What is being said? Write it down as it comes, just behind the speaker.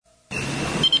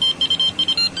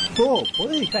Vos,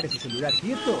 ¿podés dejar ese celular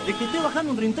quieto? Es que estoy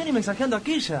bajando un rintón y mensajeando a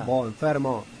aquella. Vos,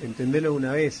 enfermo, entendelo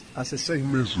una vez. Hace 6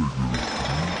 meses.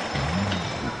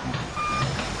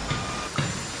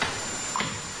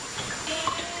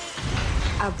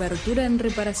 Apertura en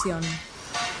reparación.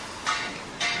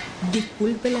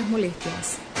 Disculpe las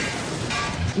molestias.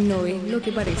 No es lo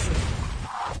que parece.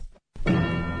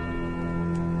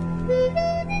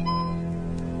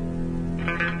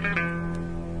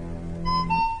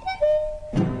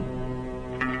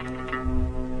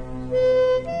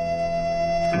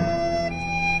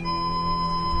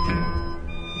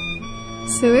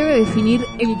 Se debe definir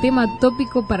el tema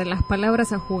tópico para las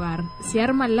palabras a jugar. Se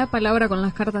arma la palabra con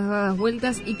las cartas dadas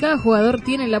vueltas y cada jugador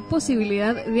tiene la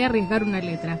posibilidad de arriesgar una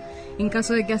letra. En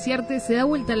caso de que acierte, se da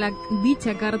vuelta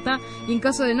dicha carta y en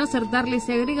caso de no acertarle,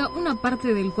 se agrega una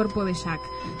parte del cuerpo de Jack.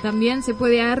 También se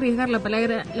puede arriesgar la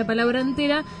palabra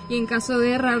entera y en caso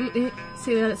de errarle,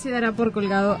 se dará por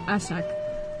colgado a Jack.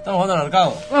 Estamos jugando al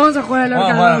ahorcado. Vamos a jugar al Vamos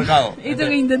a jugar al ahorcado. Esto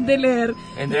que intenté leer.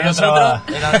 Entre nosotros.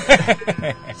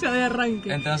 Ya de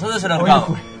arranque. Entre nosotros el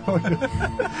ahorcado.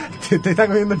 Te está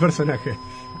comiendo el personaje.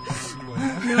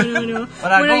 No.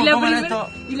 Pará, Bueno,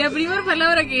 y la primera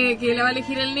palabra que la va a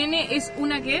elegir el nene es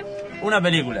una ¿qué? Una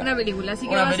película. Una película. Así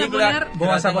que Una vas película. a poner Vos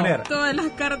vas a poner. todas las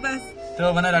cartas Te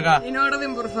voy a poner acá. en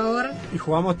orden, por favor. Y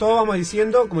jugamos todo, vamos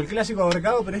diciendo, como el clásico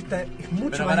ahorcado, pero esta es mucho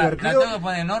Pero más pará, ¿la divertido. tengo que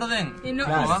poner en orden?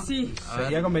 Claro. Sí.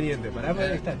 Sería conveniente. Pará,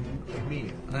 porque esta es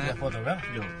mía. ¿La puedo tocar?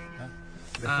 No.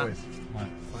 Después. Bueno.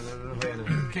 Bueno, no nos vean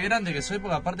nada. Qué grande que soy,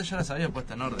 porque aparte ya las había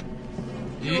puesto en orden.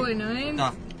 Qué bueno, ¿eh?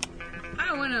 No.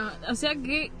 Ah, bueno, o sea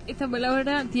que esta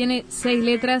palabra tiene 6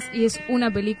 letras y es una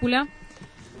película.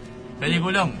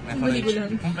 Peliculón, mejor peliculón.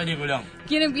 dicho. Un peliculón.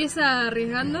 ¿Quién empieza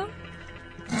arriesgando?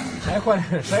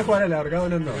 ¿Sabes jugar al ahorcado?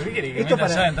 No. ¿Qué querés? ¿Que Esto meta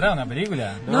para... ya de entrada una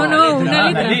película? No,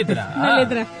 una letra. Una Ah.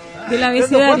 letra. Del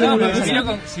abecedario. No, ¿Cuánto? me miró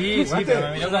con... Sí, pero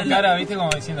me miró con cara, viste, como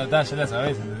diciendo, ya la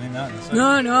sabés, ¿entendés?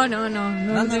 No.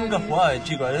 No nunca jugaba de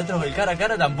chico, el otro el cara a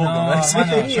cara tampoco. No, parece.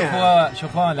 mano, yo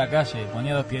jugaba en la calle,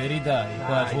 ponía 2 piedritas y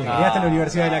jugaba al fútbol. Quedaste en la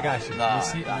universidad de la calle. No.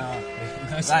 Sí, no,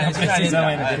 Dale, no decime la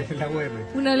precisamente. letra, La UM.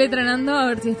 Una letra, Nando, a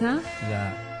ver si está.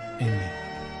 La M.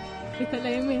 ¿Está la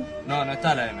M? No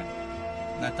está la M.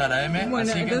 No está la M. Bueno,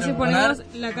 así que entonces tengo que ponemos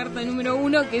poner... la carta número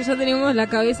 1, que ya tenemos la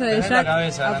cabeza de Tenés la Jack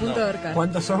cabeza, a Nando. punto de ahorcar.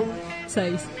 ¿Cuántos son?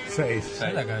 6. 6.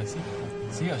 ¿Sabes la cabecita?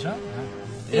 ¿Sigo yo? No,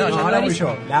 ya ahora está. voy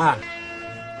yo. La A.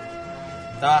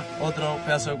 Está otro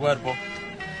pedazo de cuerpo.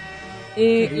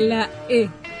 La E.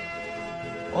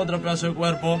 Otro pedazo de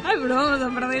cuerpo. Ay, pero vamos a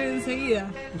perder enseguida.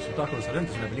 Son todas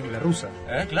consonantes, es una película rusa.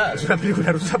 Claro. Es una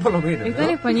película rusa por lo menos, ¿Está en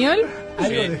 ¿no? español? Algo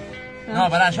Sí. de... No,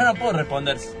 pará, yo no puedo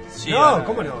responder. Sí, No,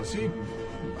 ¿cómo no? Sí.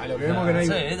 A lo que vemos que no hay...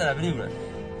 Sí, esta es la película.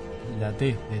 La T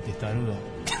de testarudo.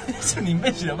 Es un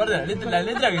imbécil, aparte de la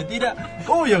letra que tira.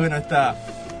 Obvio que no está.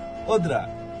 Otra.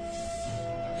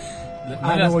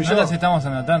 No, no voy yo. las estamos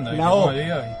anotando. La O.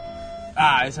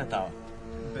 Ah, esa estaba.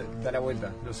 Da la vuelta,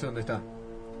 no sé dónde está.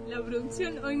 La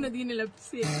producción hoy no tiene la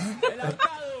lapicera.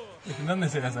 ¿Dónde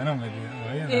se las anó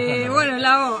metido? Bueno,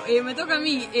 la O. Me toca a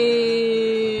mí.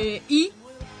 I.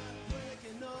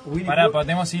 Winnie Pará, Pooh-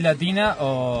 ¿tenemos I latina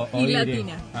o I Y?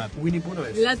 latina. Ah, Winnie Pooh no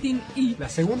es. Latin I. La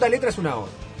segunda letra es una O.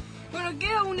 Bueno,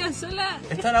 queda una sola.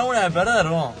 Están a una de perder,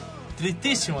 vos.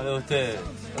 Tristísimo lo de ustedes.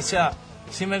 O sea,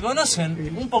 si me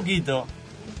conocen un poquito,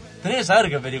 tenés que saber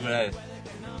qué película es.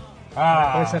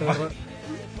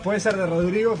 Puede ser de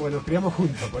Rodrigo, porque nos criamos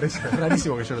juntos, por eso es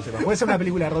rarísimo que yo no sepa. Puede ser una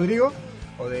película de Rodrigo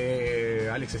o de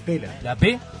Alex Estela. ¿La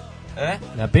P? ¿Eh?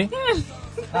 ¿La P?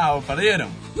 Ah, vos perdieron.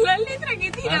 La letra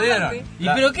que tira. Perdieron. aparte. ¿Y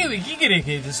pero qué querés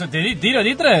que te tiro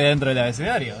letra dentro del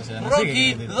abecedario? O sea, no sé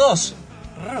Rocky qué. 2.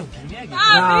 Rocky, mirá que.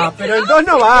 No, pero el 2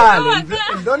 no vale,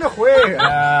 el 2 no juega.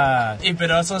 Ah, Y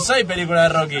pero son 6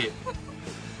 películas de Rocky.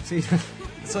 Sí.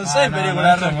 Son 6 no, películas no, de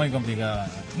esto es Rocky. muy complicado.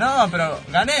 No, pero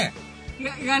gané.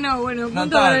 Ganó, bueno, punto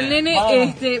Notable. para el nene.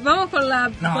 Vamos. Vamos con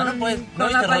la, No, con, no puedes- ¿no con la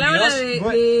viste Rocky palabra 2?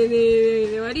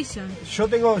 de varilla.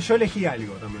 Yo elegí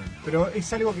algo también, pero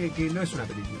es algo que no es una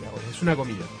película, es una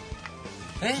comida.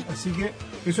 ¿Eh? Así que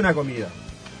es una comida.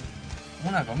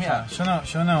 Una comida.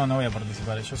 Yo no voy a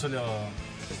participar, yo solo.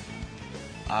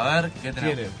 A ver, ¿qué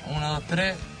tenemos? Tiene. 1, 2,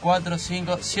 3, 4,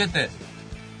 5, 7,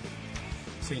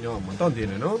 Sí, no, un montón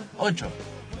tiene, ¿no? 8.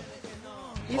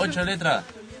 ¿Y eso? 8 letras.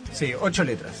 Sí, 8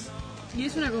 letras. Y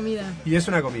es una comida. Y es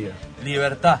una comida.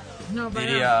 Libertad, No, pará.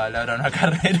 diría Labrona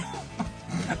Carrero.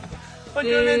 8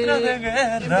 letras de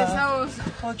guerra. Empezamos.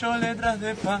 8 letras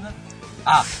de paz.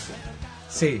 Ah,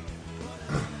 Sí.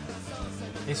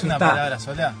 ¿Es una Está. palabra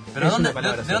sola? pero Es ¿dónde, una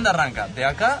palabra, de sí. dónde arranca? ¿De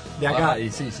acá? De o acá, acá?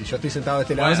 y sí, yo estoy sentado de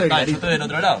este lado, Bueno, se ve está, yo clarito. estoy del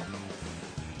otro lado.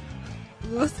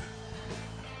 Vos.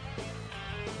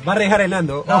 Va a arriesgar el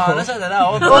Nando. No, Ojo. no se la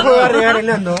Ojo, va a arriesgar el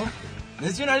Nando.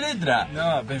 Decí una letra.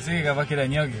 No, pensé que capaz que era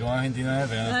ñoqui, como es 29,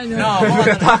 pero no. Ay, no. No, Yo vos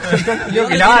que estaba ¿y gritando dónde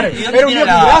ñoqui largo. tiene- y dónde Era un tiene ñoqui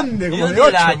la- grande, ¿y como dónde de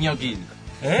tiene la 8. ñoqui?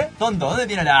 Tonto, ¿dónde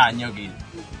tiene la ñoqui?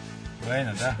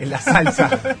 Bueno, está. En la salsa.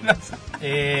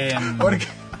 Porque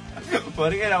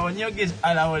Porque era ñoquis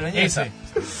a la boloñesa.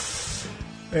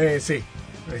 ese. Sí,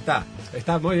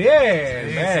 está muy bien.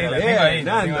 Sí, Bueno, la bien, tengo ahí,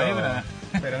 la Nando. tengo ahí,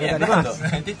 Pero no Bien, te Nando,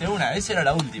 animás. metiste una, esa era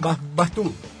la última. Vas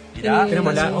tú. Mirá,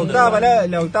 Tenemos la octava,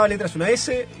 la octava letra es una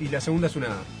S y la segunda es una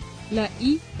A. La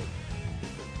I.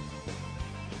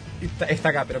 Está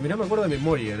acá, pero mirá, me acuerdo de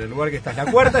memoria en el lugar que está. La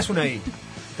cuarta es una I.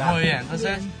 Está. Muy bien,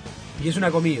 entonces, Y es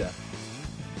una comida.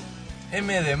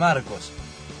 M de Marcos.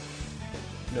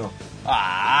 No.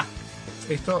 Ah,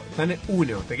 Esto están en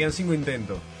 1, te quedan 5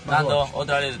 intentos. Vas Nando, vos.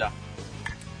 otra letra.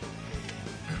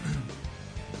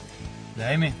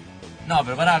 ¿La M? No,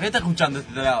 pero pará, ¿qué está escuchando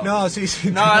este lado? No, sí.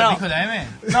 No. ¿Dijo la M?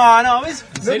 No, ¿ves?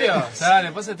 ¿En serio?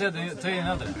 Dale, pues estoy en otra. Estoy en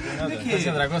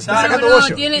otra Está cosa. sacando No,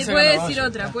 bollo. tiene, Hice puede una decir olla.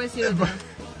 otra, puede decir otra.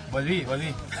 Volví.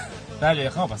 Dale,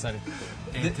 dejamos pasar.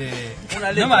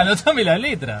 Una letra. No, anotame la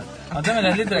letra. Anotame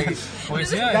las letras. Porque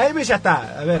si no. La M ya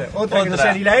está. A ver, otra que no Otra.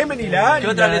 sea ni la M, ni la A, ¿Qué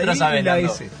ni otra la letra I, sabes, ni la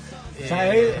Nando? S. Ya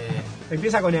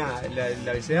empieza con A, el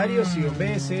abecedario, sigue con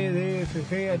B, C, D, F,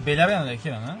 G. B larga no la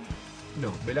dijeron, ¿no?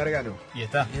 No, B larga no. Y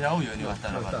está. Era obvio que no iba a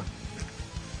estar No aparte.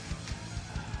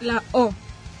 está. La O.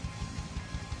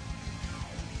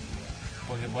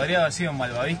 Porque podría haber sido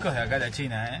malvaviscos de acá a la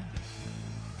China, ¿eh?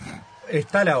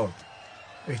 Está la O.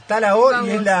 Está la O Vamos.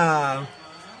 y es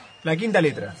la quinta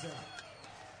letra.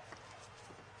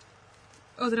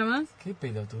 ¿Otra más? Qué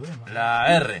pelotudez, man.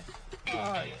 La R.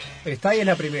 Está ahí es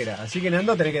la primera. Así que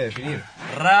Nando tenés que definir.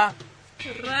 Ra.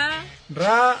 Ra.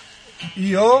 Ra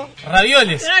y O.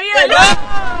 ¡Ravioles! ¡Raviola!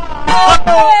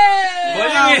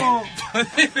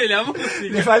 Poneme la música.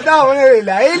 Le faltaba poner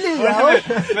la L y la O.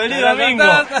 ¡Feliz domingo!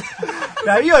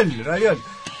 Raviol.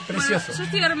 Precioso. Bueno, yo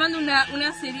estoy armando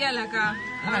una cereal acá.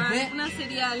 ¿Una qué? Una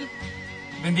cereal.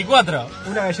 24.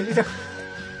 Una galletita.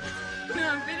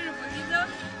 No, esperen un poquito.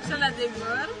 Ya la tengo,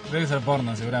 a ver. Debe ser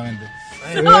porno, seguramente.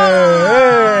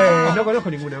 No conozco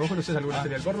ninguna. ¿Vos conocés alguna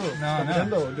serie del porno? No, ¿Estás no.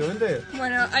 mirando últimamente?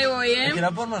 Bueno, ahí voy, Es que ¿eh?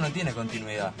 la porno no tiene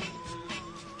continuidad.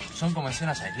 Son como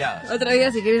escenas aisladas. Otro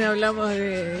día, si quieren, hablamos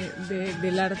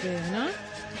del arte, ¿no?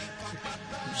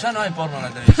 Ya no hay porno en la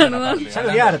televisión Perdón. aparte. Ya no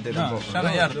hay arte No, tampoco. ya no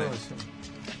hay arte.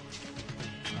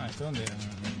 Ah, ¿esto dónde?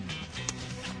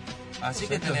 Así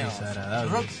que Son todos tenemos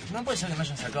desagradables. Rock, no puede ser que no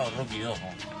hayan sacado Rocky 2. ¿no?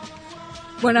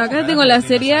 Bueno, acá tengo la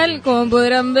cereal, como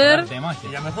podrán ver. Arte de Y magia.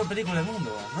 la mejor película del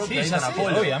mundo. Rocky Sí, ahí ya con sé,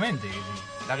 Apolo. obviamente.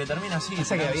 La que termina así.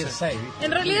 Esa que había no sé. 6, ¿viste?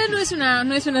 En realidad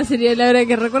no es una cereal, ahora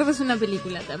que recuerdo es una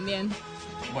película también.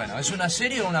 Bueno, ¿es una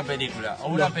serie o una película? ¿O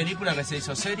una película que se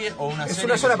hizo serie o una Es serie?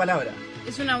 una que sola se- palabra.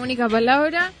 Es una única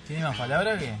palabra. ¿Tiene más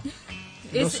palabras que?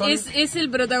 No Es, son- es el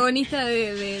protagonista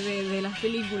de las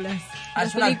películas. Ah, Las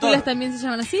es un películas actor. también se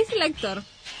llaman así, es el actor.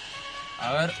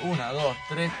 A ver, 1, 2,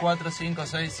 3, 4, 5,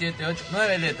 6, 7, 8,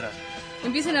 9 letras.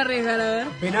 Empiecen a arriesgar, a ver.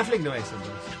 Ben Affleck no es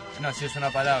entonces. No, si es una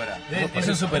palabra. ¿Es un El otro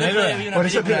día vi superhéroe? una Por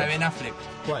eso película te- de Ben Affleck.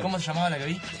 ¿Cuál? ¿Cómo se llamaba la que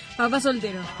vi? Papá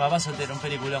soltero. Papá soltero, un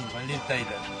peliculón con Liv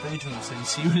Taylor. Te he dicho un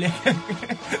sensible.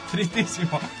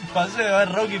 Tristísimo. Pasé de ver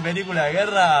Rocky, película de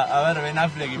guerra, a ver Ben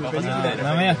Affleck y Papá película de soltero.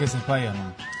 No me digas que es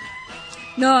Spider-Man.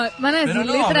 No, van a decir Pero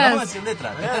no, pero letras. vamos a decir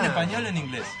letras. Está en español o en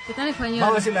inglés. Está en español.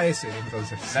 Vamos a decir la S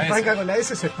entonces. Si La S. arranca con la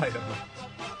S es Spider-Man.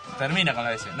 Termina con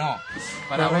la S. No.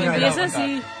 Para No, vos, venga, te la Empieza voy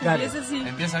a contar. así. Dale. Empieza así.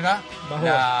 Empieza acá. Vas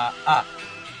La A.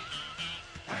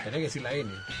 Tenía que decir la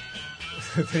N.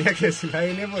 Tenía que decir la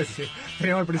N porque si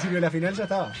teníamos el principio y la final ya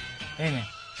estaba. N.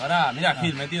 Pará, mirá,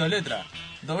 Gil, metí 2 letras.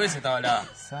 2 veces estaba la A.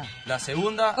 Sa. La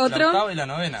segunda, ¿Otro? la octava y la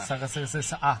novena. Saca.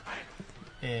 A.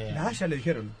 La A ya le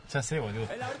dijeron. Ya sé, boludo.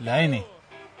 La N.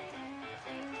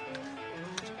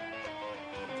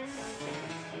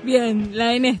 Bien,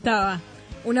 la N estaba.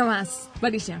 Una más.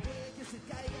 Varilla.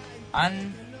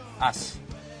 An, as.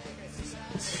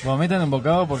 Vos metan un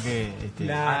bocado porque.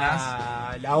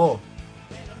 La O.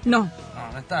 No,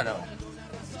 No, no está la O.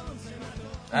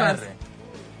 La Vas. R.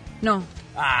 no.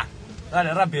 Ah,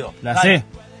 dale, rápido. La Dale. C.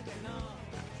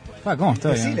 Pa, ¿cómo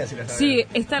estoy? Decila si la sabes. Sí,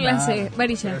 está la C.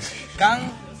 Varilla.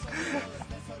 Can,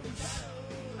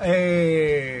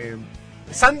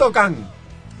 Sandokan.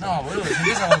 no, boludo, se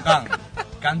empieza con can.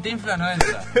 Cantinflas no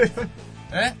entra.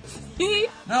 ¿Eh? ¿Y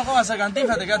No, ¿cómo vas a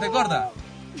cantinflas? Te quedaste corta.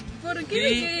 por qué me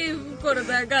quedé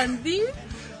corta, Cantín?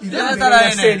 ¿Y ¿Dónde está la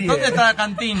N? serie? ¿Dónde está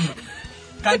Cantín?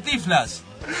 Cantiflas.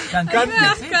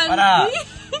 Cantinflas. ¿Sí? Pará.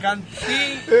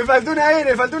 Cantín. Me faltó una N,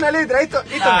 me faltó una letra. Esto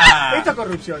Ah. es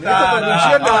corrupción. No, Esto es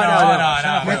corrupción. no, no, no,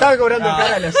 no, Me no. estaban cobrando No.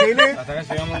 cara las N. Hasta acá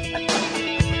llegamos.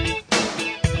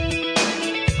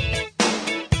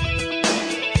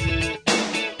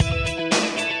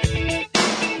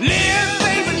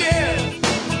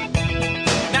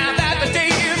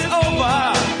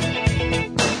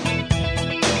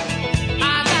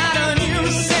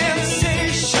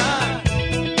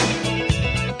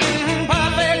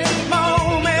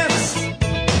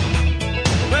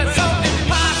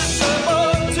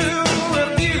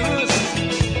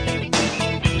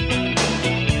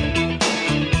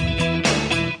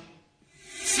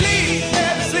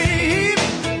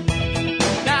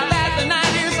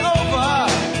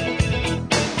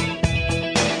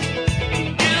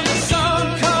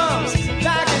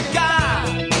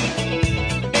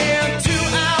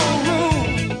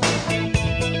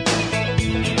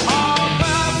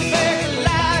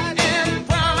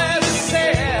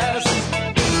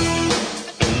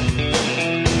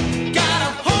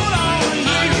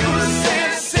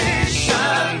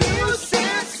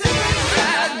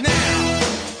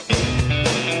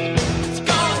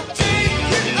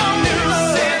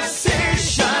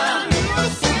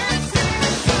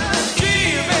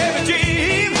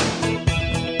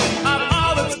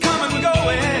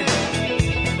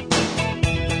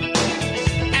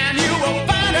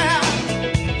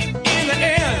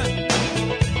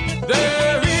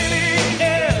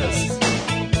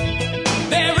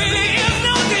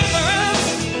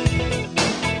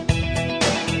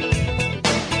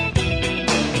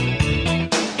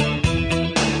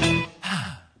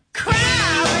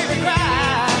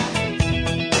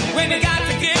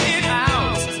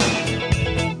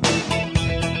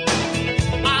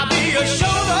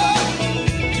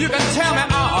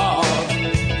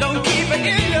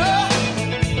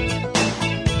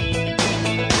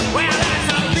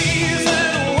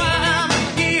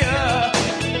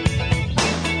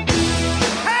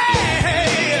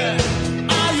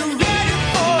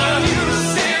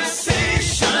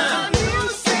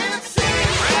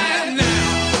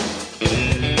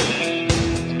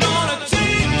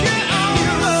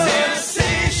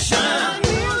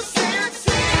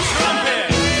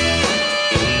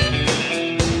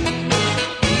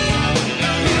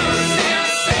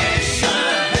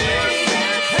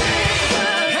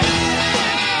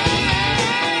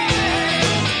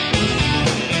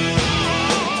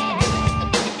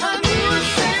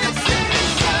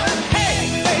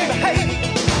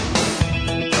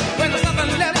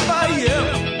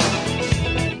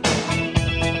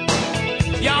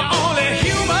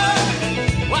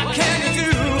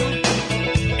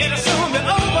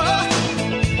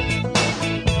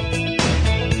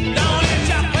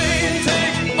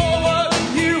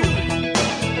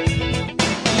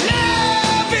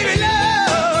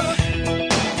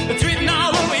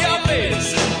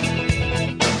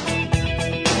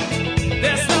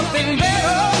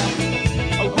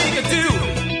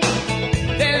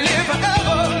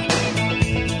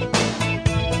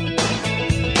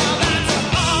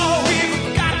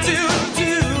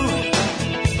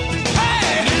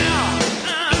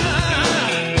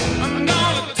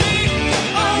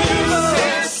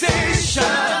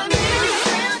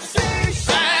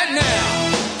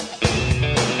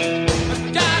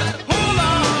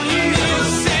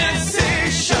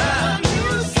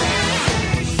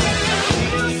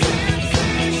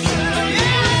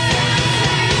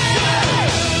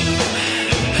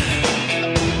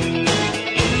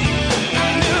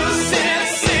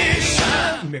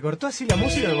 cortó así la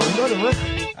música, me cortó nomás.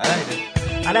 Al aire.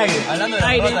 Al aire. Hablando de la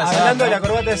corbata de Saddam, Hablando de ¿no? la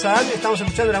corbata de Saddam, estamos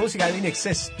escuchando la música de In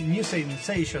Excess, New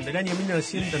Sensation, del año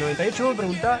 1998. Me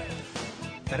preguntaba,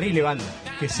 terrible banda,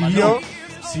 que siguió,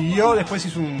 después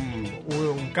hizo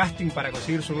un casting para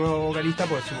conseguir su nuevo vocalista,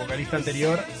 porque su vocalista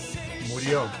anterior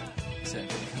murió. Sí.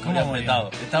 ¿Cómo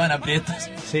apretado? Estaba en aprietos.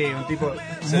 Sí, un tipo...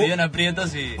 Se dio en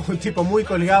aprietos y... Un tipo muy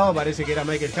colgado, parece que era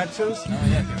Michael Hutchins. No,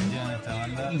 ya que metieron en esta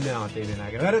banda. No tiene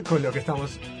nada que ver con lo que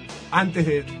estamos... Antes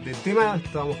del tema,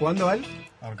 estábamos jugando al...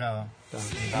 Ahorcado. Está. El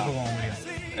tipo como murió.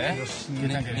 ¿Eh? Los-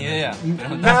 Ni idea.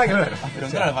 Nada que ver.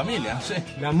 Preguntar a la familia, no sé.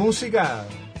 La música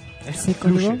Se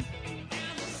colgó. fluye.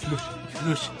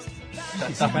 Fluye.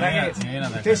 Sí, para que si me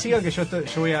vieran de ustedes acá. sigan que yo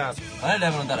voy a Ahora le voy a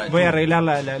preguntar a voy a arreglar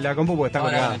la compu porque está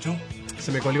Ahora, colgada. Chu.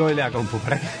 Se me colgó de la compu.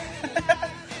 Para que...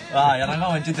 Ay,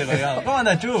 arrancamos el chiste colgado. ¿Cómo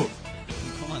andas, Chu?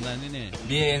 ¿Cómo andás, nene?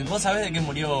 Bien, ¿vos sabés de qué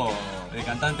murió el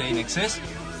cantante de In Excess?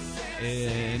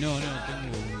 No,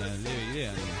 tengo una leve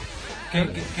idea.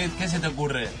 ¿no? ¿Qué se te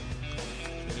ocurre?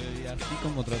 Pero así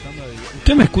como tratando de...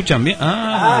 ¿Ustedes me escuchan bien?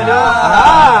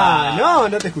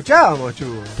 No te escuchábamos,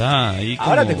 Chu. Está ahí como...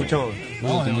 Ahora te escuchamos.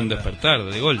 Hubo como un despertar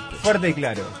de golpe. Fuerte y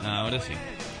claro. Ahora sí.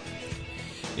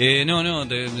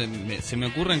 Se me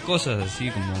ocurren cosas así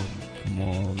como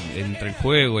entre el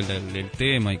juego, el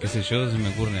tema y qué sé yo, se me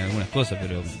ocurren algunas cosas,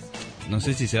 pero no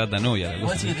sé si será tan obvia la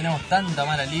Vos cosa. decís que tenemos tanta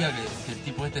mala liga que el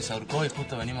tipo este se ahorcó y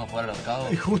justo venimos a jugar al arcado.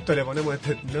 Y justo le ponemos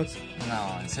este...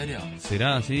 No, ¿en serio?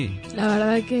 ¿Será así? La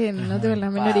verdad que no tengo la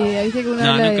menor idea. Viste que uno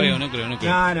No, habla no de... creo.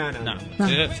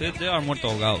 No. Se debe haber muerto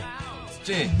ahogado.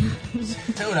 Sí,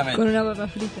 seguramente. Con una papa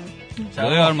frita. Lo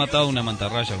debe haber matado una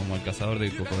mantarraya como el cazador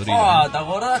de cocodrilo. Oh, ¿te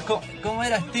acordás cómo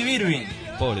era Steve Irwin?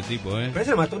 Pobre tipo,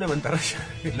 Parece que mató una mantarraya.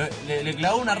 Le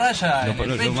clavó una raya en el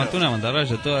Lo pecho. mató una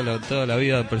mantarraya. Toda la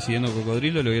vida persiguiendo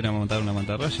cocodrilo, lo hubiera matado una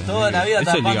mantarraya. Toda la vida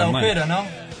Eso es tapando ligar mal. agujeros, ¿no?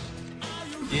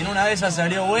 Y en una de esas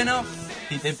salió bueno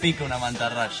y te pica una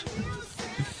mantarraya.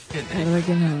 ¿Qué La te verdad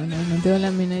que no tengo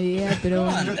la menor idea, pero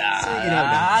 ¿Cómo bueno.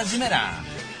 andás? Sí, mira.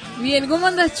 Bien, ¿cómo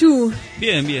andas, Chu?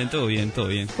 Bien, todo bien.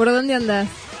 ¿Por dónde andás?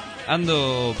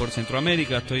 Ando por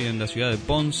Centroamérica, estoy en la ciudad de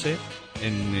Ponce,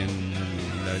 en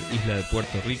la isla de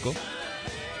Puerto Rico,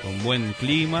 con buen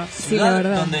clima. Sí, la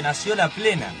verdad. Donde nació la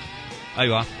plena. Ahí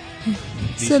va.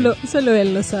 Dicen. Solo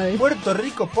él lo sabe. Puerto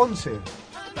Rico, Ponce.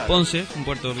 Ponce, en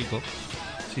Puerto Rico.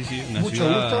 Sí, Mucho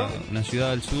gusto. una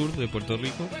ciudad al sur de Puerto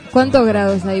Rico. ¿Cuántos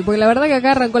grados hay? Porque la verdad que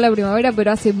acá arrancó la primavera,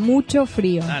 pero hace mucho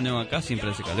frío. No, acá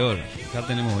siempre hace calor. Acá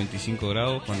tenemos 25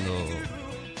 grados cuando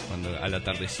a la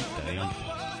tardecita, digamos.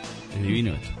 Es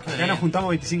divino esto. Acá nos juntamos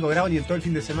 25 grados ni en todo el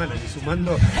fin de semana, ni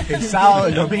sumando el sábado,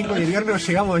 el domingo y el viernes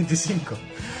llegamos a 25.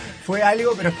 Fue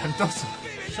algo, pero espantoso.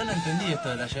 Yo no entendí esto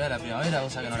de la llegada de la primavera,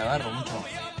 cosa que no la agarro mucho.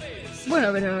 Bueno,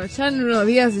 pero ya en unos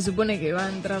días se supone que va a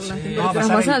entrar las Vamos a temperaturas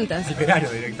pasar más el altas. verano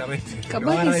directamente. Capaz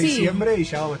Nos van a que sí. diciembre y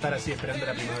ya vamos a estar así esperando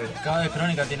la primavera. Cada vez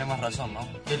Crónica tiene más razón, ¿no?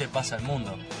 ¿Qué le pasa al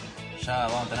mundo? Ya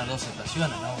vamos a tener dos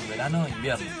estaciones, ¿no? Verano e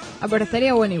invierno. Ah, pero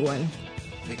estaría bueno igual.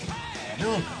 ¿De qué?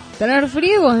 Loco. Tener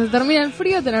frío, cuando se termina el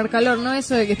frío, tener calor, no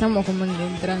eso de que estamos como en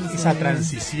el tránsito. Esa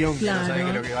transición que no Claro. sabes qué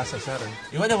es lo que vas a hacer.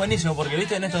 Igual es buenísimo porque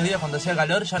viste en estos días cuando hacía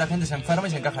calor ya la gente se enferma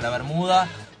y se encaja la bermuda,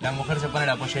 la mujer se pone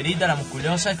la pollerita, la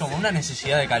musculosa, es como una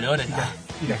necesidad de calor.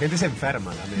 Y la gente se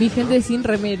enferma también. Vi ¿no? gente sin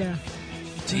remera.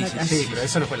 Sí, sí, Sí, pero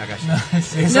eso no fue en la calle.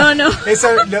 No. Eso,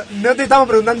 no te estamos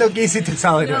preguntando qué hiciste el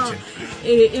sábado de No, noche.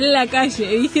 en la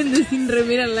calle, vi gente sin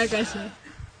remera en la calle.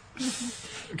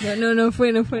 No fue.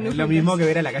 Es lo mismo que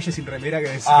ver a la calle sin remera que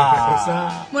decir Ah. otra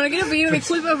cosa. Bueno, quiero pedir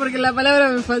disculpas porque la palabra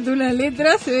me faltó una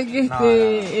letra. Se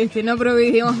ve que no probé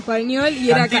idioma español y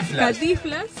era Cantinflas.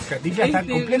 catiflas. Catifla está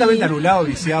Este, completamente y- anulado,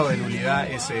 viciado de nulidad.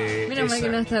 Menos mal que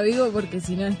no está vivo porque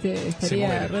si no estaría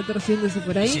muere. retorciéndose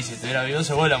por Y ahí. sí, si estuviera vivo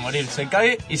se vuelve a morir, se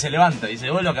cae y se levanta y se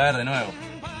vuelve a caer de nuevo.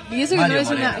 Y eso que Mario no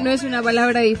Moreno. es una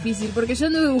palabra difícil, porque yo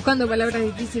anduve buscando palabras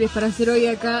difíciles para hacer hoy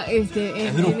acá en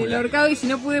Esdrújula. el horcado y si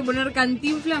no pude poner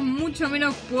cantinflas, mucho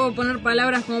menos puedo poner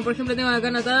palabras como por ejemplo tengo acá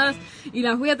anotadas y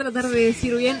las voy a tratar de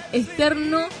decir bien.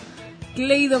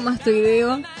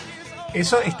 Esternocleidomastoideo.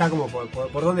 Eso está como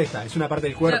por dónde está. Es una parte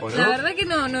del cuerpo, la ¿no? verdad que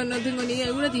no tengo ni idea.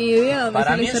 ¿Alguna tiene idea dónde Para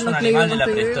sale mí es un animal de la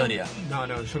prehistoria. No,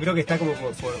 yo creo que está como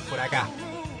por acá.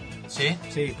 ¿Sí?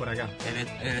 Sí, por acá. El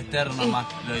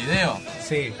esternomacloideo.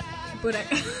 Sí. Por acá.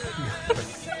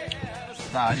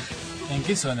 Dale. ¿En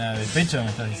qué zona del pecho me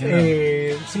estás diciendo?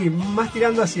 Sí, más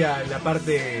tirando hacia la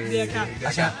parte De acá.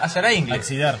 Hacia la ingle.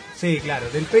 Axilar. Sí, claro,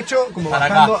 del pecho como Para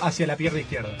bajando acá. hacia la pierna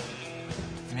izquierda.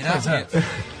 Mirá, Puede ser.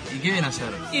 ¿Y qué viene a hacer?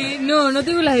 No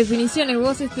tengo las definiciones.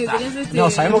 Vos tenés No,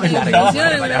 sabemos que es larga.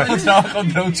 Un trabajo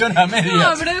con producción a medias. No,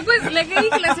 pero después la que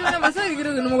dije la semana pasada, que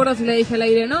creo que no me acuerdo si la dije al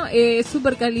aire, ¿no?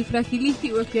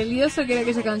 Supercalifragilístico espialidoso, que era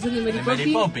aquella canción de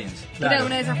Mary Poppins. Claro. Era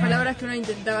una de esas palabras que uno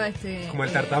intentaba como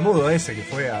el tartamudo ese que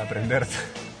fue a aprender.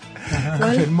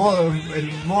 El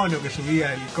mono que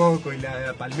subía el coco y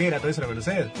la palmera, todo eso, ¿lo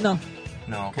conocés? No.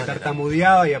 Que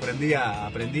tartamudeaba y aprendía,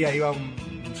 iba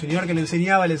un señor que le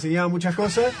enseñaba muchas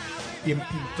cosas, y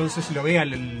entonces lo ve a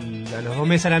los 2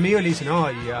 meses al amigo y le dice, no,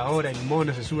 y ahora el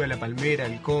mono se sube a la palmera,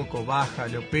 el coco baja,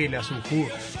 lo pela, hace un jugo,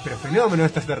 pero fenómeno,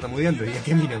 estás tartamudeando. ¿Y a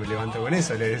qué mina me levanto con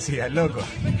eso? Le decía el loco.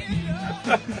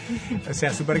 O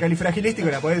sea, supercalifragilístico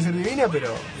la puede ser divina,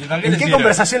 pero ¿en qué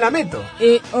conversación la meto?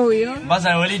 Obvio. Vas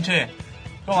al boliche,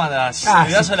 ¿cómo andás?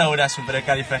 ¿Cuidás o laburás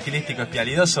supercalifragilístico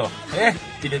espialidoso?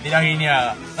 Y le tirás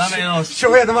guiñada. Dame 2. Yo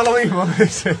voy a tomar lo mismo.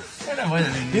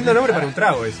 Lindo nombre para un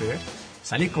trago ese,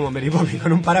 Salís como Mary Poppins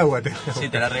con un paraguas. Sí,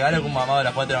 te la regalo con mamá a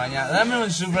las 4 de la mañana. Dame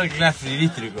un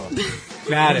supercalifragilístico.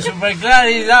 Claro. Un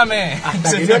superclari, dame.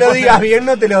 Hasta que no lo digas bien,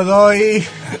 no te lo doy.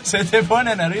 Se te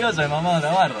pone nervioso el mamá de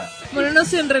la barra. Bueno, no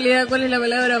sé en realidad cuál es la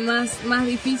palabra más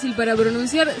difícil para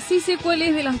pronunciar. Sí sé cuál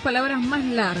es de las palabras más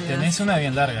largas. Tenés una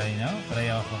bien larga ahí, ¿no? Por ahí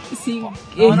abajo. Sí.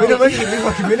 Menos mal que tengo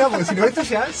a Jimena, porque si no esto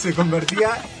ya se convertía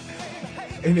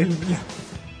en el...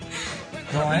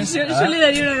 ¿Cómo es? Yo le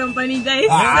daría una campanita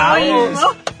a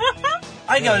eso.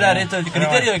 Hay que hablar esto, el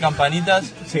criterio de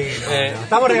campanitas. Sí, no.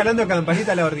 Estamos regalando campanitas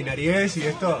a la ordinariez y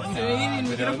esto. Se me viene el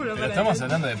micrófono Pero para estamos atrás.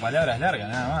 hablando de palabras largas,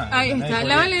 nada más. Ahí está,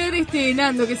 la va a leer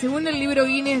Nando, que según el libro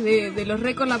Guinness de los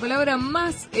récords, la palabra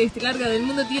más larga del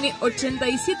mundo tiene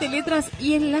 87 letras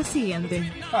y es la siguiente.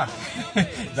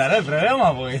 Dará el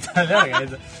programa porque está larga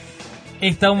esto.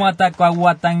 Esta umata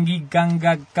kawatangi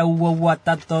kanga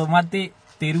kawawata tomate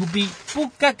terupi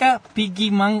pukaka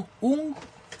pikiman un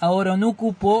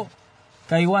ahoronuku po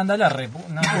kaiwanda la repu.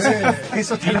 No sé.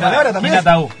 Eso tiene palabra también.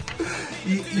 Kinataú.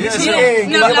 Y ese que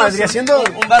vendría siendo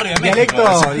un barrio de México.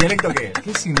 ¿Dialecto qué?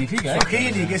 ¿Qué significa eso?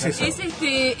 Swahili, ¿qué es eso?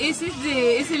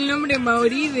 Es el nombre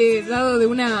maorí dado de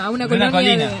una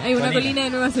colonia. Hay una colina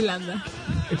de Nueva Zelanda.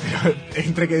 Pero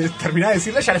entre que terminás de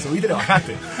decirla ya la subiste y lo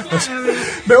bajaste. O sea,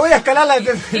 me voy a escalar la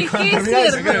cuando terminás de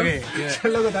decir, creo que ya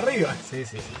el loco está arriba. Sí.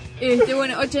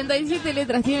 Bueno, 87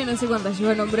 letras tiene, no sé cuántas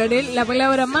lleva a nombrar él. La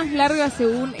palabra más larga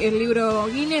según el libro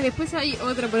Guinness. Después hay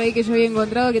otra por ahí que yo había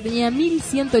encontrado que tenía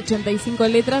 1185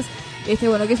 letras.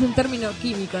 Bueno, que es un término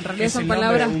químico. En realidad son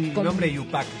palabras un nombre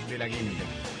Yupac de la química.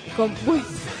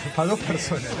 Para 2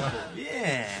 personas, ¿no?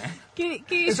 Bien.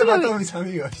 Eso para todos mis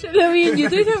amigos. Yo lo vi en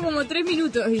YouTube, estaba como 3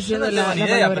 minutos Yo diciendo no tengo la ni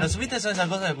idea, palabra. pero supiste esas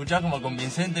cosas que escuchás como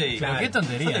convincente y... Claro. Qué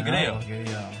tontería, Yo te creo. Porque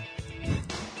digo,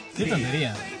 qué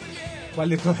tontería. ¿Cuál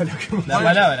de todas las que hemos La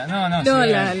palabra, No, sí,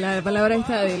 la palabra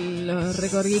esta de los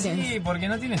récords Guinness. Sí, porque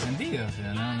no tiene sentido, o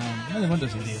sea, no le encuentro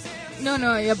sentido.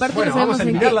 No, y aparte Bueno, no sabemos vamos a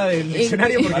eliminarla del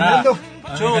diccionario porque Pará. Nando...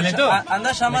 Yo, Me calentó.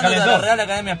 andá llamándote a la Real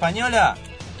Academia Española.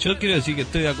 Yo quiero decir que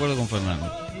estoy de acuerdo con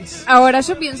Fernando. Ahora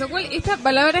yo pienso, esta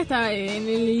palabra está en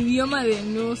el idioma de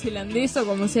neozelandés o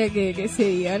como sea que se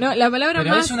diga, ¿no? La palabra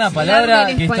Pero más es una larga palabra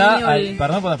en que español. está,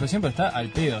 perdón por la expresión, pero está al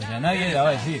pedo, o sea, nadie la va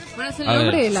a decir. Bueno, es el A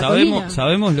nombre de ver, la colina.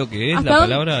 ¿sabemos lo que es ¿Hasta la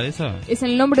dónde? palabra esa? Es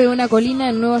el nombre de una colina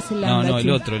en Nueva Zelanda. No, el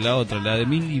chico. otro, la de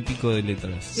 1000 y pico de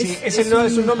letras. Sí, Es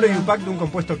es un nombre Yupac de un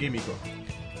compuesto químico.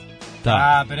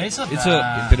 Está. Pero eso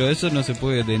Pero eso no se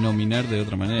puede denominar de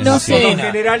otra manera. No Sí, sé. En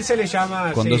general se le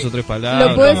llama... con sí. 2 o 3 palabras.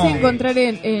 Lo puedes no. encontrar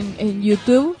en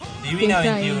YouTube. Divina que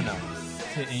está ahí. 21.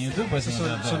 Sí, en YouTube puedes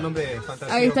encontrar Son todo. nombres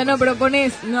fantásticos. Ahí está, pero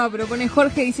pones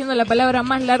Jorge diciendo la palabra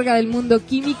más larga del mundo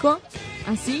químico,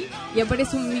 así, y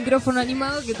aparece un micrófono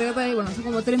animado que trata de, son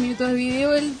como 3 minutos de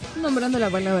video, él nombrando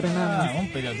la palabra nada más.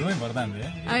 Un pelotudo importante,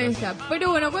 Ahí está. Pero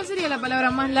bueno, ¿cuál sería la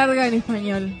palabra más larga en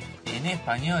español? En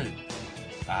español.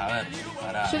 A ver,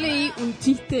 pará. Yo leí un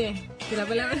chiste de la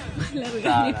palabra más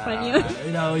larga en español.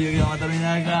 Era obvio que íbamos a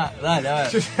terminar acá. Dale, a ver.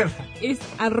 Es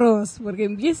arroz, porque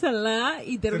empieza en la A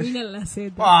y termina en la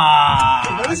Z. Con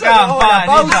eso nos vamos a la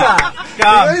pausa.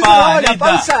 Con eso nos vamos a la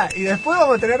pausa y después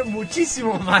vamos a tener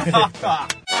muchísimo más de esto.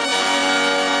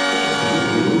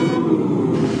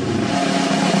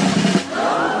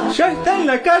 Ya está en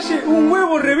la calle Un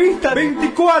Huevo Revista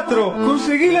 24.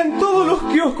 Conseguila en todos los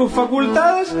kioscos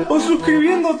facultadas o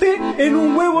suscribiéndote en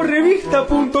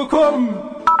unhuevorevista.com.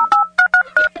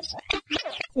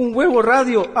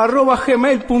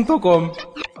 unhuevoradio@gmail.com.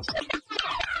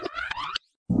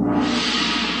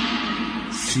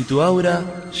 Si tu aura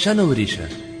ya no brilla,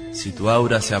 si tu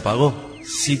aura se apagó,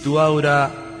 si tu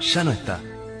aura ya no está,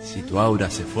 si tu aura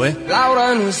se fue,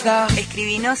 Laura no está.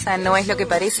 Escribinos a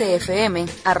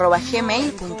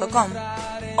noesloqueparece@gmail.com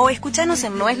O escuchanos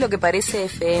en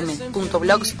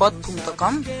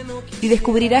noesloqueparecefm.blogspot.com y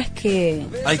descubrirás que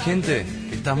Hay gente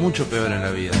que está mucho peor en la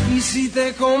vida. Y si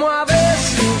te como a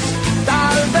veces,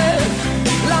 tal vez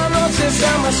la noche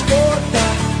sea más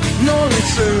corta, no lo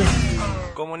sé.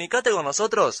 Comunicate con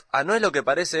nosotros a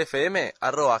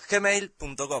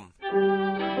noesloqueparecefm@gmail.com.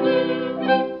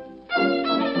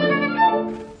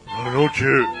 Buenas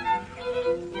noches.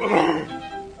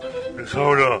 Les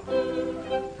habla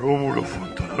Rómulo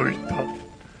Fontanavista.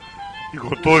 Y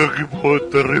con todo el equipo de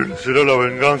Terrible Será la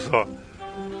Venganza,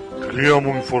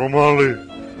 queríamos informarles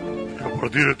que a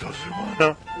partir de esta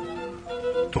semana,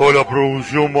 toda la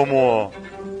producción vamos a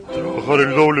trabajar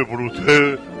el doble por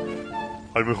ustedes,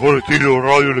 al mejor estilo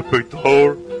Radio El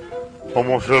Espectador.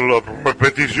 Vamos a hacer la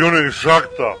repetición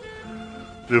exacta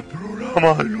del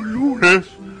programa de los lunes,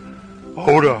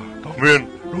 ahora también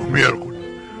los miércoles,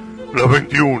 las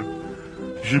 21.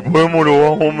 Y si podemos lo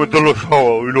vamos a meter los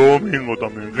sábados y los domingos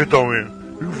también, que está bien,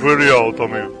 y un feriado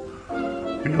también,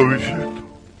 y la bisiesto.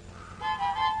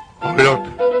 Adelante.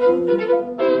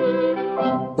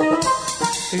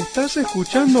 Estás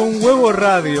escuchando Un Huevo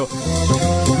Radio.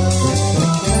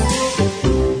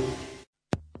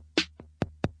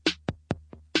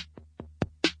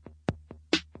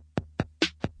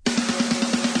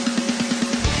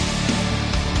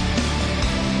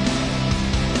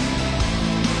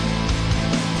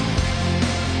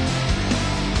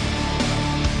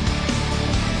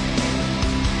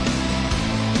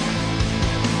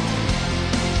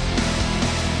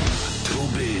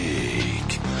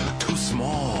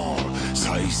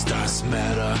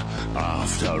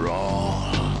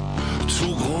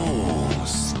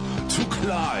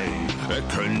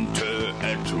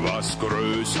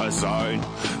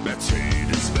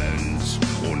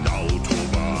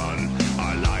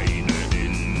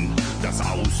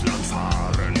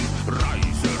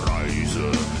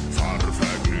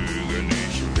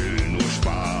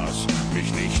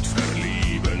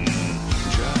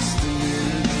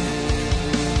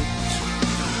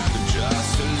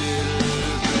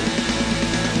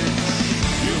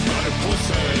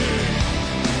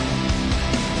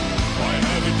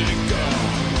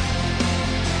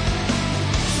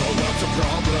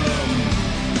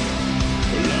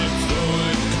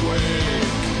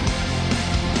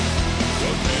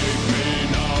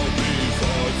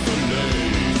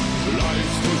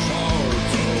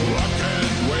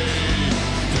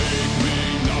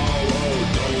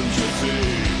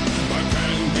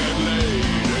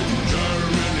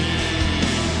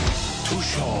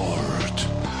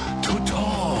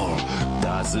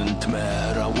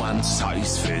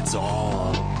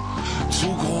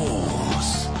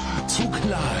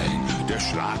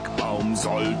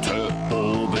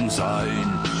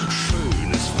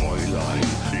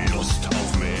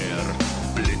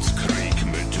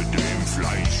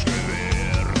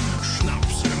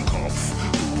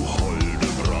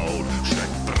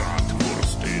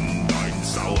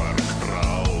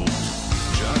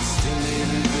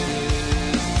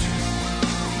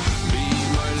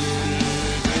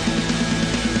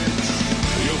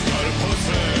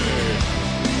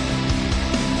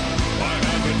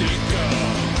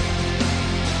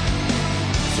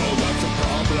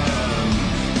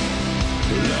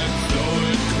 Let's do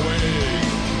it quick.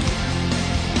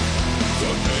 So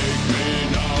take me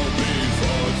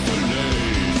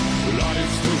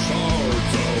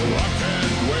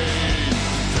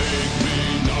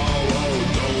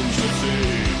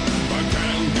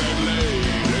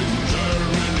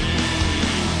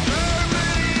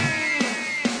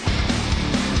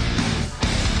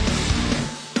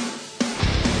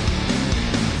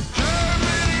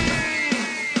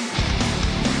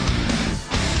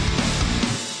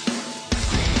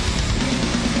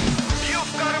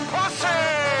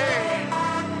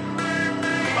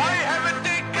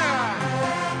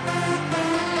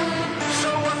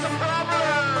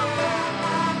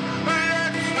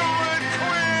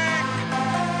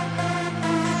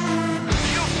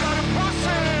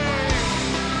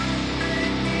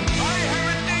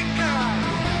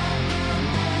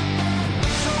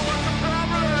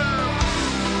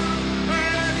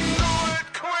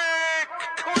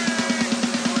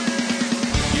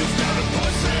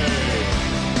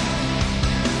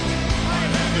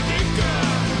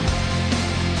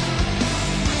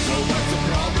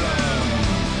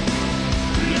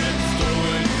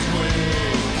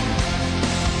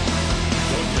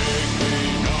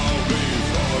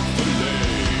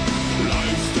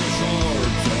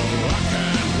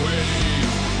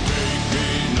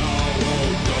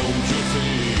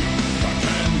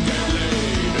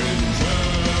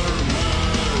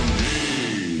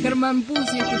Herman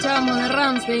Pussy, escuchábamos de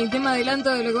Rammstein, tema adelanto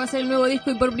de lo que va a ser el nuevo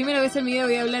disco, y por primera vez en mi vida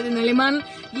voy a hablar en alemán.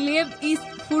 Liebe ist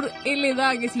für alle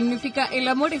da, que significa el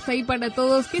amor está ahí para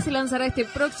todos, que se lanzará este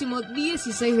próximo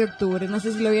 16 de octubre. No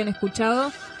sé si lo habían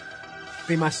escuchado.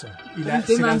 Temazo. Y Un se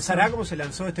temazo. lanzará como se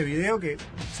lanzó este video, que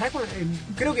 ¿sabes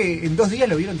creo que en 2 días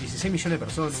lo vieron 16 millones de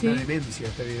personas. Sí. Una demencia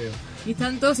este video. Y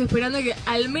están todos esperando que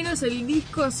al menos el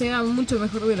disco sea mucho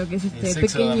mejor de lo que es El este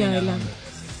sexo pequeño domina el adelanto. mundo.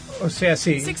 O sea,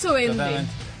 sí. Sexo vende,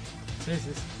 Totalmente.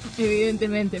 Sí.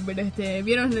 evidentemente, pero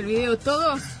 ¿vieron el video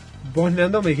todos? Vos,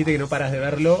 Nando, me dijiste que no paras de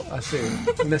verlo hace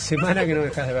una semana que no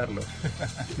dejas de verlo.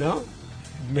 ¿No?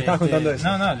 Me estabas contando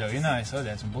eso. No, lo vi una vez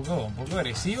sola. Es un poco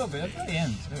agresivo, pero está bien.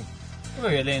 Sí. Un poco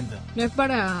violento. No es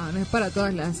para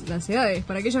todas las edades.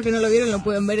 Para aquellos que no lo vieron, lo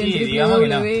pueden ver en Sí, digamos que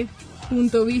no.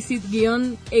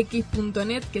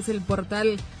 www.visit-x.net, que es el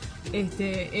portal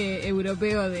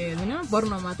europeo de ¿no?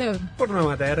 porno amateur. Porno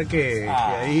amateur que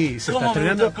ahí se está ¿Cómo,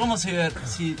 estrenando. ¿Cómo se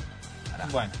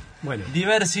Bueno,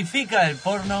 diversifica el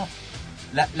porno?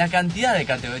 La cantidad de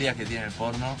categorías que tiene el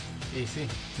porno Sí, sí.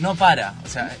 no para. O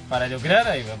sea, Para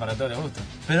lucrar y para todos los gustos.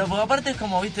 pero porque aparte es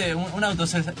como, viste, un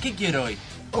autoself. ¿Qué quiero hoy?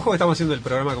 ojo que estamos haciendo el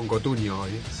programa con Cotuño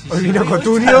hoy. Sí, Hoy sí. vino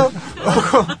Cotuño.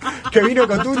 Ojo, que vino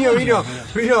Cotuño, vino.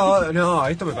 No,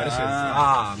 esto me parece.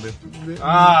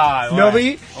 Bueno. Lo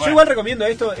vi. Yo igual recomiendo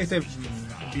este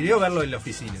video verlo en la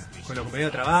oficina. Con los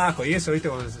compañeros de trabajo y eso, ¿viste?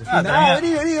 Cuando se termina.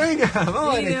 vení, venga,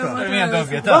 vamos a ver esto. Termina todo Vamos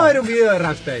fiestado. a ver un video de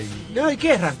Rammstein. No, ¿y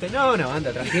qué es Rammstein? No, una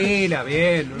banda tranquila,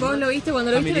 bien. Vos lo viste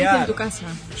cuando lo viste, lo viste en tu casa.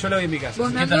 Yo lo vi en mi casa. ¿Vos,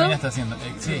 ¿Qué Nando? terminaste haciendo?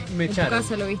 Sí. Me En tu echaron.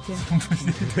 casa lo viste.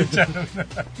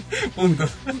 Punto.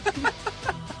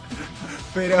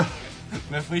 Pero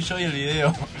Me fui yo y el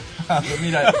video a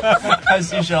dormir al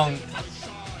sillón.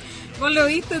 ¿Vos lo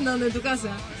viste en donde? En tu casa.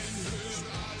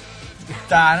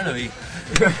 No lo vi.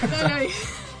 No lo vi.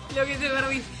 Lo que te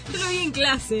perdí. Yo lo vi en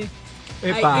clase.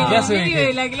 epa. En el ¿Clase de medio qué?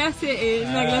 de la clase,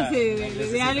 una clase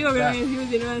de algo que no me decimos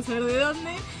si no van a saber de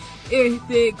dónde.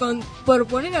 Por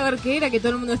poner a ver qué era, que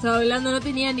todo el mundo estaba hablando, no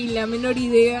tenía ni la menor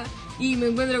idea. Y me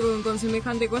encuentro con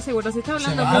semejante cosa y bueno, se está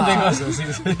hablando Semejante mucho. cosa, sí,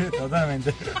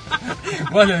 totalmente.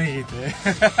 Vos lo dijiste.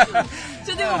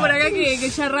 Yo tengo por acá que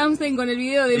ya Rammstein con el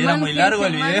video de ¿Era Man muy largo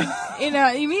el Henselman video?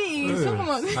 Era, y son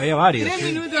como Había varios, 3 sí.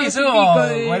 minutos Eso y pico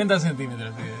de... 40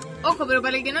 centímetros. Sí. Ojo, pero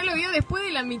para el que no lo vio, después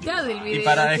de la mitad del video. Y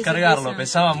para que se descargarlo,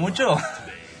 empieza. ¿pesaba mucho?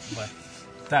 Bueno,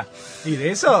 está. ¿Y de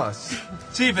esos?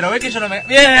 Sí, pero ves que yo no me...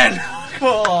 ¡Bien!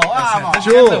 ¡Vamos! Está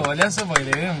llegando bolazo porque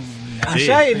le veo una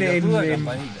Allá pelotuda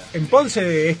campanita. en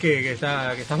Ponce es que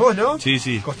estás vos, ¿no? Sí,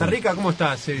 sí. Costa Rica, ¿cómo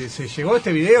estás? ¿Se llegó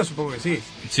este video? Supongo que sí.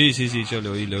 Sí, yo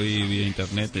lo vi vía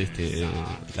internet.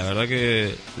 La verdad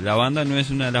que la banda no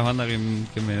es una de las bandas que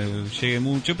me llegue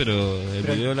mucho, pero el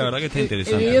video la verdad que está El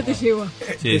interesante. video te llevó.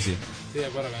 Sí. Estoy de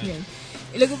acuerdo con Bien.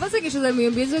 Lo que pasa es que yo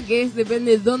también pienso que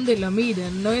depende de dónde lo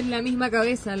miren. No es la misma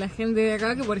cabeza la gente de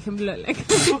acá que, por ejemplo, la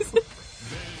cabeza.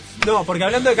 No, porque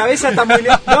hablando de cabeza está muy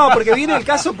lejos. No, porque viene el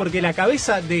caso porque la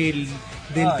cabeza del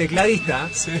tecladista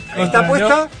está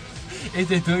puesta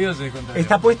Este estudio se descontroló.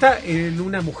 está puesta en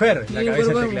una mujer, la Y un cabeza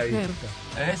del cuerpo de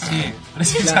tecladista. Sí,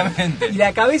 precisamente. Y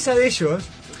la cabeza de ellos,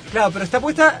 claro, pero está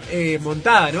puesta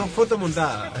montada, ¿no? Foto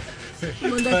montada.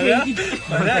 Montaje de Tito.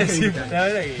 La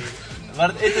verdad que...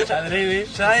 Esto ya breve,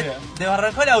 ya te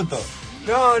barrancó el auto.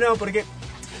 No, porque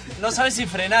No sabes si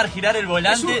frenar, girar el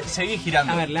volante, seguir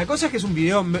girando. a ver, la cosa es que es un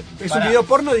video Pará.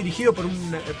 porno dirigido por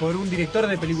un director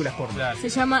de películas porno. Claro. Se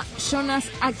llama Jonas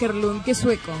Ackerlund, que es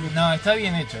sueco. No, está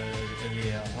bien hecho el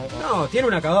video. No, tiene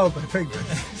un acabado perfecto.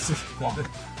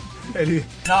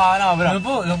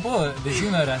 No, ¿No puedo decir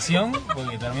una oración?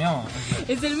 Porque terminamos.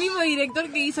 Es el mismo director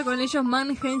que hizo con ellos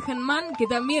Man Henselman, que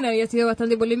también había sido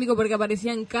bastante polémico porque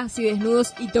aparecían casi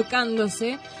desnudos y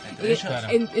tocándose ¿Entre ellos? Claro.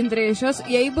 entre ellos.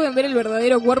 Y ahí pueden ver el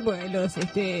verdadero cuerpo de los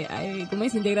como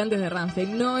es, integrantes de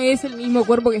Rammstein. No es el mismo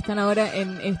cuerpo que están ahora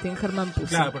en Herman Pussy.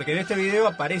 Claro, porque en este video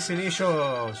aparecen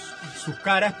ellos, sus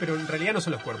caras, pero en realidad no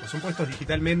son los cuerpos, son puestos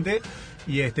digitalmente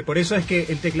y por eso es que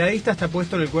el tecladista está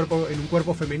puesto en un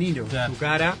cuerpo femenino, Claro. su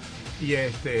cara, y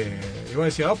y vos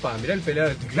decías, opa, mirá el pelado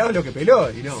del teclado lo que peló,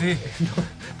 y no, Sí. no,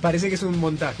 parece que es un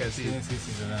montaje así. Sí,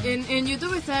 totalmente. En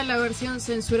YouTube está la versión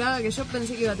censurada, que yo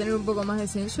pensé que iba a tener un poco más de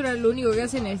censura. Lo único que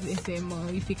hacen es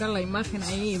modificar la imagen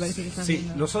ahí y parece que está Sí,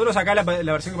 haciendo. nosotros acá la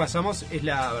versión que pasamos es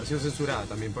la versión censurada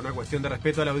también, por una cuestión de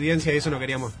respeto a la audiencia y eso no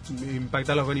queríamos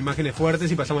impactarlos con imágenes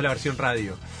fuertes y pasamos la versión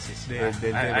radio. Del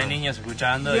tema. Hay niños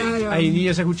escuchando. Claro. Hay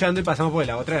niños escuchando y pasamos por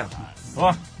la otra.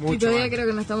 Y Mucho todavía más. creo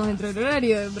que no estamos dentro del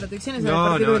horario de protecciones No, a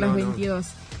partir no, de las no. 22.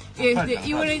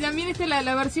 Y bueno, y también está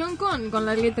la versión con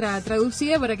la letra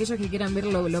traducida para aquellos que quieran ver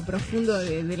lo profundo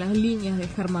de las líneas de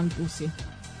Herman Pussy.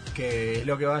 Que es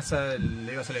lo que le ibas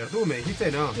a leer tú, ¿me dijiste?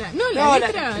 No. La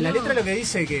letra. La letra lo que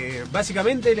dice que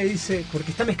básicamente le dice,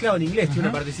 porque está mezclado en inglés, tiene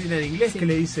una partecita en inglés que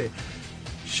le dice,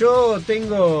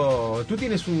 tú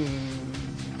tienes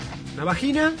una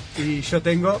vagina y yo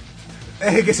tengo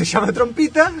que se llama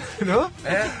trompita, ¿no?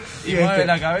 Y mueve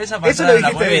la cabeza para eso lo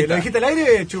dijiste al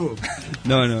aire, Chu.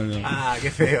 No. Ah, qué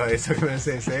feo eso que me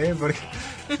haces, porque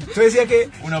tú decías que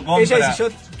ella dice,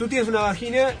 tú tienes una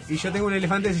vagina y yo tengo un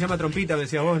elefante que se llama trompita, me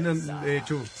decías vos,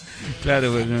 Chu.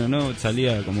 Claro, pero no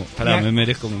salía como, me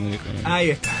merezco.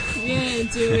 Ahí está. Bien,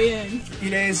 Chu, bien. Y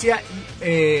le decía,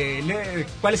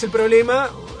 ¿cuál es el problema?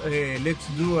 Let's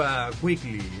do a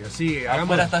quickly, así,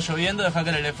 afuera está lloviendo, deja que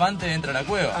el elefante entre a la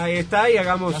cueva. Ahí está, y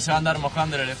hagamos... No se va a andar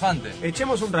mojando el elefante.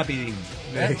 Echemos un rapidín.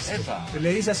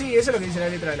 Le dice así, eso es lo que dice la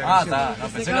letra de la canción. Ah, está, no,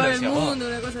 pensé que lo decía vos.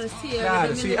 Una cosa así.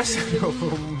 Claro, sí, hace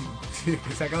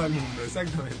que se acaba el mundo,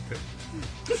 exactamente.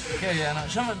 Qué bien, ¿no?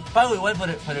 Yo me pago igual por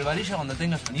el varilla cuando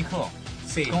tengas un hijo.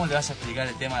 Sí. ¿Cómo le vas a explicar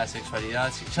el tema de la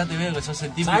sexualidad? Si ya te veo que sos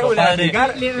el típico padre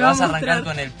que vas a arrancar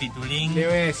con el pitulín. Le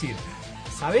voy a decir,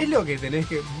 ¿sabés lo que tenés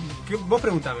que...? Vos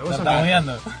preguntame, vos sos...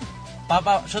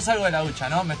 Papá, yo salgo de la ducha,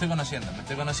 ¿no? Me estoy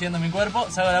conociendo mi cuerpo,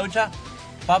 salgo de la ducha.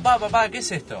 Papá, ¿qué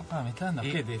es esto? Me está dando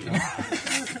asquete esto.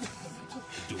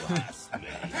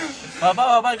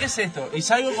 Papá, ¿qué es esto? Y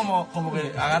salgo como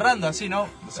que agarrando así, ¿no?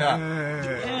 O sea...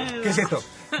 ¿Qué es esto?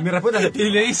 Mi respuesta es... Y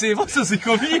le dice, vos sos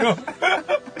hijo mío.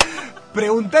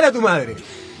 Preguntale a tu madre.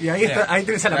 Y ahí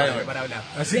tenés a la madre para hablar.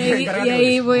 Así y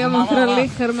ahí voy a mostrarle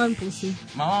Herman Pussy.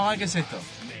 Mamá, ¿qué es esto?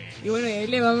 Y bueno, y ahí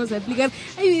le vamos a explicar.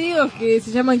 Hay videos que se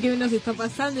llaman ¿Qué nos está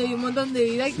pasando? Hay un montón de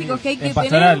didácticos que hay que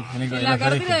tener en la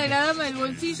cartera de la dama, el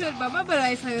bolsillo del papá para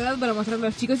esa edad, para mostrarle a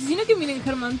los chicos. Y si no, que miren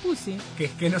Herman Pussy.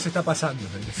 ¿Qué nos está pasando?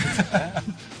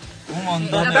 Un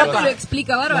montón de cosas. Lo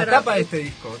explica bárbaro. La tapa de este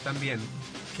disco también,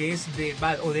 que es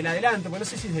del adelanto, porque no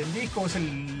sé si es del disco o es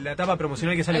la tapa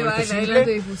promocional que sale con este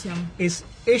simple, es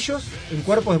ellos en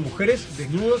cuerpos de mujeres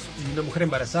desnudos y una mujer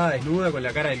embarazada desnuda con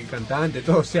la cara del cantante,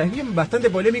 todo, o sea, es bien bastante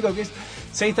polémico, que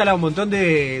se ha instalado un montón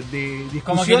de discusión.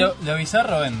 Como que lo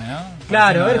bizarro vende, ¿no?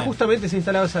 Claro, a ver, justamente se ha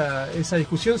instalado esa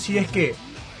discusión, si es que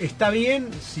está bien,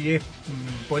 si es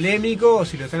polémico, o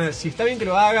si está bien que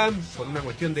lo hagan por una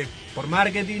cuestión por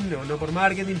marketing o no por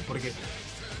marketing, porque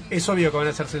es obvio que van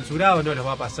a ser censurados, no los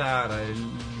va a pasar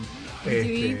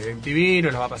en TV, no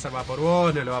los va a pasar Va por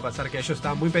Vos, no los va a pasar, que ellos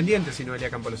estaban muy pendientes si Noelia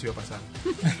Campo los iba a pasar.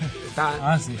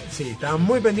 Sí, estaban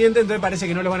muy pendientes, entonces parece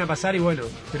que no los van a pasar y bueno,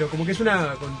 pero como que es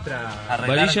una contra...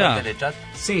 ¿Varilla?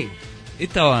 Sí.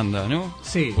 Esta banda, ¿no?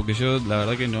 Sí. Porque yo la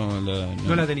verdad que no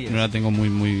la tenía. No la tengo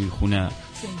muy junada.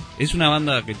 Sí. Es una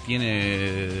banda que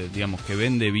tiene, digamos, que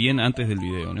vende bien antes del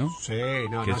video, ¿no? Sí,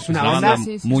 es una banda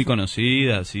muy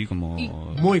conocida, así como...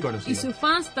 Muy conocida. Y sus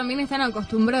fans también están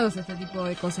acostumbrados a este tipo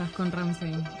de cosas con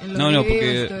Rammstein.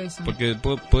 Porque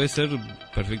puede ser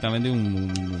perfectamente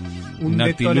un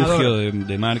artilugio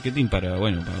de marketing para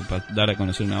dar a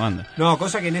conocer una banda. No,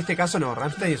 cosa que en este caso no,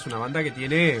 Rammstein es una banda que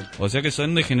tiene... O sea que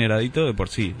son degeneraditos de por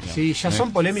sí. Digamos, sí, ya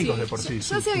son polémicos de por sí.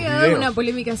 Ya se había dado una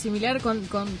polémica similar con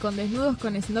desnudos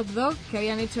con Snoop Dogg, que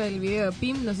habían hecho el video de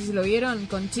Pimp, no sé si lo vieron,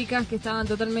 con chicas que estaban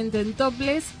totalmente en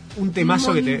topless. Un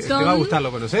temazo que te va a gustar,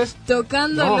 ¿lo conoces?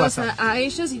 Tocándolos a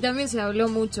ellos, y también se habló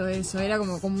mucho de eso, era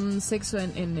como un sexo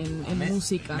en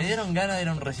música. Me dieron ganas de ir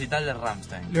a un recital de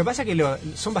Rammstein. Lo que pasa es que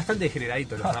son bastante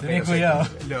degeneraditos los raperos. Cuidado.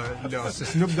 Los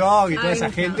Snoop Dogg y toda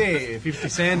esa gente, 50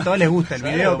 Cent, todos les gusta el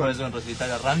video. ¿Cómo es un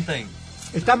recital de Rammstein?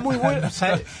 Está muy bueno, o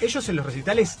sea, ellos en los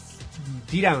recitales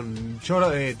tiran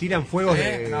fuegos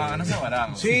no se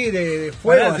paramos. Sí, de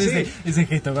fuego, así. Ese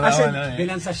gesto con hacen la mano, de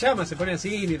lanzallamas, se ponen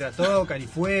así mientras tocan y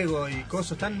fuego y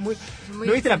cosas. Están muy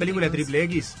 ¿No viste la película Triple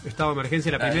X? Estado de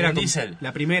emergencia,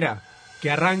 la primera,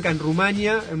 que arranca en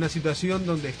Rumania, en una situación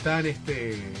donde están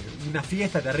una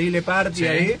fiesta terrible, party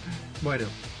ahí. Bueno,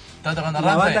 ¿están tocando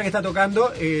la banda que está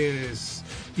tocando es...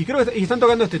 Y creo que están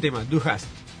tocando este tema, Do Has.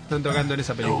 Están tocando en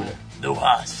esa película. Do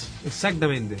Has.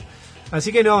 Exactamente.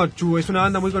 Así que no, Chu, es una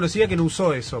banda muy conocida que no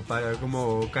usó eso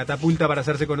como catapulta para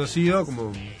hacerse conocido,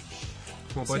 como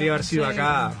podría haber sido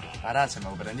acá. Pará, se me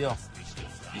comprendió.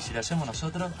 ¿Y si lo hacemos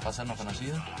nosotros, para hacernos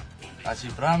conocidos? Así,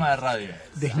 programa de radio.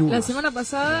 Desnudos. La semana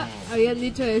pasada habían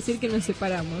dicho de decir que nos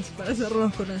separamos para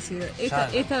hacernos conocidos.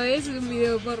 Esta vez un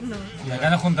video porno. Y acá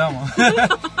nos juntamos.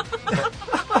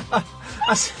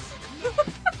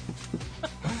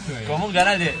 Como un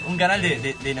canal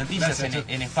de noticias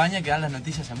en España que dan las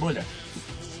noticias en bola.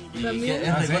 Y que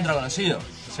es recontra conocido.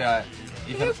 O sea,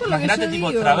 imagínate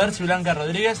tipo Traverso y Blanca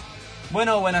Rodríguez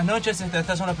Bueno, buenas noches,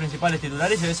 estas son los principales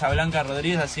titulares y ves a Blanca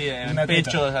Rodríguez así en Una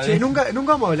pecho. Che, nunca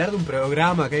vamos a hablar de un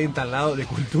programa que hay en tal lado de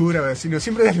cultura, sino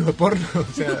siempre de algo de porno. O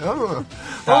sea, vamos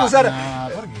a usar.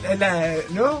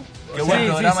 ¿No? Qué buen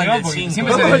programa el del 5.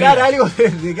 Vamos a hablar algo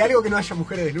de algo que no haya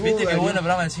mujeres desnudas. Viste qué bueno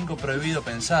programa del 5, prohibido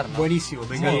pensar, ¿no? Buenísimo,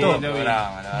 me encantó.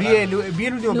 Vi el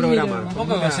último programa. Un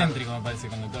poco egocéntrico me parece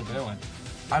el conductor, pero bueno.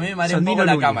 A mí me marea un poco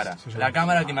la cámara. La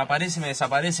cámara que me aparece, me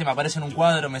desaparece, me aparece en un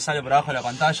cuadro, me sale por abajo de la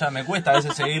pantalla, me cuesta a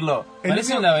veces seguirlo.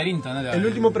 Parece un laberinto, ¿no? El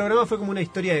último programa fue como una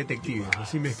historia detective,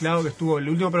 así mezclado, que estuvo el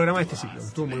último programa de este ciclo.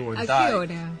 Estuvo muy bueno. ¿A qué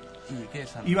hora?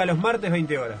 Iba los martes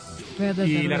 20 horas.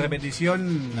 Y la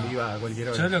repetición iba a cualquier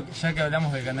hora. Yo, ya que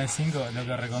hablamos del Canal 5, lo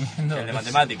que recomiendo... El de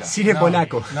matemáticas. Cine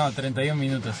polaco. No, 31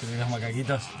 minutos de los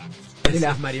macaquitos. De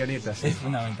las marionetas. Es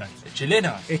fundamental. ¿Es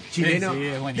chileno? Es chileno. Sí,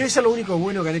 es bueno. Debe ser lo único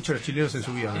bueno que han hecho los chilenos en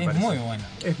su vida, me Es parece. muy bueno.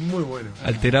 Es muy bueno.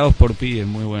 Alterados por Pi es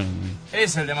muy bueno.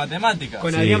 Es el de matemáticas.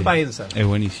 Con Adrián Paenza. Es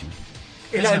buenísimo.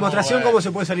 Es la demostración cómo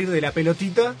se puede salir de la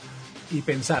pelotita y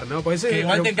pensar, ¿no? Porque que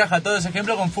igual te encaja todo ese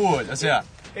ejemplo con fútbol, o sea...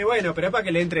 bueno, pero es para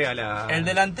que le entre a la... El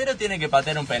delantero tiene que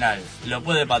patear un penal. Lo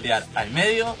puede patear al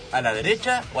medio, a la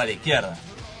derecha o a la izquierda.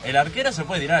 El arquero se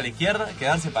puede tirar a la izquierda,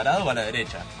 quedarse parado o a la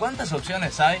derecha. ¿Cuántas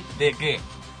opciones hay de qué?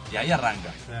 Y ahí arranca.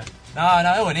 No,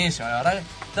 es buenísimo, la verdad.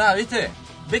 ¿Viste?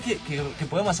 ¿Ves que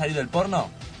podemos salir del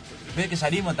porno? ¿Ves que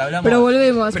salimos, te hablamos? Pero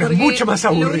volvemos, pero porque mucho más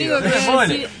aburrido. Lo único que voy a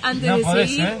decir antes no de podés,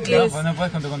 seguir es es no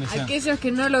podés con tu condición. aquellos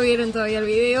que no lo vieron todavía el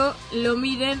video, lo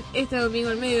miren este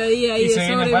domingo al mediodía y de se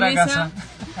vienen para casa.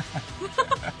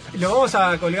 Lo vamos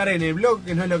a colgar en el blog,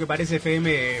 que no es lo que parece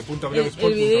fm.blogspot.com.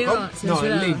 El video No,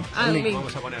 el link link.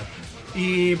 vamos a poner.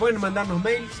 Y pueden mandarnos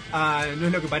mails a no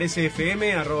es lo que parece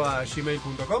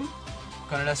fm@gmail.com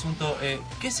con el asunto,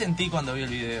 ¿qué sentí cuando vi el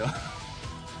video?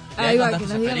 Ahí va, que tus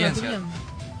nos digan la experiencias.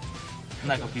 opinión.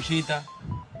 Una cosquillita,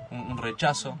 un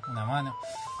rechazo. Una mano.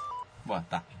 Bueno,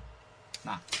 está.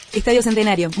 Estadio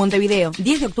Centenario, Montevideo,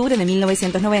 10 de octubre de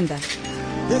 1990.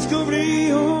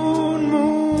 Descubrí un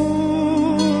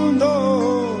mundo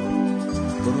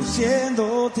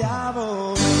conociéndote a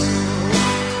vos.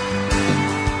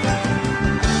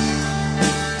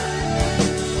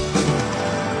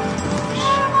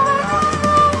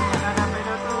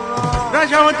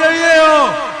 ¡Gracias,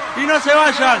 Montevideo! Y no se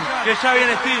vayan, que ya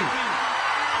viene Steve.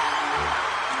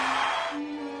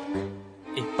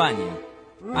 España,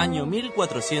 año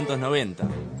 1490.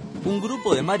 Un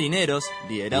grupo de marineros,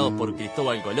 liderados por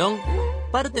Cristóbal Colón,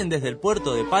 parten desde el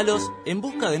puerto de Palos en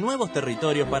busca de nuevos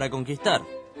territorios para conquistar.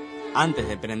 Antes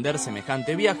de emprender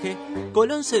semejante viaje,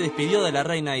 Colón se despidió de la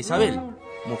reina Isabel,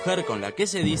 mujer con la que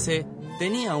se dice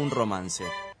tenía un romance.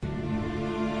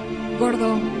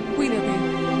 Gordo,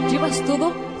 cuídate. ¿Llevas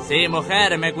todo? Sí,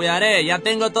 mujer, me cuidaré, ya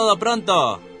tengo todo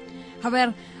pronto. A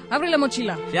ver, abre la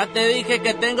mochila. Ya te dije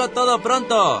que tengo todo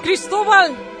pronto.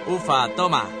 ¡Cristóbal! Ufa,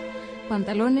 toma.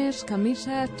 Pantalones,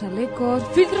 camisas, chalecos...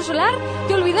 ¿Filtro solar?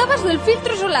 ¿Te olvidabas del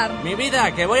filtro solar? Mi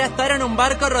vida, que voy a estar en un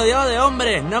barco rodeado de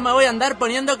hombres. No me voy a andar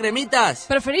poniendo cremitas.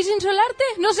 ¿Preferís insolarte?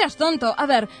 No seas tonto. A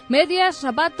ver, medias,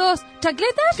 zapatos,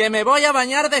 ¿chacletas? ¡Que me voy a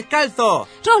bañar descalzo!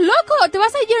 ¡Sos loco! ¡Te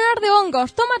vas a llenar de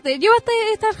hongos! Tómate, llévate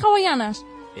estas hawaianas.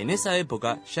 En esa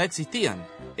época ya existían.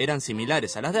 Eran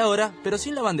similares a las de ahora, pero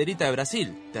sin la banderita de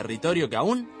Brasil, territorio que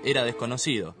aún era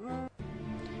desconocido.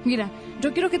 Mira,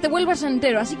 yo quiero que te vuelvas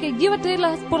entero, así que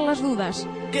llévatelas por las dudas.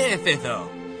 ¿Qué es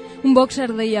eso? Un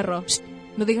boxer de hierro. Shh,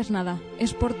 no digas nada,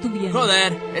 es por tu bien.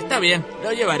 Joder, está bien,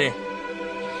 lo llevaré.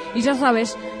 Y ya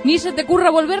sabes, ni se te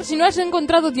ocurra volver si no has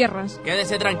encontrado tierras.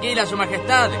 Quédese tranquila, su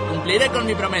majestad, cumpliré con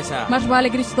mi promesa. Más vale,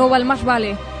 Cristóbal, más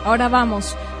vale. Ahora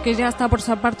vamos, que ya está por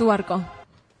zarpar tu barco.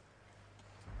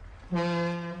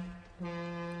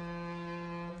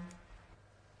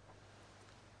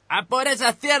 ¡A por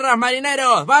esas tierras,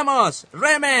 marineros! ¡Vamos!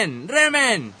 ¡Remen!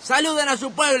 ¡Remen! ¡Saluden a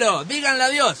su pueblo! ¡Díganle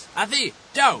adiós! Así.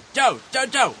 ¡Chau! ¡Chau! ¡Chau!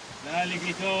 ¡Chau! Dale,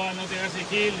 Cristóbal, no te hagas el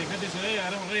gil, dejate subir,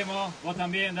 agarramos remo. Vos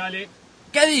también, dale.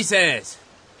 ¿Qué dices?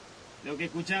 Lo que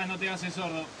escuchás, no te hagas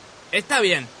sordo. Está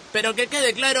bien, pero que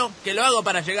quede claro que lo hago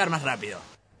para llegar más rápido.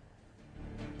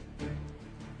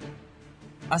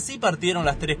 Así partieron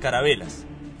las tres carabelas,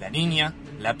 la Niña,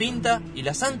 la Pinta y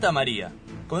la Santa María,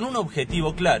 con un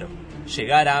objetivo claro: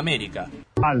 llegar a América.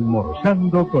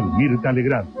 Almorzando con Mirta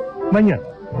Legrand. Mañana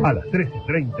a las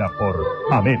 13:30 por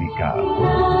América.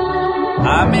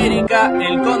 América,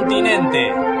 el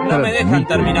continente. No me dejan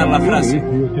terminar la frase.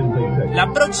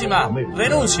 La próxima,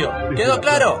 renuncio. ¿Quedó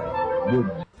claro?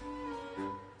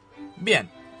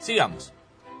 Bien, sigamos.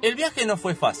 El viaje no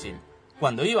fue fácil.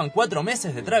 Cuando iban 4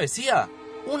 meses de travesía,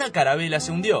 una carabela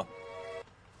se hundió.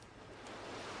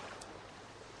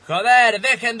 ¡Joder,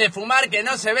 dejen de fumar que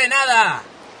no se ve nada!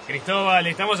 Cristóbal,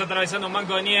 estamos atravesando un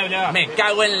banco de niebla. Me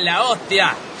cago en la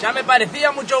hostia. Ya me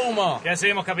parecía mucho humo. ¿Qué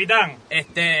hacemos, capitán?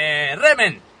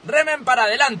 Remen para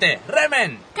adelante.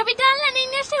 Remen. Capitán, la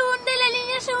niña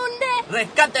se hunde.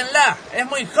 Rescátenla. Es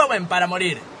muy joven para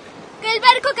morir. Que el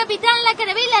barco, capitán, la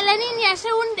carabela, la niña se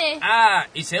hunde. Ah,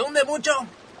 ¿y se hunde mucho?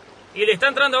 Y le está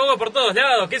entrando agua por todos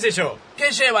lados, qué sé yo.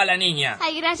 ¿Qué lleva la niña?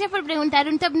 Ay, gracias por preguntar.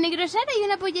 Un top negro Sara y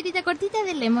una pollerita cortita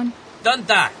de lemon.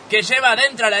 Tonta, ¿qué lleva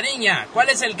adentro la niña? ¿Cuál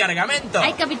es el cargamento?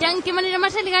 Ay, capitán, qué manera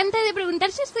más elegante de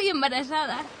preguntar si estoy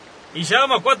embarazada. Y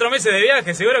llevamos 4 meses de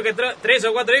viaje, seguro que 3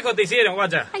 o 4 hijos te hicieron,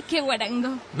 guacha. Ay, qué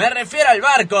guarango. Me refiero al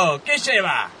barco, ¿qué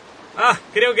lleva? Ah,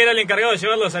 creo que era el encargado de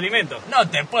llevar los alimentos. No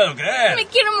te puedo creer. Me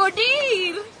quiero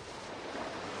morir.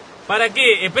 ¿Para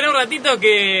qué? Espera un ratito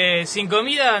que sin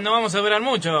comida no vamos a durar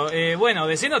mucho. Bueno,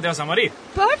 de seno te vas a morir.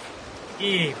 ¿Por?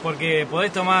 Y porque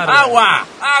podés tomar...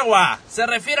 ¡Agua! Se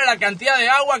refiere a la cantidad de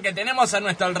agua que tenemos a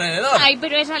nuestro alrededor. Ay,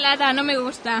 pero esa lata no me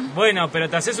gusta. Bueno, pero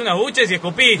te haces unos buches y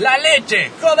escupís. ¡La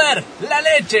leche! ¡Joder! ¡La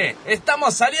leche!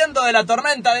 Estamos saliendo de la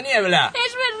tormenta de niebla.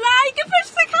 Es verdad, hay que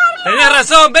festejarlo. Tenés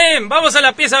razón, ven, vamos a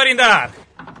la pieza a brindar.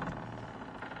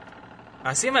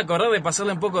 Así me acordé de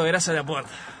pasarle un poco de grasa a la puerta.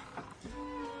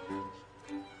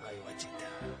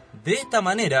 De esta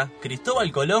manera,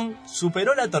 Cristóbal Colón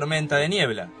superó la tormenta de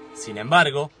niebla. Sin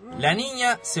embargo, la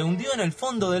niña se hundió en el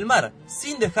fondo del mar,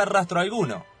 sin dejar rastro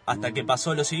alguno, hasta que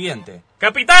pasó lo siguiente.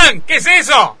 ¡Capitán! ¿Qué es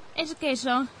eso? Es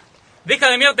queso.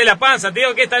 Deja de mirarte la panza, te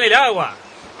digo que está en el agua.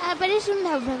 Ah, parece un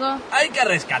náufrago. Hay que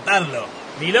rescatarlo.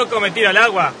 Ni loco me tira al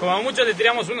agua. Como mucho le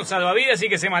tiramos unos salvavidas y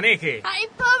que se maneje. Ay,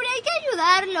 pobre, hay que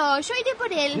ayudarlo. Yo iré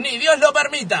por él. ¡Ni Dios lo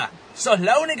permita! Sos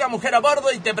la única mujer a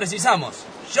bordo y te precisamos.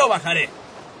 Yo bajaré.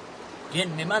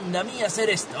 ¿Quién me manda a mí a hacer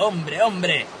esto? ¡Hombre!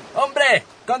 ¡Hombre!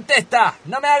 ¡Contesta!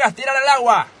 ¡No me hagas tirar al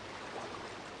agua!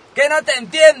 ¡Que no te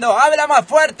entiendo! ¡Habla más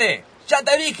fuerte! Ya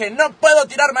te dije, no puedo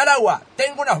tirarme al agua.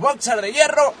 Tengo unos boxers de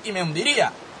hierro y me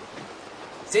hundiría.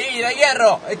 Sí, de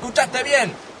hierro. ¿Escuchaste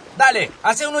bien? Dale,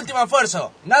 hace un último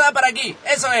esfuerzo. Nada para aquí.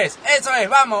 Eso es.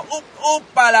 Vamos.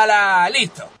 ¡Upalala!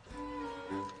 Listo.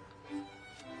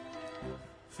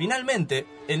 Finalmente,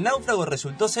 el náufrago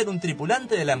resultó ser un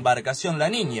tripulante de la embarcación La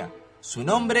Niña. Su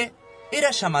nombre era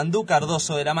Yamandú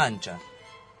Cardoso de la Mancha.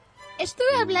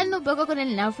 Estuve hablando un poco con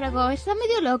el náufrago. Está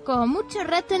medio loco. Mucho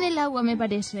rato en el agua, me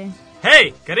parece.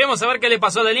 ¡Hey! Queremos saber qué le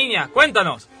pasó a la niña.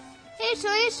 ¡Cuéntanos!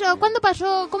 Eso. ¿Cuándo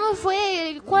pasó? ¿Cómo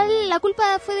fue? ¿La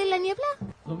culpa fue de la niebla?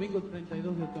 Domingo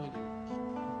 32 de otoño.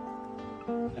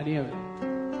 La niebla.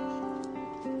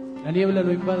 La niebla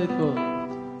lo invade todo.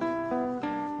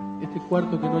 Este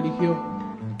cuarto que no eligió.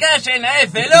 ¡Cállen a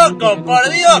ese loco! ¡Por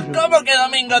Dios! ¿Cómo que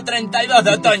domingo 32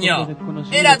 de otoño?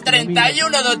 Era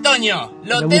 31 de otoño.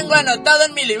 Lo tengo anotado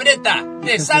en mi libreta.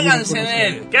 Desháganse de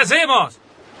él. ¿Qué hacemos?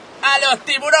 ¡A los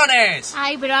tiburones!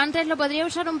 Ay, pero antes lo podría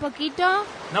usar un poquito.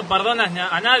 No perdonas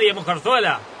a nadie,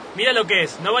 mujerzuela. Mira lo que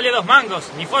es. No vale 2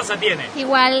 mangos. Ni fuerza tiene.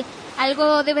 Igual,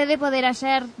 algo debe de poder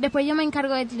hacer. Después yo me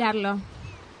encargo de tirarlo.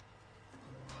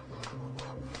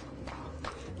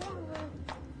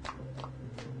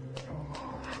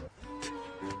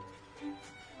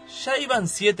 Ya iban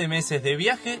 7 meses de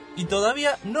viaje y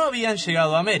todavía no habían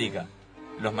llegado a América.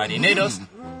 Los marineros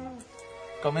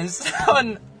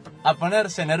comenzaban a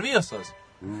ponerse nerviosos.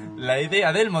 La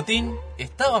idea del motín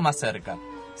estaba más cerca.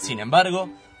 Sin embargo,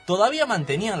 todavía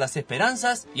mantenían las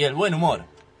esperanzas y el buen humor.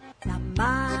 La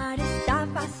mar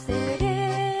estaba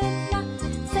serena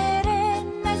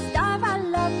estaba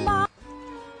la mar.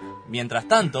 Mientras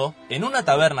tanto, en una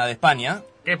taberna de España...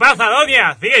 ¿Qué pasa,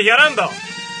 doña? ¿Sigues llorando?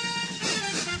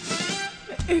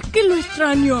 Es que lo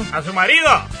extraño. ¿A su marido?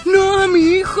 No, a mi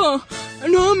hijo.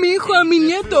 No, a mi hijo, a mi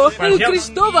nieto, pues el ya,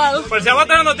 Cristóbal. Pues ya va a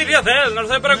tener noticias de él, no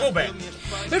se preocupe.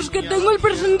 Es que tengo el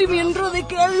presentimiento de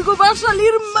que algo va a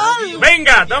salir mal.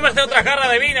 Venga, tómese otra jarra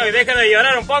de vino y deje de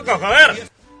llorar un poco, joder.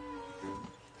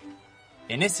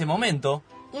 En ese momento,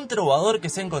 un trovador que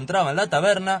se encontraba en la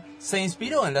taberna se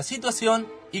inspiró en la situación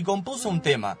y compuso un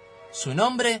tema. Su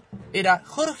nombre era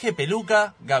Jorge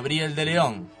Peluca Gabriel de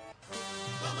León.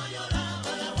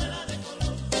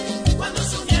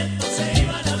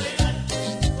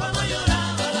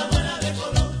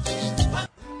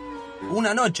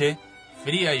 Una noche,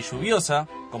 fría y lluviosa,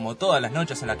 como todas las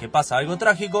noches en las que pasa algo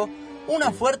trágico,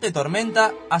 una fuerte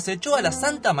tormenta acechó a la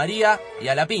Santa María y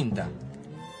a la Pinta.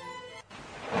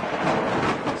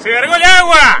 ¡Se largó el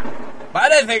agua!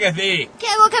 Parece que sí. ¿Qué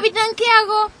hago, capitán? ¿Qué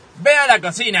hago? Ve a la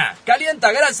cocina,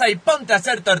 calienta grasa y ponte a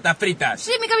hacer tortas fritas.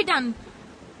 Sí, mi capitán.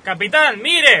 Capitán,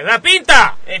 mire, la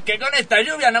Pinta. Es que con esta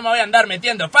lluvia no me voy a andar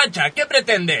metiendo facha. ¿Qué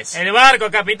pretendes? El barco,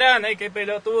 capitán. Ay, qué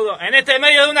pelotudo. En este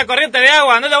medio de una corriente de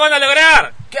agua, no lo van a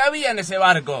lograr. ¿Qué había en ese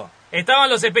barco? Estaban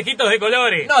los espejitos de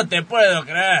colores. No te puedo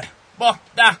creer. Vos,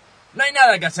 no hay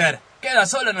nada que hacer. Queda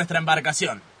solo nuestra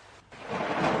embarcación.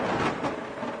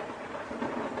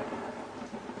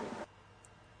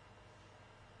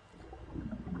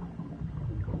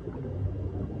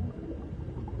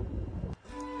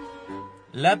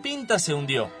 La Pinta se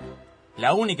hundió.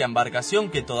 La única embarcación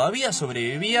que todavía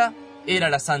sobrevivía era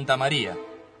la Santa María.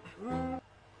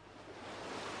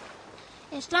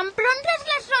 ¡Están prontas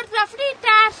las tortas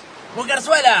fritas!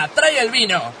 Mujerzuela, trae el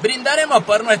vino. Brindaremos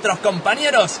por nuestros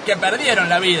compañeros que perdieron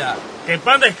la vida. ¡Que el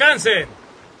pan descanse!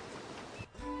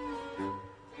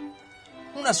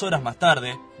 Unas horas más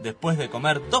tarde, después de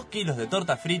comer 2 kilos de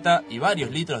torta frita y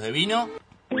varios litros de vino...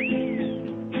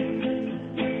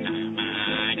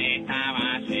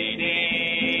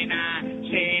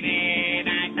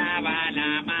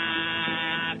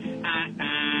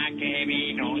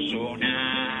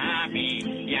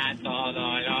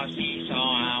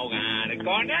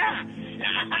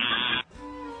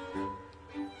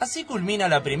 Así culmina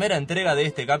la primera entrega de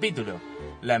este capítulo.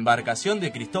 La embarcación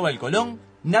de Cristóbal Colón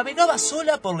navegaba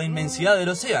sola por la inmensidad del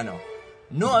océano.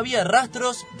 No había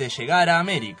rastros de llegar a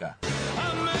América.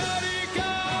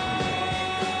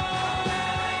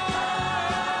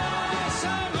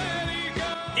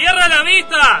 ¡Tierra a la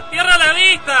vista! ¡Tierra a la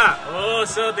vista!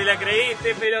 Oso, te la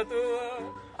creíste,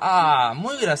 pelotudo. Ah,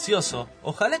 muy gracioso.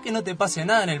 Ojalá que no te pase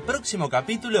nada en el próximo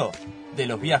capítulo de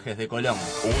los viajes de Colón.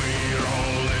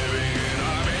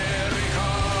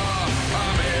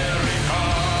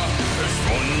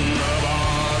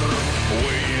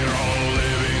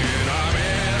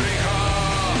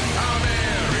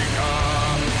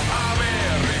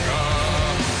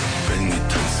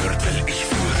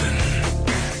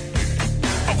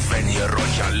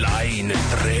 Euch alleine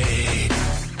dreht,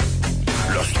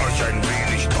 lasst euch ein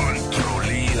wenig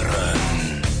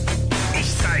kontrollieren. Ich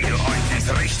zeige euch, wie's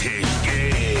richtig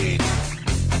geht.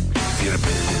 Wir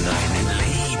bilden einen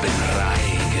lieben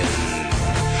Reigen.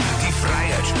 Die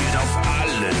Freiheit spielt auf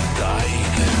allen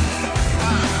Geigen.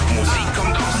 Musik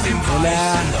kommt aus dem Hola,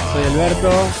 soy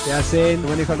Alberto, ¿qué hacen?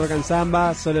 Manejo el rock and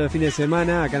samba, solo los fines de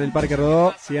semana, acá en el Parque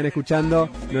Rodó. Sigan escuchando,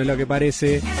 no es lo que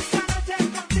parece.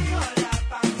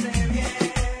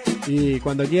 Y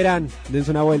cuando quieran,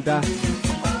 dense una vuelta.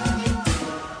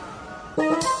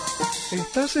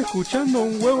 Estás escuchando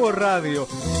Un Huevo Radio.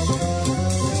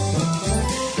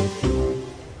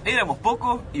 Éramos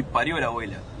pocos y parió la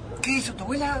abuela. ¿Qué hizo tu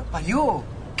abuela? ¿Parió?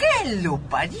 ¿Qué lo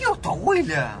parió tu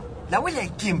abuela? ¿La abuela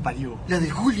de quién parió? ¿La de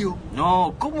Julio?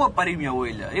 No, ¿cómo va a parir mi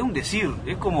abuela? Es un decir,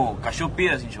 es como cayó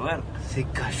piedra sin llover. ¿Se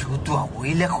cayó tu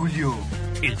abuela, Julio?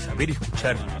 El saber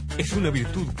escuchar es una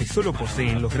virtud que solo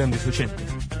poseen los grandes oyentes.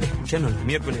 Escuchanos los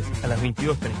miércoles a las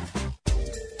 22:30.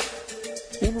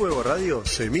 Un Huevo Radio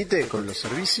se emite con los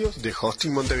servicios de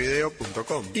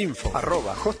hostingmontevideo.com.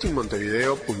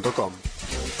 info@hostingmontevideo.com.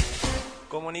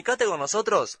 Comunicate con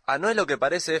nosotros a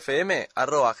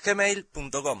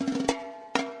noesloqueparecefm@gmail.com.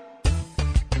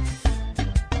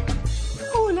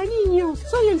 Hola niños,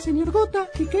 soy el señor Gota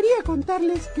y quería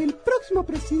contarles que el próximo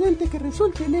presidente que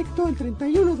resulte electo el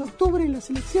 31 de octubre en las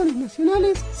elecciones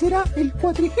nacionales será el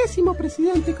 40º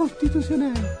presidente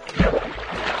constitucional.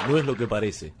 No es lo que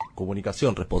parece.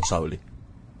 Comunicación responsable.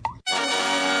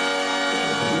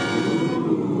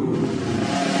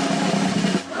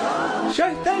 Ya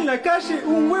está en la calle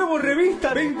Un Huevo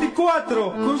Revista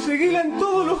 24. Conseguila en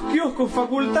todos los kioscos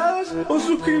facultadas o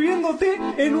suscribiéndote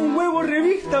en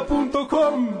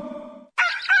unhuevorevista.com.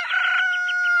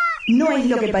 No es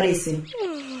lo que parece.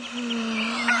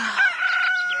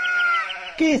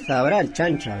 ¿Qué sabrá el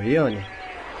chancho aviones?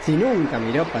 Si nunca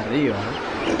miró para arriba.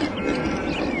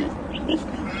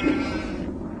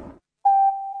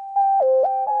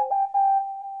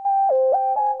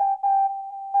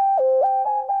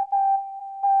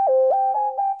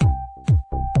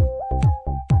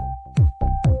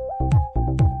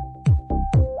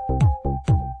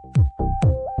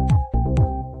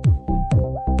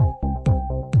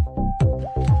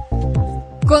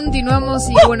 Continuamos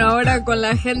y bueno, ahora con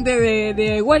la gente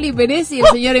de Wally Pérez y el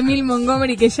señor Emil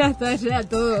Montgomery, que ya está ya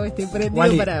todo prendido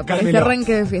Wally, para este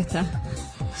arranque de fiesta.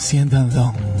 Sientan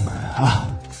don.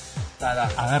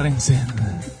 Agárrense.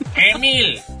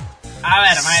 Emil. A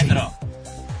ver, maestro.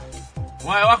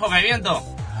 Mueve bajo que hay viento.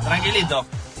 Tranquilito.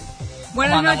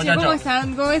 Buenas noches, muchacho? ¿Cómo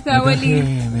están? ¿Cómo está, Wally?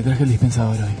 Me traje el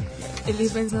dispensador hoy. ¿El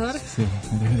dispensador? Sí,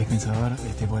 me traje el dispensador,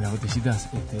 por las botellitas,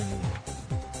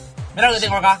 Mirá lo que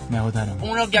tengo acá. me agotaron.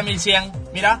 Un Nokia 1100.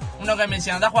 Mirá, un Nokia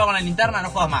 1100. Andá a jugar con la linterna, no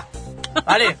juegas más.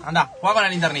 Vale, andá, juega con la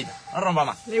linternita. No rompa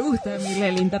más. Le gusta a Emil la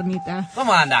linternita.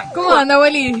 ¿Cómo andan? ¿Cómo anda,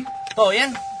 Wally? ¿Todo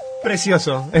bien?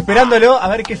 Precioso. Esperándolo a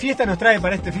ver qué fiesta nos trae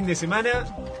para este fin de semana.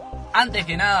 Antes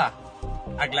que nada,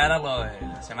 aclarar lo de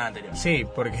la semana anterior. Sí,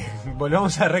 porque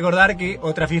volvamos a recordar que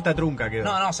otra fiesta trunca quedó.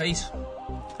 No, se hizo.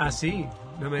 Ah, sí,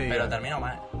 no me digas. Pero terminó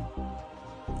mal.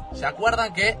 ¿Se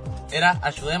acuerdan que era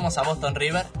Ayudemos a Boston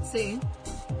River? Sí.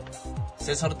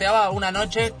 Se sorteaba una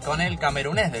noche con el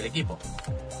camerunés del equipo.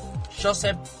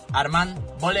 Joseph Armand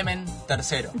Bolemen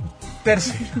III.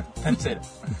 Tercero.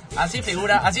 Así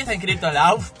figura, así está inscrito en la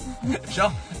AUF. Yo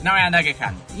no me voy a andar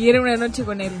quejando. Y era una noche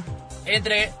con él.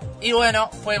 Y bueno,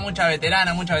 fue mucha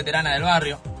veterana del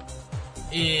barrio.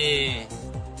 Y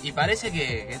parece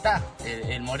que está.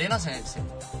 El moreno se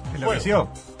enloqueció.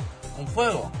 Un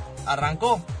fuego.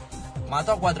 Arrancó.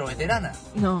 Mató a 4 veteranas.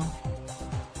 No.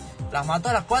 Las mató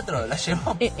a las 4, las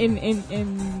llevó.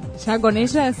 ¿Ya con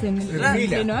ellas? ¿En el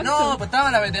pleno acto? No, pues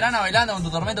estaban las veteranas bailando con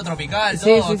Tu Tormento Tropical, sí,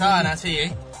 todo, sí, estaban sí. así,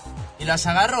 ¿eh? Y las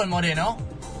agarró el moreno,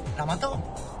 las mató.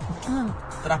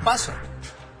 Traspaso.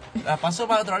 Las pasó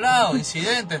para otro lado,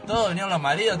 incidentes, todo, vinieron los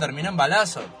maridos, terminó en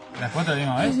balazo. ¿Las 4 de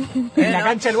una vez? En la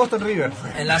cancha del Boston River.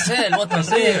 En la sede del Boston La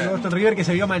sede del River. Boston River que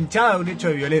se vio manchada de un hecho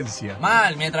de violencia.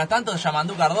 Mal, mientras tanto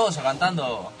Yamandú Cardoso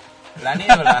cantando La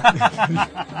Niebla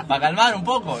para calmar un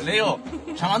poco. Le digo,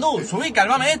 Yamandú, subí,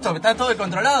 calmame esto, que está todo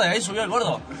descontrolado. Y ahí subió el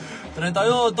gordo.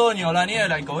 32 otoño, La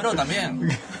Niebla, y cobró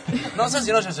también. No sé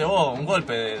si no se llevó un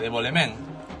golpe de Bolemen.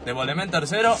 De Bolemen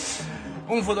tercero.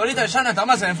 Un futbolista que ya no está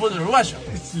más en el fútbol uruguayo.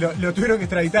 Lo tuvieron que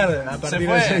extraditar a partir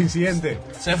de ese incidente.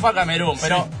 Se fue a Camerún,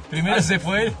 pero... Sí, primero se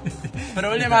fue él.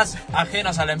 Problemas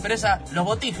ajenos a la empresa. Los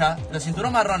botijas, los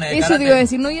cinturón marrones de Eso karate... te iba a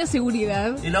decir, no había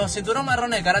seguridad. Y los cinturón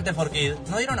marrones de karate for kid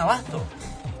no dieron abasto.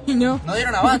 Y no. No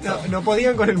dieron abasto. No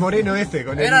podían con el moreno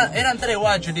con Eran 3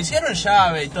 guachos, le hicieron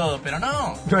llave y todo, pero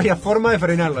no. No había forma de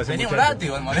frenarlo. Tenía un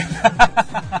látigo el moreno.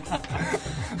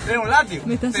 Tenía un látigo.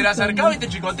 Se le acercaba y te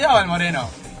chicoteaba el moreno.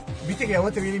 Viste que a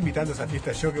vos te viene invitando a esa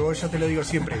fiesta, yo te lo digo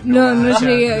siempre. No vaya,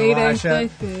 llegué a ir a vaya.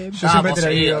 esta. Yo siempre te lo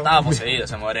digo. Estaba poseído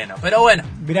ese moreno. Pero bueno.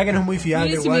 Mirá que no es muy fiable,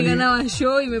 Mirá si me ganaba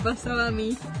yo y me pasaba a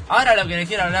mí. Ahora lo que les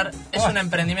quiero hablar es un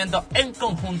emprendimiento en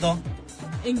conjunto.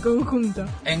 En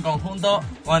conjunto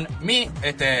con mi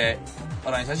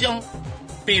organización,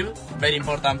 PIB, Very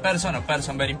Important Person o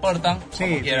Person Very Important,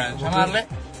 como quieran llamarle.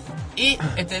 Y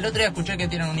el otro día escuché que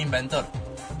tienen un inventor.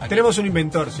 Aquí. Tenemos un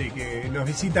inventor, sí, que nos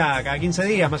visita cada 15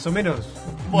 días más o menos.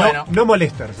 Bueno, no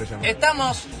molester se llama.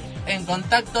 Estamos en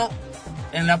contacto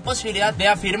en la posibilidad de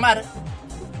afirmar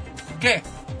que,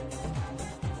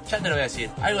 ya te lo voy a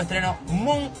decir, algo estreno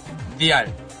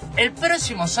mundial. El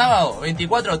próximo sábado,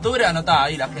 24 de octubre, anotá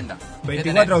ahí la agenda.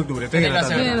 24 de octubre, estoy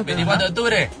anotando. 24 de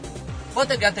octubre, ¿vos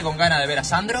te quedaste con ganas de ver a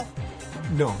Sandro?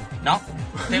 No. ¿No?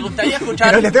 ¿Te gustaría escuchar...?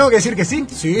 ¿Pero le tengo que decir que sí?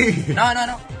 Sí. No.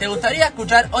 ¿Te gustaría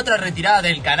escuchar otra retirada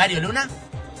del Canario Luna?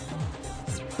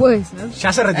 Puede ser.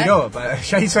 Ya se retiró,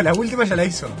 ya hizo la última, ya la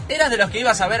hizo. ¿Eras de los que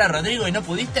ibas a ver a Rodrigo y no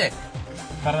pudiste?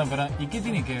 Perdón. ¿Y qué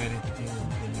tiene que ver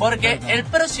Porque el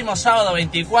próximo sábado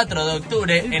 24 de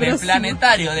octubre, en el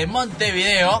planetario de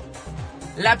Montevideo,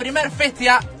 la primer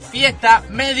fiesta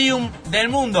medium del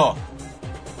mundo.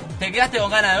 ¿Te quedaste con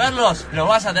ganas de verlos? Los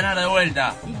vas a tener de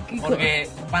vuelta. Porque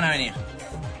van a venir.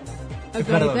 ¿Al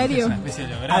planetario?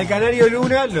 Al Canario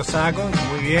Luna lo saco,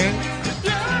 muy bien.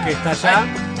 Que está allá.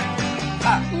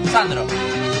 Sandro.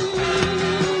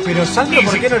 Pero Sandro,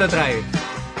 ¿por qué no lo trae?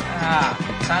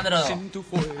 Sandro,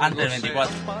 antes del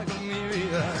 24.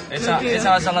 Esa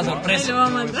va a ser la sorpresa.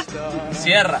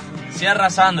 Cierra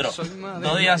Sandro.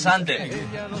 2 días antes.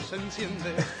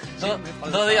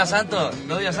 2 días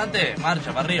antes,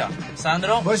 marcha para arriba.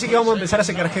 Sandro. Vos decís que vamos a empezar a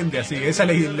sacar gente así. Esa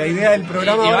es la idea del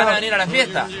programa. Y van a venir a la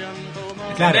fiesta.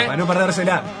 Claro, para no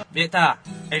perdérsela. Está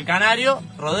el Canario,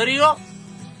 Rodrigo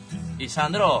y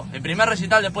Sandro. El primer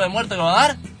recital después de muerto que va a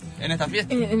dar en esta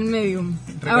fiesta. En el medium.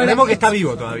 Recordemos que está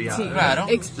vivo todavía. Sí, claro.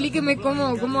 Explíqueme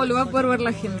cómo lo va a poder ver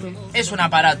la gente. Es un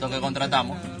aparato que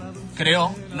contratamos.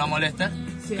 Creó, no molesta.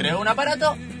 Sí. Creó un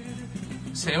aparato.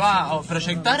 Se va a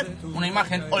proyectar una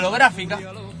imagen holográfica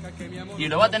y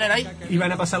lo va a tener ahí. Y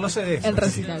van a pasar los CDs. El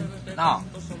recital. No.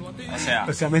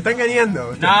 O sea, me está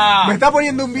engañando. No. Me está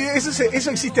poniendo un video.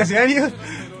 Eso existe hace años.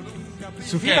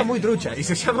 Su fiesta es muy trucha. Y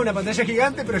se llama una pantalla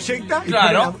gigante, proyecta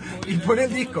y pone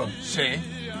el disco. Sí.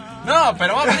 No,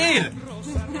 pero va a venir.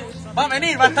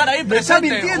 Va a estar ahí presente.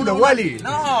 Me está mintiendo, Wally.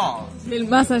 No. Del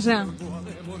más allá.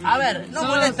 A ver, no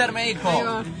molester, me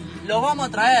dijo. Lo vamos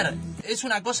a traer. Es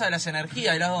una cosa de las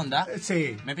energías y las ondas.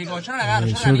 Sí. Me pico, yo no la agarro.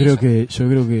 Yo creo que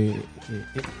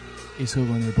eso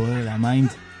con el poder de la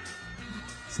mind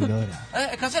Se logra.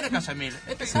 Es Casemil.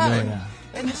 Este Se sabe. logra.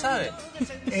 Este sabe.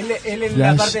 Él en Flash,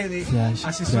 la parte de Flash,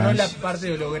 asesoró Flash. la parte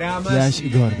de hologramas Flash y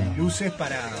Gordon. luces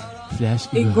para Flash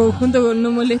y En Gordon. conjunto con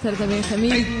No Molestar también está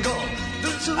Emil.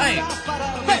 Ay.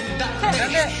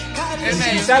 ¿Entendés? El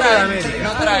medio Exactamente.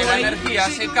 no trae la energía,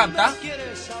 se capta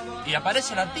y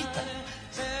aparece el artista.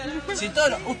 Si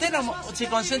usted no se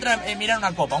concentra en mirar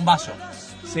una copa, un vaso.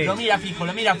 Sí. Lo mira fijo.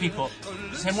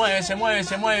 Se mueve. se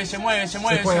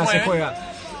juega.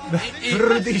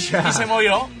 Frutilla. Y se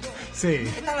movió. Sí.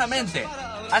 Está en la mente.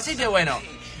 Así que bueno,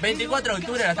 24 de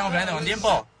octubre, la estamos planeando con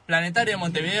tiempo. Planetario de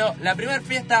Montevideo, la primera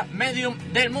fiesta medium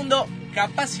del mundo,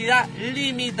 capacidad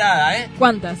limitada, ¿eh?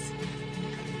 ¿Cuántas?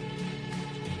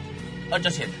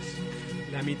 800.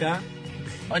 La mitad.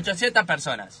 800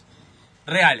 personas.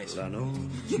 Reales.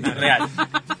 Real.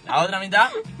 La otra mitad,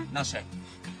 no sé.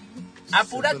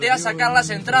 Apúrate a sacar las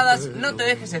entradas, no te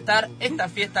dejes estar. Esta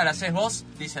fiesta la haces vos,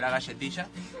 dice la galletilla.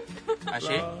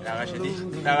 Allí, la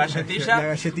galletilla. La galletilla. La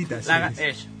galletita, sí.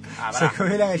 Ella. Ah, Se pará.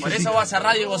 comió la galletita. Por eso vos haces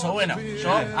radio y vos sos bueno.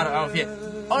 Yo hago fiesta.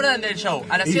 Orden del show,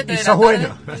 a las 7 de la sos tarde.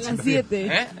 bueno. A las 7.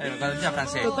 ¿Eh? Cuando decía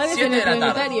francés. Total es 7 en el de la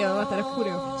tarde. planetario, va a estar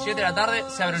oscuro. 7 de la tarde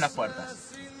se abren las puertas.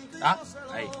 ¿Ah?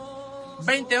 Ahí.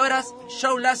 20 horas,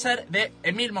 show láser de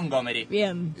Emil Montgomery.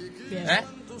 Bien.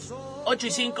 8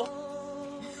 y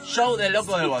 5, show de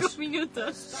Loco de Voz. 5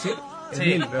 minutos. Sí.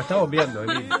 Emil, lo está bombeando,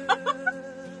 Emil.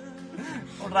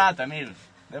 Un rato, Emil.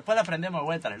 Después la prendemos de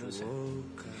vuelta las luces.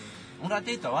 Un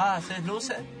ratito, va, haces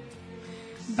luces.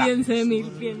 Piense, Emil,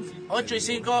 piense. 8 y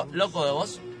 5, Loco de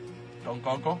Voz. Con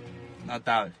Coco.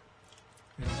 Notable.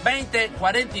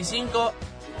 20:45. Loco,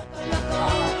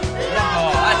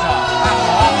 eso.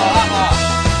 Vamos.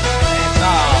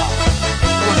 Eso.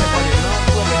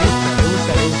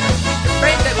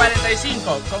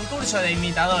 20:45, concurso de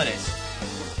imitadores.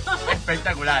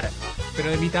 Espectacular. ¿Pero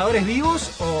de imitadores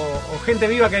vivos o gente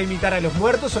viva que va a imitar a los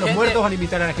muertos o los muertos van a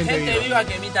imitar a la gente viva? Gente viva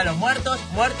que imita a los muertos,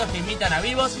 muertos que imitan a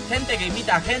vivos, gente que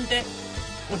imita a gente.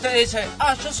 Usted dice,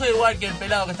 yo soy igual que el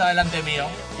pelado que está delante mío,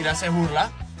 y le haces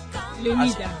burla. Lo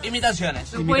imita.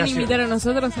 Imitaciones. ¿Nos pueden imitar a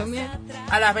nosotros también?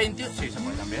 A las 21... Sí, se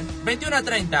puede también.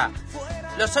 21:30,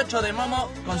 los 8 de Momo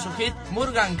con su hit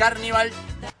Murgan Carnival.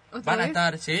 Van a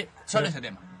estar, sí, solo ese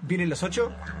tema. ¿Vienen los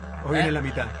 8 o viene la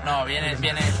mitad? No, viene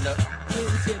los...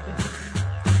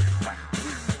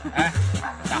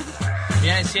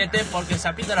 Viene 7 porque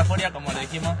Zapito la Furia, como le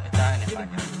dijimos, está en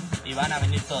España. Y van a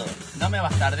venir todos. No me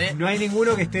bastarde. No hay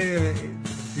ninguno que esté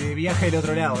de viaje del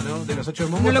otro lado, ¿no? De los 8 de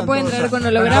Momo. ¿No lo pueden traer con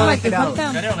holograma que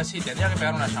falta? Creo que sí, tendría que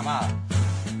pegar una llamada.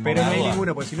 Pero no hay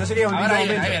ninguno, pues si no sería un Ahora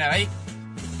lindo momento. ahí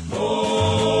viene.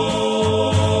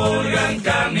 Murgan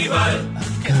Carnival.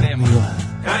 ¿Qué tema?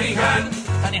 Canihan.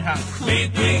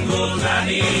 Between good and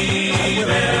evil.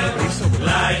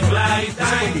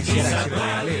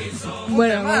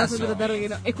 Bueno, vamos a tratar de que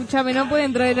no. Escúchame, ¿no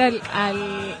pueden traer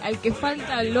al que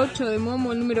falta, al 8 de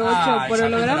Momo, el número 8, por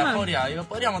holograma?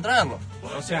 Podríamos traerlo.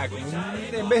 O sea,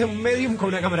 en vez de un medium con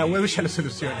una cámara web ya lo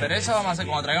soluciona. Pero eso vamos a hacer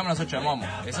cuando traigamos los 8 de Momo.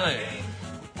 Eso es...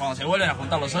 Cuando se vuelven a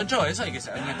juntar los 8, eso hay que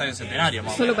ser un estadio centenario.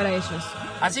 Solo para ellos.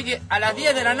 Así que a las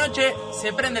 10 de la noche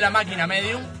se prende la máquina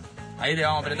medium. Ahí le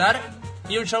vamos a apretar.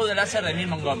 Y un show de láser de Emil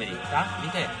Montgomery. ¿Está?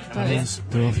 ¿Viste?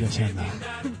 Todo flasheando.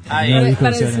 Ahí.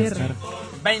 Para el cierre.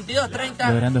 22:30.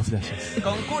 Logrando flashes.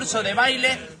 Concurso de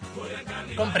baile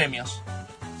con premios.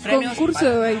 Concurso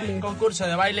de baile. Concurso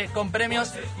de baile con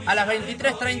premios. A las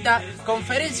 23:30,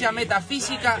 conferencia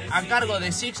metafísica a cargo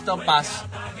de Sixto Paz.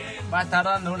 Va a estar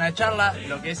dando una charla,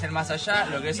 lo que es el más allá,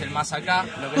 lo que es el más acá,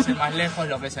 lo que es el más lejos,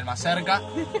 lo que es el más cerca.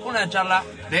 Una charla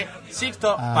de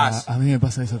Sixto Paz. A mí me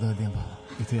pasa eso todo el tiempo.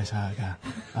 Estoy allá, acá,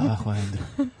 abajo, adentro.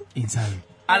 Inside.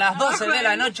 A las 12 de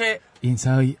la noche.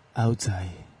 Inside,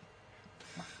 outside.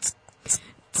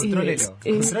 Contrólelo.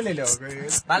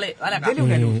 Vale acá. Dele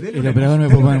una luz, El operador me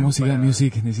puede poner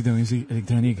música, necesito music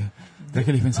electrónica. Traje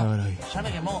el dispensador hoy. Ya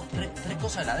me quemó tres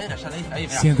cosas de heladera, ya le dije ahí,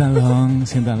 mirá.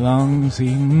 Sientan sí.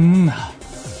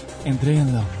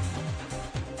 Entréguenlo.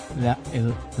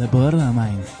 El poder de la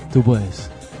mind. Tú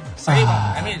puedes.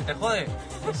 Seguimos, Emil, ¿te jode?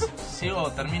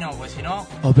 Termino, pues si no,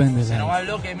 Open the se nos light. va el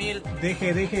bloque, Emil.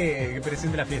 Deje que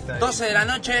presente la fiesta. 12 de la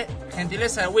noche,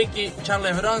 gentileza de Wiki,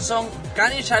 Charles Bronson,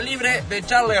 canilla libre de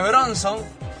Charles Bronson,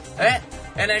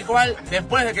 en el cual,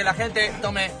 después de que la gente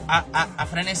tome a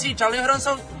frenesí Charles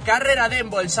Bronson, carrera de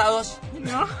embolsados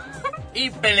y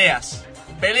peleas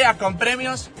con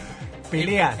premios.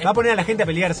 Pelea, va a poner a la gente a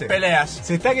pelearse. Peleas.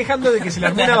 Se está quejando de que se le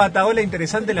armó una bataola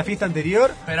interesante en la fiesta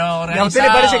anterior. Pero y a usted le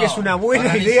parece que es una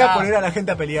buena idea poner a la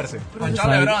gente a pelearse. Con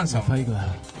Charles Bronson. Fight Club.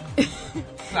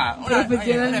 Claro, una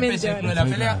especie de club de la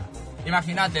pelea.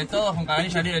 Imagínate, todos con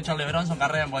canilla libre de Charlie Bronson,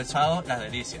 carrera embolsado, las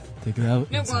delicias. Te queda...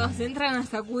 No, cuando se entran a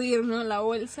sacudir, ¿no? La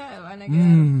bolsa, van a quedar...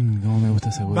 cómo me gusta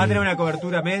ese huevo. Va a tener una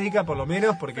cobertura médica, por lo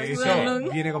menos, porque eso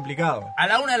viene complicado. A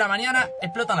la 1 de la mañana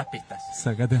explotan las pistas.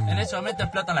 Sácate. En ese momento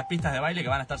explotan las pistas de baile que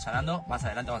van a estar sonando. Más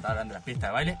adelante vamos a estar hablando de las pistas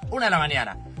de baile. 1 de la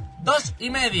mañana.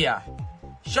 2:30.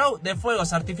 Show de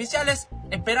fuegos artificiales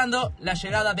esperando la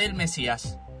llegada del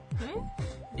Mesías.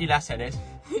 Y láseres.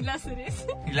 ¿Y láseres?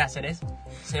 Y láseres.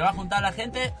 Se va a juntar la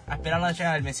gente a esperar la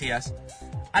llegada del Mesías.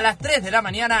 A las 3 de la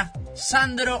mañana,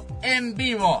 Sandro en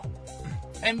vivo.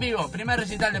 En vivo. Primer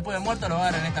recital después de muerto lo va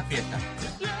a dar en esta fiesta.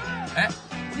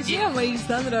 Llega a morir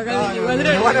Sandro acá No, en no,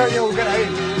 24 no, van a venir a buscar a él.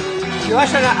 Que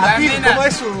vayan a PIB, ¿cómo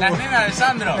es su...? Las nenas de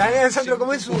Sandro. La nena de Sandro,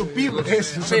 ¿cómo es su PIB? Es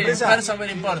su Sí, sorpresa. Verso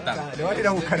me importa. Lo van a ir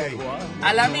a buscar ahí.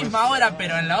 A la misma hora,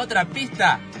 pero en la otra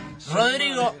pista,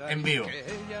 Rodrigo en vivo.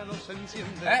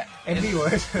 En vivo,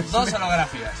 eso. 2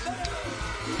 holográficas.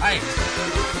 Ahí.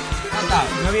 Notable.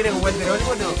 ¿No viene con Walter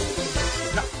Olmo?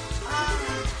 No.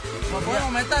 Lo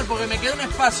podemos meter porque me quedó un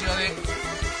espacio de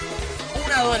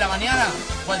 1 a 2 de la mañana,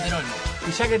 Walter Olmo.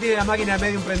 Y ya que tiene la máquina de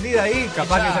medium prendida ahí,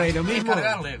 capaz que trae lo mismo.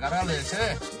 Cargarle el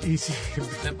CD. Y sí.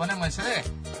 Le ponemos el CD.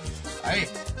 Ahí.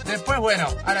 Después, bueno,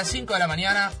 a las 5 de la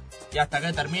mañana y hasta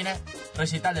que termine,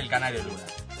 recital del Canario Luna.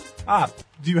 Ah,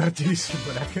 divertidísimo.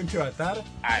 La gente va a estar.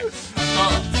 Ay, con todo.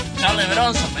 Charlie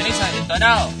Bronson, venís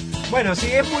entonado. Bueno,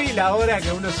 sí, es muy la hora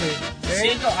que uno se...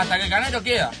 5 hasta que el Canario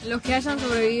queda. Los que hayan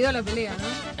sobrevivido a la pelea,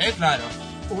 ¿no? Claro.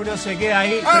 Uno se queda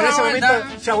ahí, pero en ese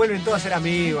momento ya vuelven todos a ser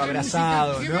amigos,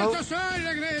 abrazados, ¿no?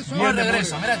 Buen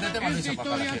regreso, mirá, este tema lo hizo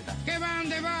papá la fiesta. Que van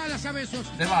de balas a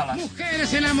besos. De balas.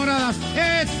 Mujeres enamoradas,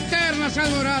 eternas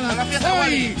alboradas. La fiesta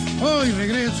hoy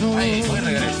regreso. Ahí, hoy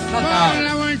regreso. Con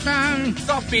la vuelta.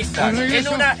 2 pistas. En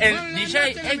una, el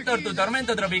DJ Héctor Tu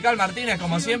Tormento Tropical Martínez,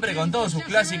 como siempre, con todos sus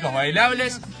clásicos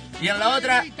bailables. Y en la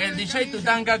otra, el DJ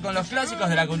Tutanka con los clásicos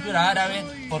de la cultura árabe,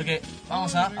 porque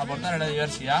vamos a aportar a la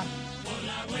diversidad.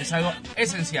 Es algo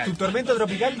esencial. ¿Tu tormento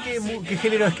tropical qué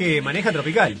género es que maneja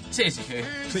tropical? Sí. Sí,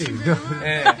 no.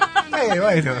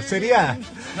 Bueno, sería...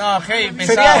 No, heavy,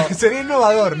 pesado. Sería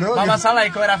innovador, ¿no? Vamos a hacer la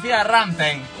discografía de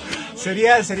Ramstein.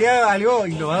 Sería algo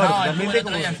innovador. No, totalmente el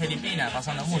otro día en Filipinas,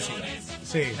 pasando música.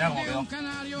 Sí. Mirá cómo quedó.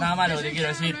 Nada más lo que te quiero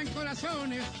decir.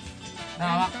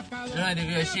 Nada más. Lo que te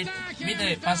quiero decir.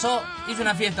 Viste, hizo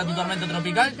una fiesta Tu Tormento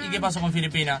Tropical. ¿Y qué pasó con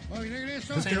Filipinas?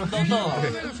 Se inundó todo.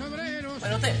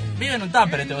 Pero usted vive en un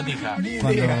tupper, este botija.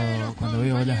 Cuando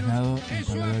veo olas nado y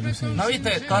cuando veo luces... ¿No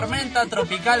viste? Tormenta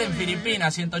tropical en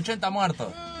Filipinas, 180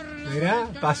 muertos. Mirá,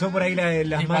 pasó por ahí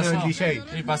las manos del DJ.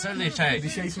 Y pasó el DJ. El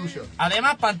DJ suyo.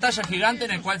 Además, pantalla gigante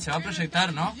en el cual se va a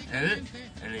proyectar, ¿no? El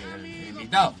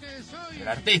invitado, el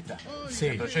artista. Sí.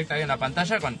 Se proyecta ahí en la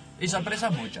pantalla y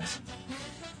sorpresas muchas.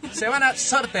 Se van a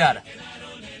sortear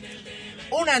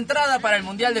una entrada para el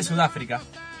Mundial de Sudáfrica,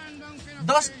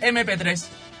 2 MP3.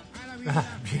 Ah,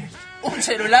 bien. Un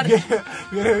celular.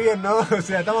 Viene bien, ¿no? O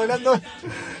sea, estamos hablando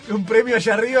de un premio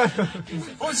allá arriba.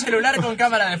 Un celular con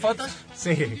cámara de fotos.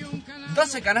 Sí.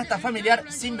 12 canastas familiar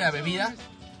sin bebida.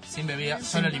 Sin bebida,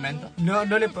 solo alimento.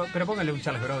 Pero póngale un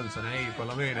Charles Bronson ahí, por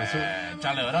lo menos.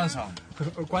 Charles Bronson.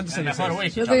 ¿Cuántos el años mejor es?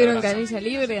 whisky, Yo tuvieron canilla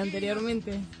libre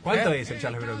anteriormente. ¿Cuánto es el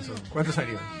Charles Bronson? ¿Cuánto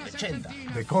salió? 80.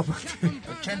 ¿De cómo?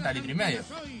 80 litros y medio,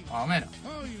 más o menos.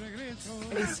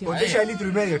 Botella de litro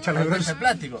y medio, Charles Bronson. De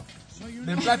plástico.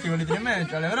 De plástico, litro y medio,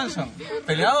 Charles Bronson.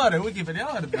 Peleador, el whisky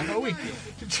peleador, el mejor whisky.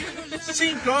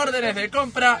 5 órdenes de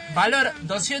compra, valor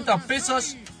 200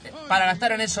 pesos. Para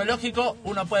gastar en el zoológico,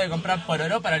 uno puede comprar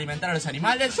pororó para alimentar a los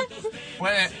animales,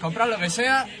 puede comprar lo que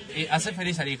sea y hacer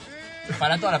feliz al hijo.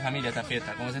 Para toda la familia esta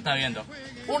fiesta, como se está viendo.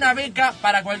 Una beca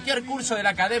para cualquier curso de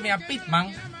la Academia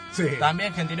Pitman, sí.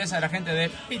 También gentileza de la gente de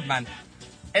Pitman.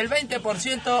 El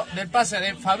 20% del pase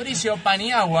de Fabricio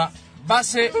Paniagua,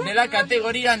 base de la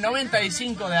categoría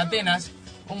 95 de Atenas.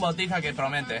 Un botija que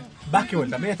promete. Básquetbol,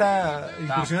 también está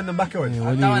incursionando en básquetbol.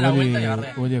 Estaba en la vuelta y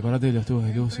agarré. Oli, acordate de los tubos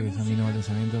de luz que también no va al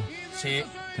lanzamiento. Sí.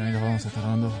 También los vamos a estar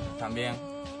dando. También.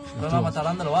 Lo vamos a estar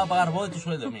dando, lo vas a pagar vos de tu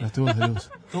sueldo, mío. Los tubos de luz.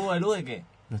 ¿Tubo de luz de qué?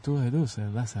 Los tubos de luz,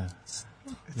 el láser.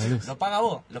 La luz. ¿Lo pagas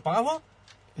vos? ¿Lo pagas vos?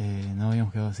 No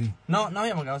habíamos quedado así. No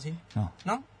habíamos quedado así. No.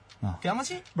 ¿No? No. ¿Quedamos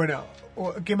así? Bueno,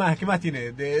 ¿qué más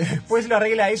tiene? Después lo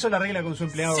arregla con su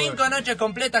empleado. 5 noches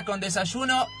completas con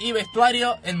desayuno y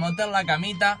vestuario en Motel La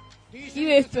Camita. ¿Y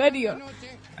vestuario?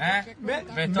 Me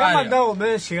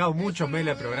han llegado muchos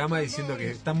mails al programa diciendo que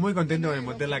están muy contentos con el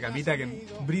Motel La Camita, que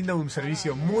brinda un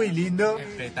servicio muy lindo.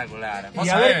 Espectacular. Y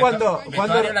a ver cuándo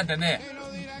la entendés.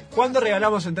 ¿Cuándo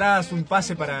regalamos entradas, un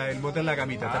pase para el motel La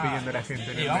Camita? Está pidiendo la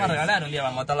gente. Sí, vamos a regalar un día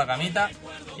para montar La Camita.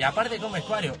 Y aparte con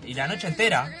vestuario. Y la noche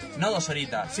entera, no 2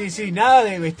 horitas. Sí, nada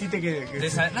de vestite que...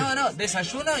 No,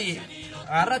 desayuno y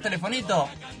agarrá el telefonito.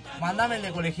 Mandame el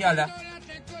de colegiala.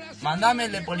 Mandame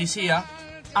el de policía.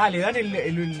 Le dan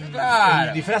el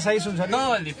Claro. disfraz ahí, es un saludo.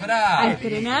 Todo el disfraz. ¿A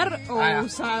estrenar o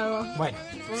usado? Bueno,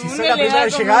 si Uno sos la le primera da en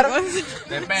como llegar...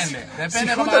 Depende Si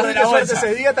cómo justo agarre la tuviste suerte bolsa.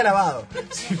 ese día, está lavado.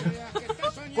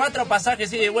 4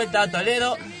 pasajes ida y vuelta a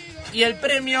Toledo. Y el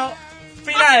premio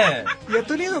final. ¿Y a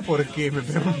Toledo por qué? Me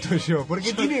pregunto yo.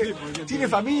 Porque tiene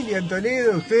familia en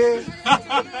Toledo, usted.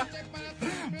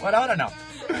 Por ahora no.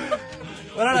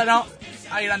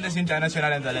 Hay grandes hinchas de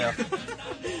Nacional en Toledo.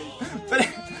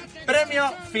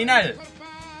 Premio final.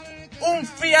 Un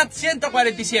Fiat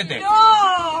 147.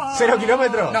 ¡No! ¿0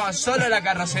 kilómetros? No, solo la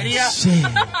carrocería. Sí.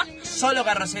 Solo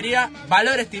carrocería.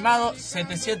 Valor estimado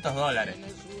 $700.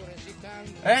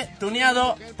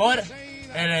 Tuneado por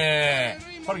el...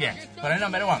 ¿Por quién? Por el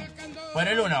number 1. Por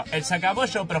el 1. El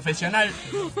sacabollo profesional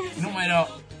número...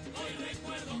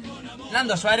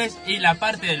 Nando Suárez. Y la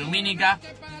parte de lumínica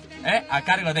a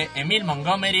cargo de Emil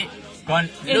Montgomery. Con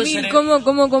Emil,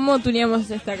 ¿cómo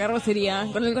tuneamos esta carrocería?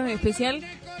 ¿Con algo especial?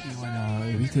 Y bueno,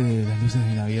 ¿viste las luces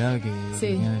de Navidad que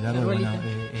tenían el árbol? Bueno,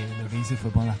 lo que hice fue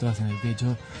ponerlas todas en el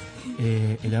techo.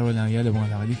 El árbol de Navidad lo pongo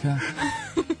en la valija.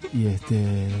 Y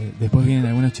después vienen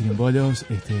algunos chirimbolos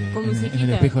en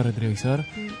el espejo retrovisor.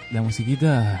 La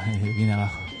musiquita viene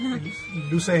abajo.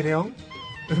 Luces de neón.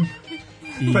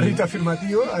 Y perrito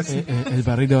afirmativo. Así. El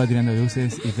perrito va tirando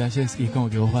luces y flashes. Y es como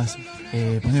que vos vas,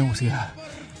 ponés música.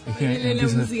 La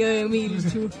música de Emil.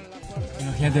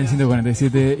 Imagínate el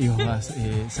 147 y vos vas,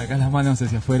 sacás las manos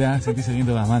hacia afuera, sentís el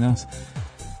viento de las manos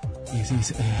y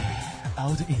decís,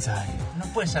 out, inside. No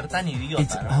puede ser tan idiota,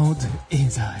 It's ¿no? out,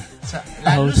 inside. O sea,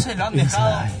 las luces lo han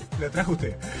dejado. Lo trajo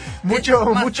usted.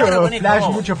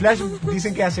 Mucho flash.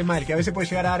 Dicen que hace mal, que a veces puede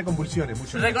llegar a dar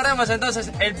convulsiones. Recordemos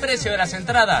entonces el precio de las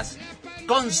entradas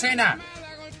con cena: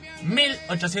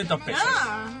 1.800 pesos.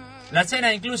 La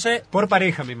cena incluye... Por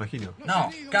pareja, me imagino. No,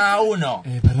 cada uno.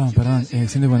 Perdón, el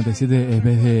 147 en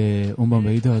vez de un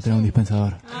bomberito trae un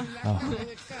dispensador. Abajo.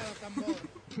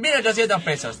 1.800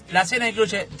 pesos. La cena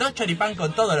incluye 2 choripán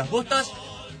con todos los gustos,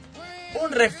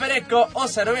 un refresco o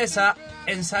cerveza,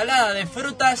 ensalada de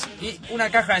frutas y una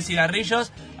caja de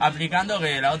cigarrillos, aplicando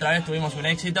que la otra vez tuvimos un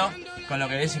éxito con lo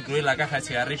que es incluir la caja de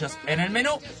cigarrillos en el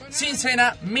menú. Sin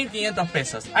cena, 1.500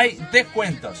 pesos. Hay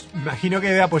descuentos. Imagino que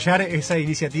debe apoyar esa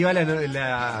iniciativa,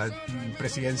 la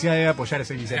presidencia debe apoyar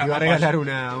esa iniciativa, regalar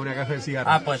una caja de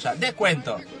cigarrillos. Apoya.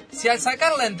 Descuento. Si al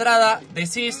sacar la entrada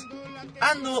decís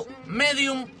ando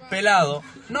medium pelado,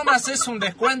 no me haces un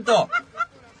descuento,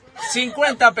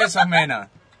 50 pesos menos.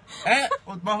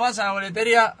 Vos vas a la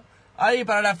boletería, ahí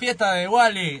para la fiesta de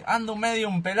Wally, ando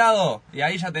medium pelado, y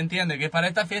ahí ya te entiende que es para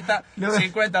esta fiesta,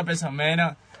 50 pesos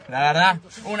menos. La verdad,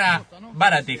 una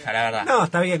baratija, la verdad. No,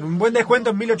 está bien, un buen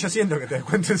descuento en 1.800, que te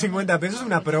descuenten 50 pesos, es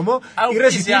una promo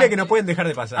irresistible que no pueden dejar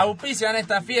de pasar. Auspician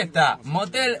esta fiesta,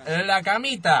 Motel La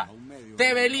Camita,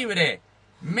 TV Libre,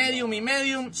 Medium y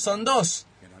Medium son 2,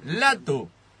 Latu,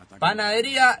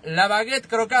 Panadería La Baguette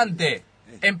Crocante,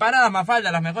 Empanadas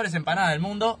Mafalda, las mejores empanadas del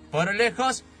mundo, por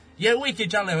lejos, y el Whisky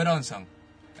Charles Bronson.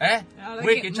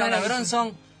 Whisky Charles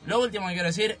Bronson, lo último que quiero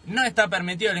decir, no está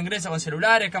permitido el ingreso con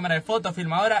celulares, cámara de fotos,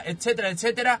 filmadora, etcétera,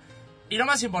 etcétera. Y lo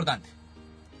más importante,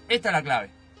 esta es la clave,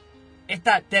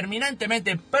 está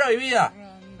terminantemente prohibida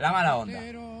la mala onda.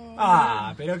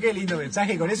 Pero qué lindo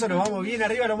mensaje. Con eso nos vamos bien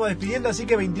arriba, nos vamos despidiendo. Así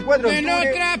que 24 de octubre,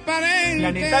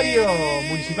 Planetario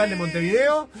Municipal de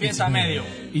Montevideo. Fiesta Medium.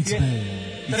 It's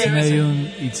Medium,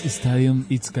 it's Stadium,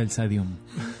 it's Calzadium.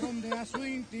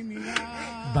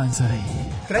 Banzai.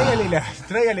 Tráigale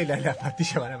las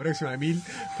pastillas para la próxima 1000,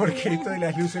 porque esto de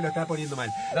las luces lo está poniendo mal.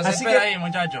 Los Así espera que, ahí,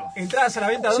 muchachos. ¿entradas a la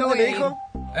venta dónde me dijo?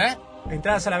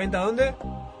 ¿Entradas a la venta dónde?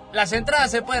 Las entradas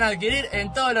se pueden adquirir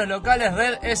en todos los locales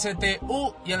Red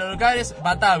STU y en los locales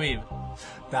Bataviv.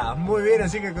 Está muy bien,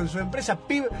 así que con su empresa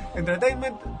PIB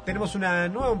Entertainment tenemos un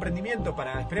nuevo emprendimiento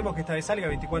para, esperemos que esta vez salga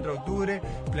 24 de octubre,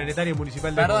 Planetario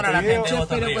Municipal de Perdona Montevideo. a la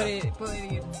gente de Espero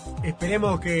poder ir.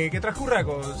 Esperemos que transcurra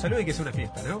con salud y que sea una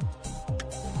fiesta, ¿no?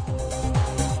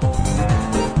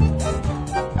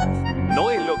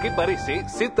 No es lo que parece,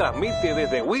 se transmite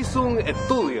desde Wisum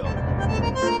Studio.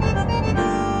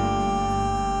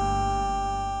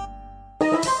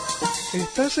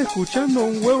 Estás escuchando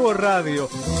Un Huevo Radio.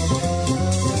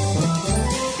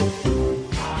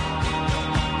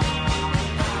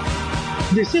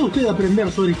 ¿Desea usted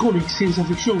aprender sobre cómics, ciencia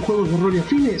ficción, juegos de rol y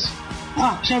afines?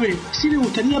 Ya ve, sí le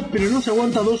gustaría, pero no se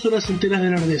aguanta 2 horas enteras de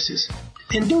nerdeces.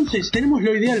 Entonces tenemos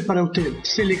lo ideal para usted.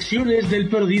 Selecciones del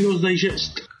Perdidos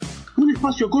Digest. Un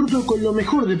espacio corto con lo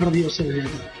mejor de Perdidos en el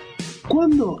Éter.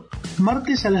 ¿Cuándo?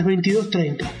 Martes a las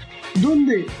 22:30.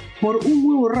 ¿Dónde? Por Un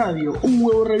Huevo Radio,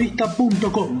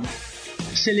 unhuevorevista.com.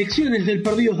 Selecciones del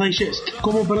Perdidos Digest,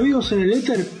 como Perdidos en el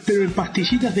Éter, pero en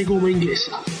pastillitas de goma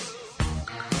inglesa.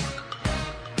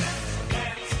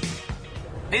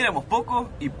 Éramos pocos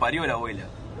y parió la abuela.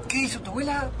 ¿Qué hizo tu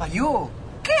abuela? ¿Parió?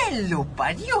 ¿Qué lo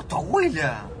parió tu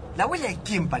abuela? ¿La abuela de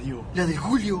quién parió? ¿La de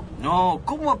Julio? No,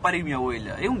 ¿cómo va a parir mi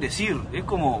abuela? Es un decir, es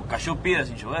como cayó piedra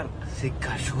sin llover. ¿Se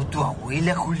cayó tu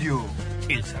abuela, Julio?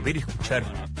 El saber escuchar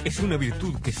es una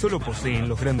virtud que solo poseen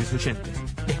los grandes oyentes.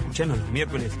 Escuchanos los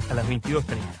miércoles a las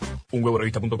 22:30.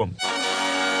 unhuevorevista.com.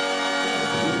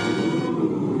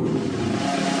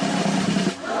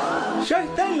 Ya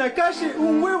está en la calle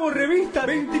Un Huevo Revista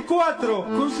 24.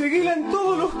 Conseguila en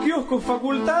todos los kioscos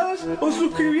facultadas o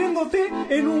suscribiéndote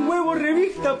en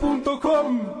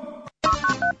unhuevorevista.com.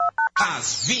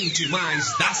 As 20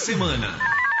 mais da semana.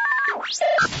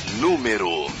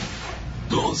 Número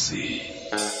 12.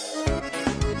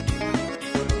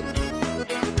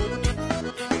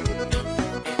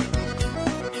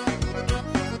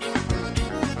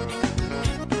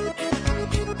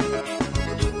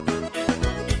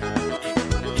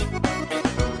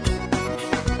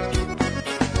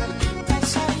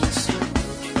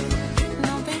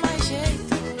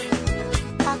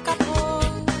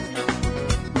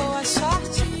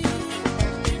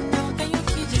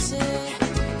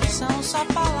 Só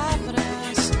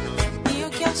palavras e o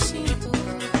que eu sinto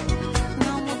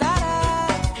não mudará.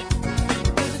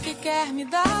 Tudo que quer me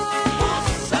dar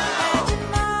é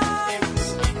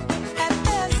demais, é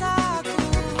pesado,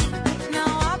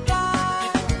 não há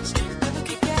paz. Tudo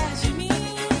que quer de mim,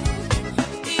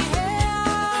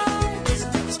 irreais,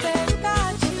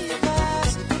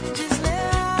 expectativas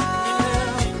desleais.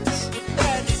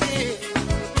 That's it.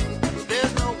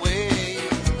 There's no way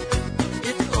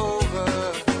it's over.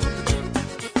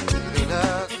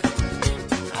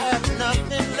 I have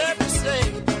nothing left to say.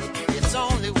 It's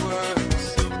only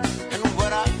words, and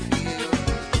what I feel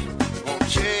won't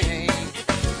change.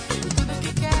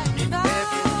 Everything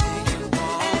you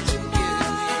want to give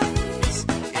me, it's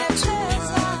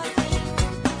pesado,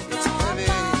 it's heavy.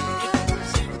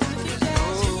 There's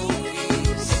no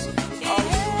peace.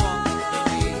 All you want from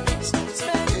me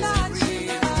is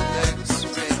real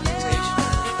expectation.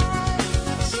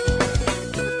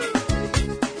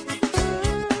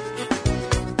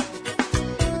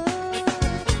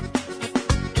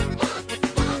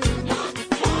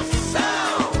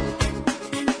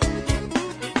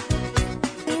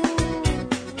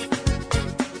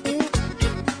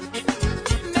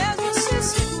 Mesmo se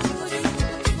segure,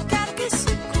 quero que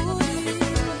se cure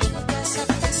dessa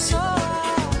pessoa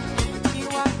que o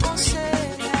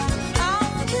aconselha a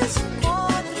um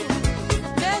desencontro.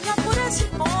 Veja por esse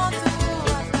ponto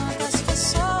há tantas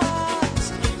pessoas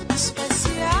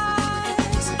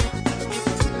especiais.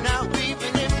 Now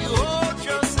even if you hold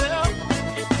yourself,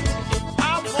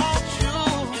 I want you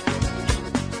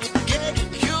to get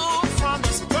cured from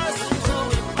this person who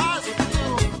bothers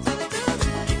you.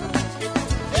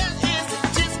 There is a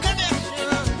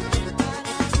disconnection.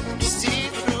 See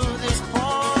through this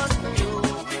point of view.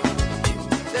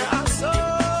 There are so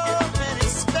many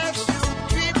special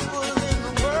people in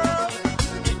the world.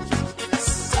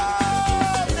 So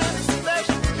many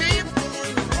special people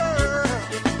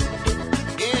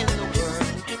in the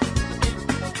world.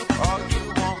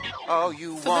 All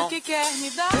you Tudo want. que quer me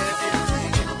dar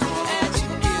é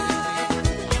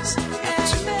demais, é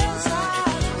pesado, não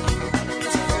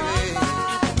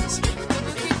há paz. Tudo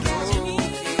que quer de mim,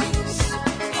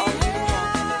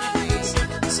 irreais,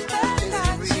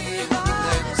 expectativas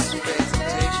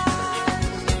desleais.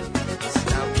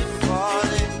 Now we're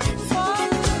falling,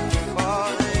 falling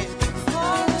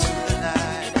into the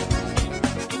night.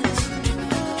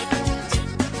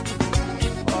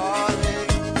 Falling,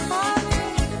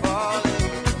 falling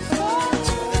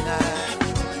into the night.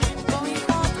 Bom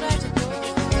encontro é de dor.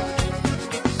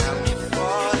 Now we're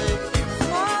falling,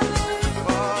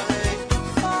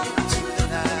 falling into the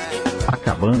night.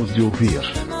 Acabamos de ouvir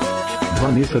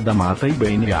Vanessa da Mata e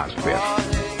Benny Asper.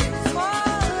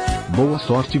 Boa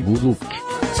sorte, good luck.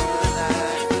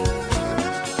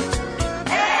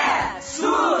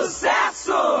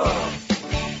 Sucesso!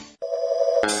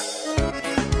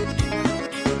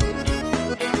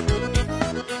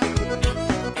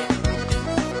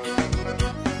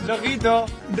 Loquito,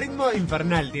 ritmo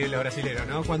infernal tiene los brasileros,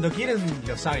 ¿no? Cuando quieren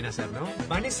lo saben hacer, ¿no?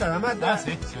 Vanessa da Mata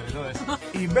Sí, sobre todo eso.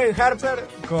 y Ben Harper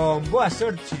con Boa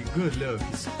Sorte, Good Luck.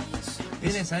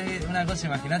 Tienes ahí una cosa,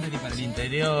 imagínate, tipo en el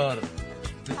interior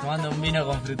tomando un vino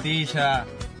con frutilla,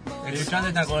 escuchando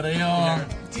este acordeón,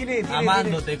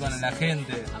 amándote con la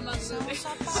gente.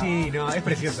 Sí, no, es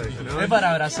precioso eso, ¿no? Es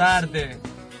para abrazarte.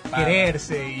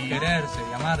 Quererse y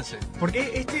amarse.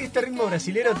 Porque este ritmo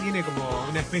brasilero tiene como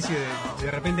una especie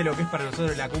de repente lo que es para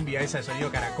nosotros la cumbia esa de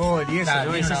sonido caracol y eso,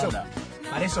 claro, ¿no? Es eso onda.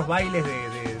 para esos bailes de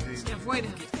afuera.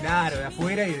 Claro, de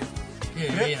afuera y qué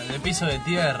bien, de piso de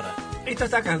tierra. Esto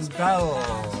está cantado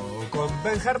con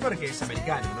Ben Harper, que es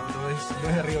americano, no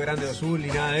es de Río Grande do Sul ni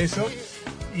nada de eso.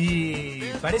 Y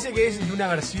parece que es de una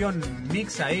versión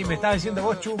mix ahí. Me estaba diciendo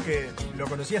vos, Chu, que lo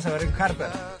conocías a Ben Harper.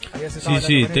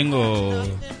 Sí, tengo...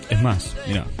 Es más,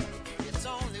 mira.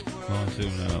 Vamos a hacer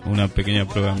una pequeña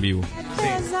prueba en vivo.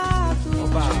 Pesado,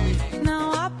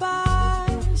 não há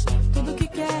paz, tudo que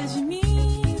queres de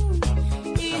mim,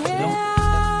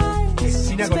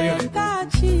 irreais,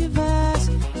 expectativas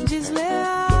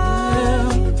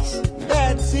desleais.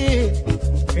 That's it.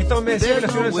 Esto me decía que lo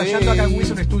estuvieron ensayando acá en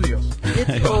Wilson Studios.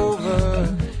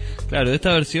 Claro,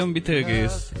 esta versión, viste que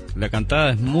es la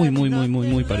cantada es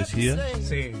muy parecida.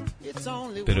 Sí.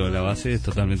 Pero la base es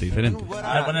totalmente diferente.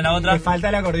 A ver, ponen la otra. Le falta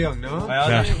el acordeón, ¿no?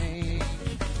 Claro.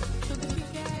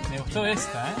 Me gustó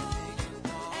esta,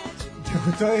 ¿Te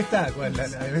gustó esta? ¿Cuál? La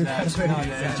de Ben Harper. No, la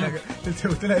del Chu. ¿Te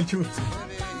gustó la del Chu?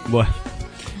 Bueno.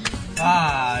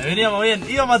 Veníamos bien.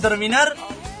 Íbamos a terminar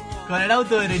con el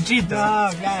auto derechito. No,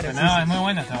 claro. No, es muy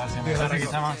buena esta versión. Sí, Me parece que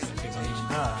rico. está más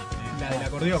La del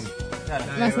acordeón. Claro.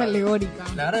 Más alegórica.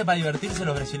 La verdad que para divertirse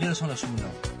los brasileños son los uno.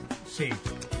 Sí.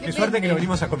 Qué suerte que lo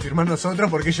venimos a confirmar nosotros,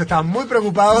 porque ellos estaban muy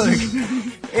preocupados de que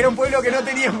era un pueblo que no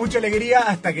tenía mucha alegría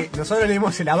hasta que nosotros le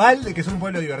dimos el aval de que son un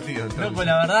pueblo divertido. Loco,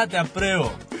 la verdad te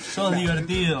apruebo. Sos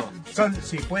divertido.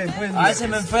 Sí, pueden A veces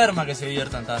me enferma que se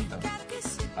diviertan tanto.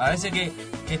 A veces que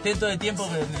estén todo el tiempo,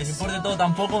 que les importe todo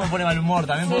tampoco, me pone mal humor.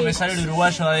 También porque me sale el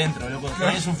uruguayo de adentro, loco. Te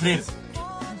voy a sufrir.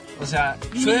 O sea,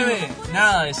 llueve,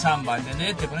 nada de samba,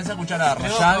 ¿entendés? Te pones a escuchar a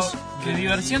Rayás. De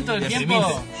diversión todo el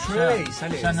tiempo. Llueve y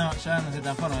sale. Ya no se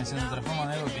transforma, se transforma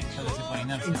en algo que ya lo hace por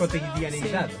inercia. En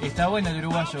cotidianidad. Sí. Está bueno el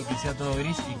uruguayo que sea todo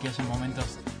gris y que haya momentos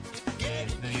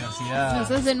de diversidad.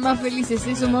 Nos hacen más felices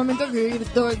esos momentos que vivir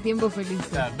todo el tiempo felices.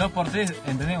 Claro, 2x3,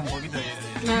 ¿entendés? Un poquito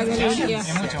de alegría.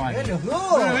 Es mucho más. Los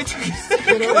dos.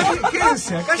 Pero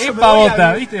quédense acá. Es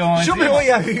pavota, ¿viste? Yo me voy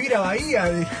a vivir a Bahía,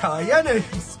 de Havaiana.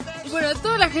 Bueno,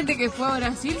 toda la gente que fue a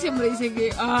Brasil siempre dice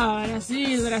que,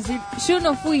 Brasil. Yo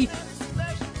no fui.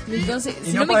 Entonces,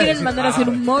 si no me quieren decir, mandar a hacer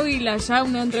un móvil allá,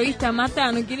 una entrevista a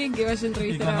Mata, no quieren que vaya a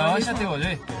entrevistar y a cuando vayas te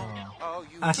volvés.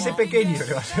 Hacé pequeño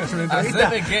le vas a hacer una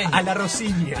entrevista a la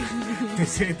Rosinia. ¿Te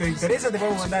interesa? Te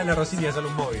podemos mandar a la Rosinia a hacer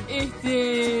un móvil.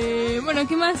 Bueno,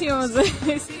 ¿qué más íbamos a decir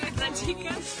de esta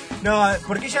chica? No,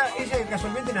 porque ella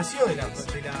casualmente nació de las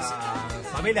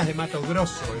favelas de Mato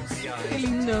Grosso. Qué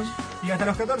lindo. Y hasta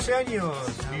los 14 años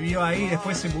vivió ahí,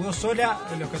 después se mudó sola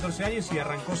a los 14 años y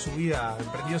arrancó su vida,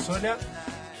 emprendió sola.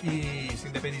 Y se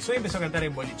independizó y empezó a cantar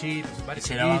en bolichitos.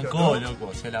 Se la bancó,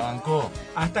 loco, se la bancó.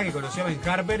 Hasta que conoció a Ben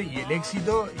Harper y el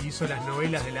éxito, hizo las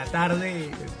novelas de la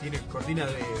tarde, tiene cortina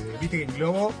viste que en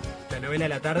Globo, la novela de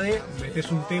la tarde,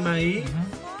 metes un tema ahí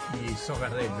y sos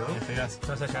Gardel, ¿no?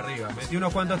 Estás allá arriba. Metí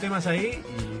unos cuantos temas ahí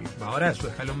y ahora es su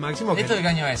escalón máximo. ¿Esto de qué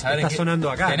año es? A ver, está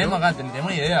sonando acá. Tenemos ¿no? acá, tenemos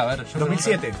una idea, a ver.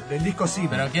 2007, del disco Sí.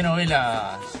 ¿Pero en qué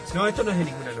novela? No, esto no es de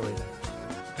ninguna novela.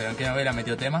 ¿Pero en qué novela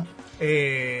metió tema?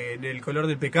 En El color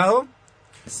del pecado,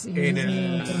 sí. En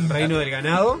El reino del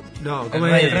ganado, no, ¿cómo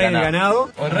el es? El rey del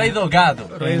ganado. O El rey do gado.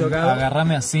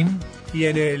 Agarrame a Sim. Y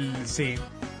en el, sí.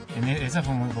 Esa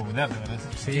fue muy popular, ¿te parece?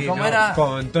 Sí, ¿cómo era?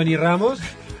 Con Tony Ramos.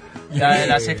 La de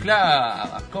las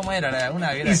esclavas, ¿cómo era?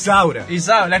 Una que era... Isaura,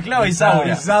 la esclava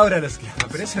Isaura. Isaura la esclava,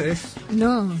 pero eso es...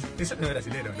 No. Eso no es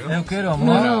brasilero, ¿no? Quiero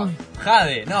No.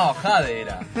 Jade era.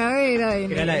 Jade era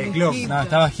Era la de Clon. No,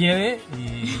 estaba Giede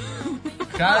y...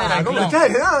 Jade era ¿cómo Clon. estás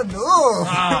heredando?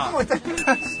 ¿Cómo estás?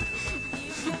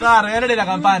 Regálale la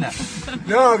campana.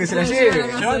 No, que se la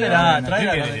lleve. Llévatela,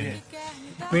 tráela.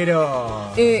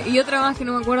 Pero... y otra más que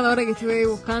no me acuerdo ahora que estuve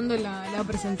buscando la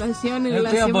presentación en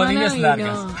la semana y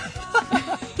no.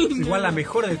 Igual la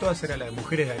mejor de todas era la de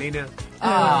Mujeres de Arena.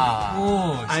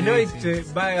 A Noite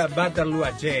vai Waterloo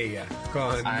Cheia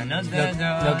con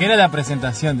lo que era la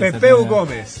presentación de Pepeu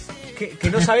Gómez. Que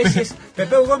no sabes si es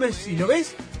Pepeu Gómez, si lo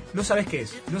ves, no sabes qué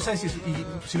es. No sabes y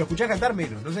si lo escuchás cantar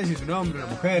menos. No sabes si es un hombre, una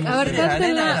mujer. A ver,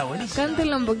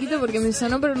 cántenla un poquito porque me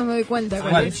sonó pero no me doy cuenta.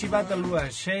 Noite Waterloo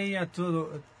Cheia,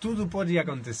 tudo pode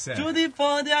acontecer. Tudo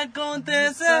pode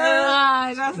acontecer.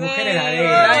 Ya sé. Mujeres de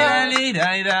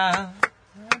Arena.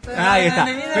 Ahí está.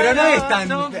 Pero no es tan...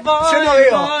 Yo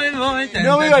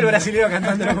no veo al brasileño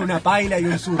cantándolo con una paila y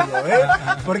un zurdo, ¿eh?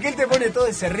 Porque él te pone todo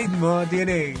ese ritmo,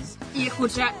 tiene... Y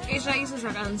escucha, ella hizo esa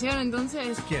canción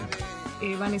entonces. ¿Quién?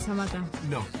 Vanessa Mata.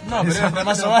 No, pero es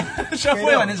Temazo. Ya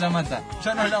fue Vanessa Mata.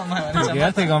 Ya no hablamos más de Vanessa Mata.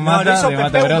 Quedaste con Mata, de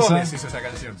Mata Pepe Grosso. Gómez hizo esa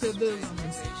canción.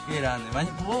 Qué grande.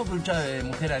 ¿Vos escuchás de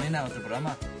Mujer Arena en otro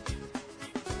programa?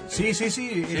 Sí.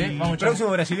 El vamos, próximo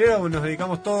brasilero nos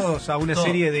dedicamos todos a una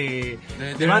serie de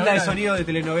banda de sonido de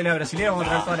telenovela brasileña. Vamos a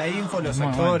traer toda la info, los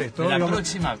actores, todo. La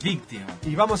próxima víctima.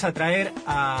 Y vamos a traer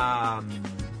a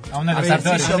uno de los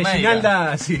actores.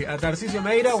 A Tarcisio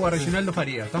Meira o a Reginaldo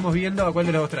Faría. Estamos viendo a cuál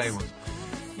de los dos traemos.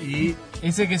 Y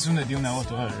ese que tiene una voz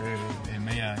total,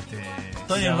 media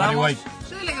Tony Ramos.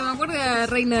 Yo de la que me acuerdo era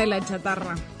Reina de la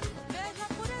Chatarra.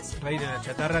 Reina de la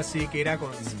Chatarra, sí, que era con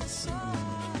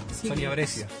Sonia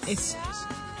Brescia. Eso.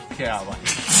 Qué agua.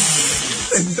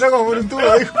 Entró como por un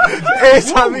tubo, dijo.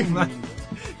 Esa misma.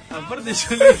 Aparte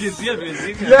yo le dije sí al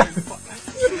principio.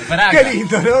 Qué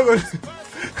lindo, ¿no?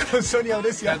 Con Sonia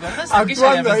Brescia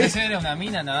actuando ahí. Era una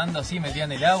mina nadando así, metía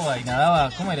en el agua y nadaba.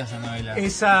 ¿Cómo era esa novela?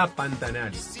 Esa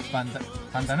Pantanal.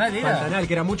 ¿Pantanal era? Pantanal,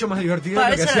 que era mucho más divertido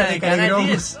que esa hacía de de Canal Calegrón.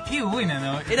 10. Qué buena,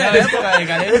 ¿no? Era la época de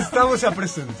Calegrón. Estamos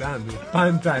presentando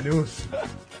Pantanus.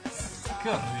 Qué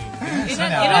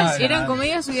horrible. Eran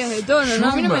comedias subidas de tono,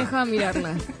 ¿no? A mí no me dejaban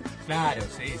mirarlas. Claro,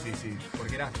 sí.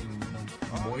 Porque era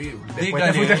muy... Después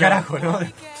te fuiste al carajo, ¿no?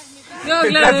 No,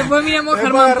 claro, después miramos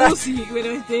Germán Pussy,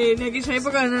 pero en aquella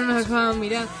época no nos dejaban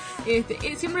mirar.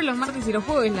 Siempre los martes y los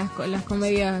jueves las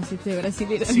comedias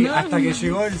brasileñas. Sí, ¿no? hasta que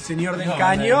llegó el señor del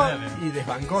caño y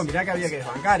desbancó. Mirá que había que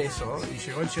desbancar eso. Y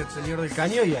llegó el señor del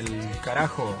caño y al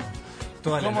carajo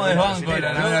toda la ¿Cómo desbanco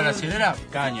la novela brasilera?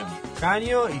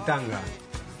 Caño y tanga.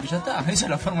 Y ya está, esa es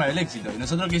la forma del éxito. Y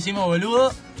nosotros que hicimos,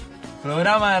 boludo,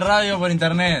 programa de radio por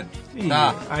internet.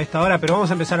 A esta hora, pero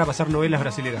vamos a empezar a pasar novelas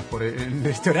brasileras por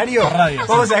este horario. Por radio,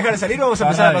 vamos a dejar de salir, vamos a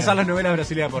empezar a pasar las novelas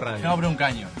brasileras por radio. No, pero un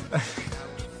caño.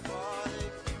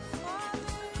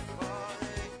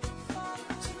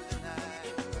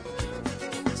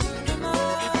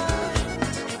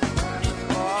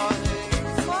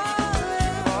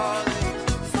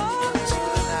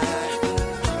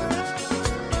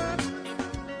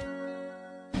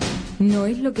 No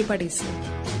es lo que parece.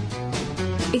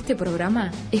 Este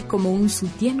programa es como un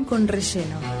sutién con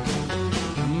relleno.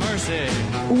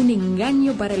 Un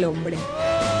engaño para el hombre.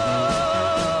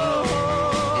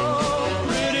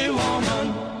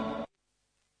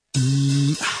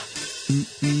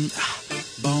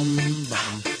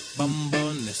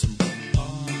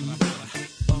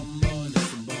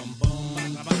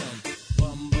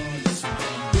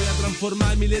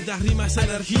 Transformar mi letras, rimas,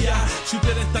 energía. Si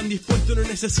ustedes están dispuestos, no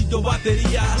necesito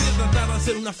baterías. Voy a tratar de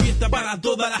hacer una fiesta para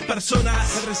todas las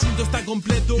personas. El recinto está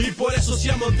completo y por eso se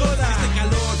amotona. Este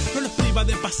calor no nos priva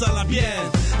de pasarla bien.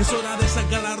 Es hora de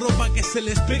sacar la ropa que se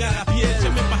les pega a la piel. Ya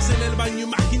me pasé en el baño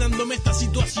imaginándome esta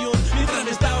situación. Mientras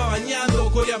me estaba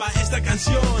bañando, coreaba esta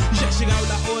canción. Y ya ha llegado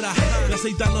la hora de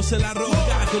aceitarnos en la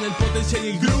roca. Con el potencial y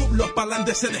el groove, los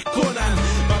parlantes se desconan.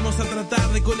 Vamos a tratar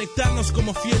de conectarnos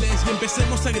como fieles y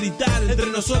empecemos a gritar entre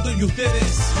nosotros y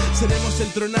ustedes. Seremos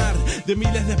el tronar de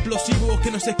miles de explosivos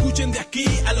que nos escuchen de aquí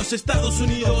a los Estados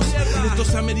Unidos. Esto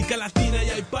es América Latina y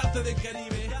hay parte del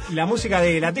Caribe. La música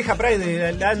de La Teja Pride, de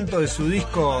adelanto de su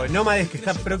disco Nómades, que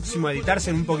está próximo a editarse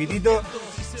en un poquitito.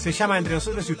 Se llama Entre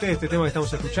Nosotros y Ustedes, este tema que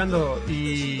estamos escuchando.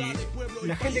 Y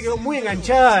la gente quedó muy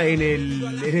enganchada en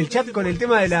el chat con el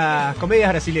tema de las comedias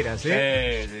brasileras,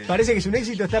 ¿eh? Sí. Parece que es un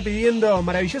éxito, está pidiendo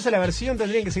maravillosa la versión,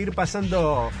 tendrían que seguir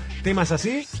pasando temas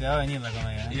así. Se va a venir la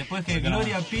comedia. Y después que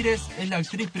Gloria Pires es la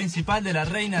actriz principal de La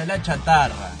Reina de la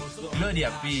Chatarra. Gloria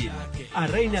Pires.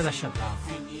 Reina da Chatarra,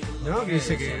 ¿no? Que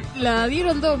dice que La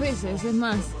dieron 2 veces, es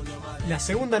más. la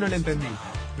segunda no la entendí,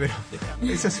 pero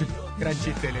eso es un gran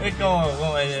chiste. Es como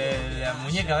la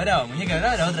Muñeca Brava. Muñeca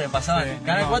Brava era otra que pasaba en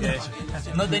Canal 4.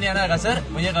 No tenía nada que hacer,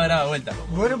 Muñeca Brava de vuelta.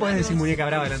 Bueno, podés decir Muñeca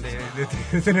Brava delante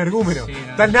de este energúmeno. Sí,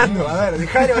 no, está andando, a ver,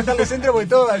 dejá de levantarle centro porque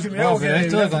todo va a decir, mirá cómo quedé.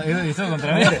 Es todo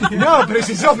contra mí. No, pero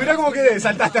si sos, mirá cómo quedé,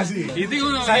 saltaste así. Y tengo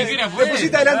una muñequera afuera. Te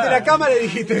pusiste delante de la cámara y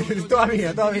dijiste, toda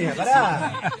mía,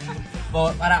 pará.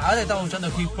 Ahora que estamos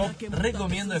escuchando hip hop,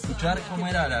 recomiendo escuchar cómo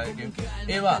era la que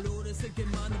Eva.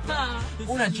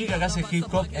 Una chica que hace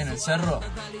hip hop en el cerro,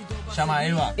 llama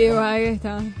Eva. Ahí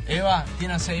está. Eva,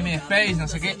 tiene MySpace, no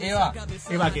sé qué. Eva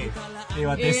qué?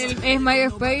 Eva Test. Es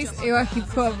MySpace, Eva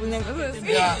Hip Hop, una cosa así.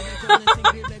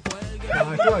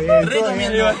 No, estuvo bien.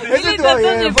 Recomiendo. Eso estuvo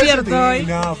bien. Fue sutil.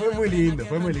 No, fue muy lindo.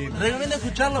 Recomiendo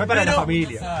escucharlo, fue para pero la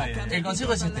familia. el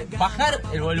consejo es bajar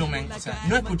el volumen, o sea,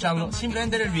 no escucharlo,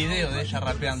 simplemente ver el video de ella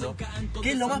rapeando,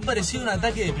 que es lo más parecido a un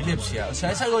ataque de epilepsia, o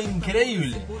sea, es algo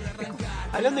increíble.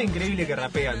 Hablando de increíble que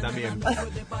rapean también.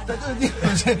 Está todo el tiempo,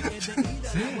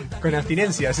 con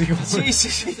abstinencia, así como...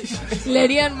 Sí. Le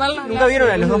harían mal las ¿Nunca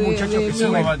vieron a los dos muchachos que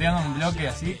suben? Pateando un bloque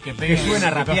así, Que suben a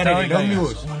rapear en el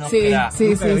ómnibus. Sí.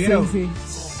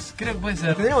 Creo que puede ser.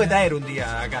 Los tendríamos que traer un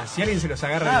día acá. Si alguien se los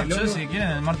agarra en el Yo ómnibus, si quieren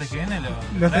el martes que viene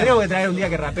los tendríamos que traer un día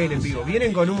que rapeen en vivo.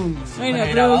 Vienen con un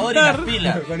grabador y las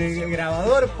pilas. Con el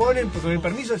grabador, ponen con el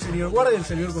permiso del señor guardia, del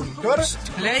señor conductor,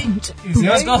 play, y se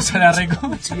van todos a la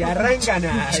reconcha. y arrancan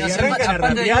a aparte de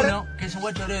rapear. uno, que es un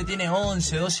guacho creo que tiene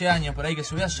 11, 12 años por ahí, que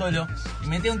subía solo y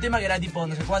metía un tema que era tipo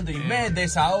no sé cuánto, y mete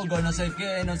saoco, no sé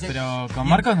qué, no sé. Pero con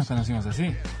Marcos nos conocimos así,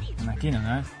 en la esquina,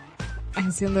 ¿no?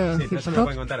 Haciendo sí, pero eso no lo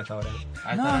pueden contar hasta ahora.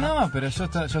 No, pero yo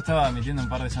estaba metiendo un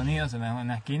par de sonidos en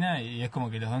la esquina y es como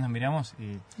que los dos nos miramos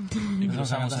y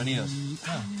cruzamos sonidos.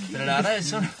 Pero la verdad es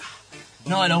son...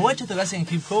 No, los guachos que hacen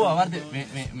hip hop aparte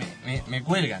me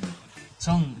cuelgan.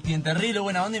 Tienen terrible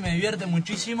buena onda y me divierten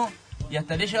muchísimo. Y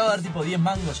hasta le he llegado a dar tipo 10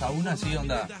 mangos a uno, así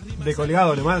onda. De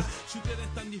colgado nomás.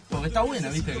 Porque está bueno,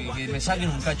 viste, que me saquen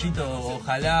un cachito,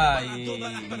 ojalá, y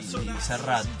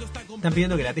cerrar. Están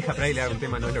pidiendo que la Teja Pray le haga un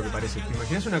tema, no es lo que parece. ¿Te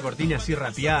imaginas una cortina así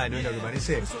rapeada, no es lo que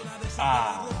parece?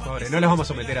 Pobre, no los vamos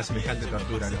a someter a semejante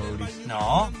tortura, los guris.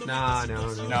 No.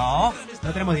 No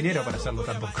tenemos dinero para hacerlo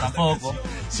tampoco.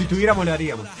 Si tuviéramos lo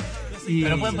haríamos.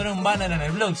 Pero pueden poner un banner en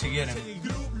el blog si quieren.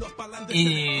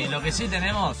 Y lo que sí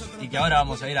tenemos, y que ahora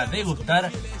vamos a ir a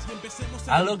degustar,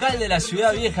 al local de la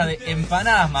ciudad vieja de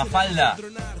empanadas Mafalda.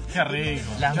 Qué rico.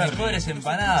 Las mejores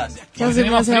empanadas. Ya se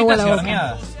me hace agua la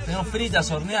boca. Tenemos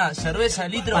fritas, horneadas, cerveza,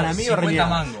 litro, para mí 50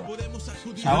 mango.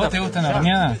 ¿A vos te gustan las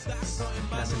horneadas?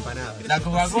 Las empanadas. La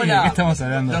Coca-Cola. Sí, ¿de qué estamos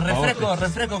hablando? Los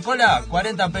refrescos cola,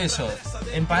 40 pesos.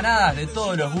 Empanadas de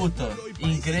todos los gustos.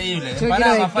 Increíble. Yo empanadas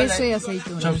quiero de Mafalda. queso y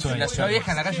aceituna. La ciudad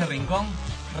vieja en la calle Rincón.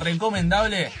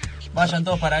 Recomendable. Vayan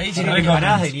todos para ahí.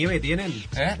 ¿Empanadas de nieve tienen?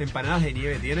 ¿Empanadas de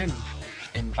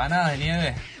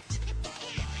nieve?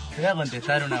 Te voy a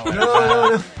contestar una buena.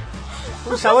 No.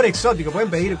 Un sabor exótico. Pueden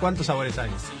pedir cuántos sabores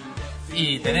hay.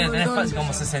 Y tenés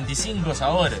como 65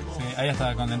 sabores. Sí, ahí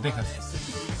hasta con lentejas.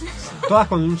 Todas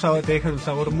con un sabor, te dejan un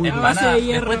sabor muy empanada.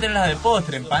 Después tenés las de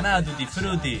postre, empanada tutti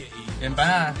frutti.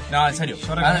 Empanada. No, en serio.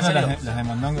 Yo recomiendo las de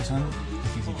mondongo, son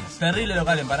exquisitas. Terrible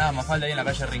local de empanadas Mafalda ahí en la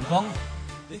calle Rincón.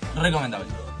 Recomendable.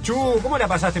 Chu, ¿cómo la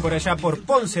pasaste por allá? Por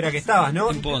Ponce era que estabas,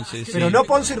 ¿no? En Ponce, sí. Pero no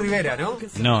Ponce y Rivera, ¿no?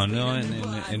 No,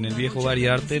 en el viejo Bar y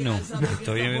Arte no.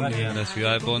 Estoy en la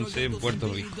ciudad de Ponce, en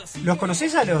Puerto Rico. ¿Los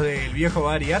conocés a los del viejo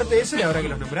Bar y Arte ese, ahora que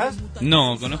los nombrás?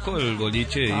 No, conozco el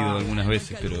boliche, he ido algunas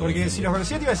veces, pero... Porque si los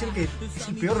conocía te iba a decir que es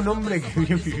el peor nombre que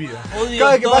vi en mi vida. Odio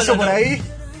cada vez que todo paso lo por no- ahí,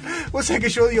 vos sabés que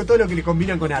yo odio todo lo que le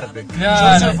combinan con arte.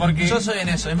 Claro, porque... Yo soy en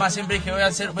eso. Es más, siempre dije voy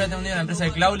a tener un día una empresa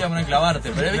de Claudia para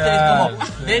clavarte. Pero viste, es como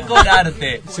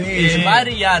decorarte, Sí. bar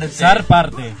y arte.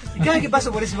 Zarparte. Y cada vez que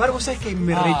paso por ese bar, vos sabés que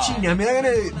me rechina, me da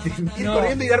ganas de ir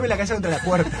corriendo y darme la cabeza contra la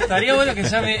puerta. Estaría bueno que se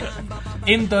llame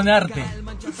entonarte.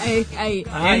 Ahí.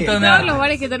 Entonar. Todos los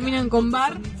bares que terminan con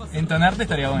bar. Entonarte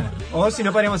estaría bueno. O si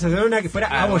no, podríamos hacer una que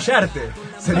fuera abollarte.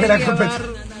 Sería la competencia.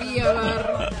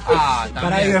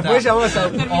 Para y después ya vamos a...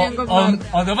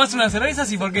 O tomás unas cervezas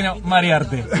y por qué no,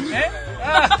 marearte.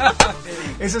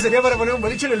 Eso sería para poner un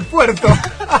boliche en el puerto.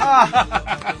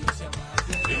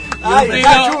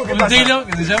 Un tiro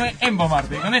que se llame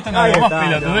Empomarte. Con esto no Ahí vamos está,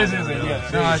 pelotudeces.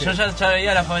 No, yo ya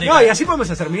veía la fábrica. No, y así podemos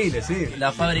hacer miles, sí.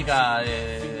 La fábrica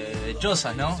de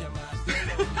chozas, ¿no?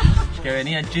 Que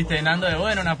venía el chiste de Nando de,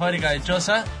 bueno, una fábrica de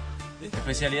chozas,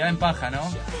 especialidad en paja, ¿no?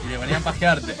 Y le ponían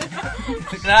pajearte.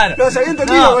 Claro. No, se había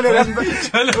entendido.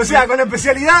 O sea, con la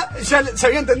especialidad ya se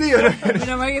había entendido.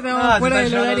 Menos mal que estamos fuera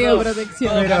del horario de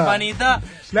protección. Todo campanita.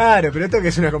 Claro, pero esto que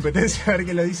es una competencia, a ver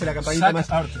qué lo dice la campanita Sac más.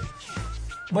 arte.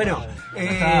 Bueno,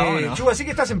 Chu, así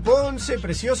que estás en Ponce,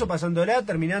 precioso, pasándola,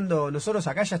 terminando. Nosotros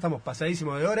acá ya estamos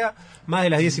pasadísimos de hora, más de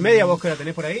las 10:30. ¿Vos qué hora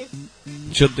tenés por ahí?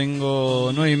 Yo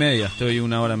tengo 9:30, estoy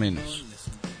una hora menos.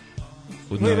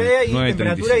 9:30 y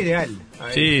temperatura ideal.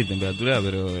 Ahí. Sí, temperatura,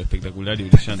 pero espectacular y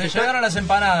brillante. Se llegaron las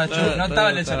empanadas, Chu. No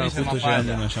estaba en el servicio justo más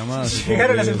llegando falta. una llamada.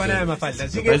 Llegaron las empanadas de más falta.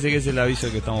 Así Me que... parece que es el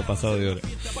aviso que estamos pasados de hora.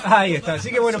 Ahí está.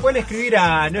 Así que bueno, pueden escribir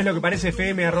a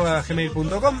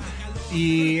noesloqueparecefm@gmail.com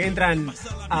y entran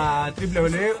a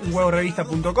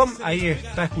www.unhuevorevista.com. Ahí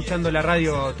está escuchando la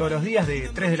radio todos los días de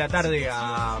 3 de la tarde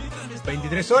a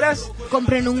 23 horas.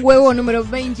 Compren un huevo número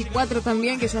 24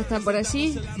 también, que ya está por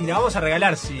allí. Y la vamos a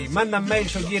regalar. Si mandan mail,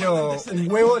 yo quiero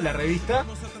un huevo, la revista.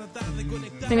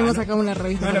 Tenemos acá una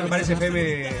revista. No es lo que parece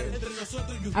FM.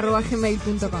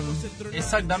 @gmail.com.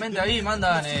 Exactamente, ahí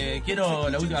mandan, quiero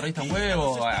la última revista Un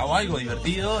Huevo o algo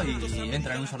divertido y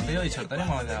entran en un sorteo y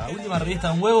sortearemos la última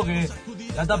revista Un Huevo, que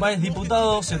la tapa es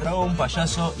diputado, se tragó un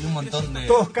payaso y un montón de...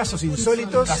 Todos casos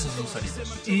insólitos. Casos insólitos.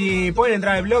 Y pueden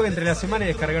entrar al blog entre la semana y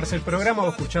descargarse el programa o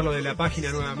escucharlo de la página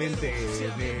nuevamente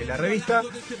de la revista.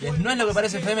 No es lo que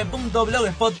parece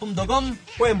fm.blogspot.com.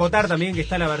 Pueden votar también, que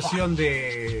está la versión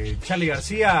de Charly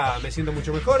García, Me Siento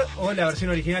Mucho Mejor, o la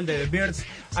versión original de The Birds,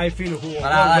 I Feel Who.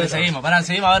 Dale, seguimos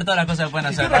a ver todas las cosas que pueden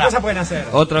hacer. ¿Qué otras cosas pueden hacer?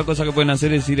 Otra cosa que pueden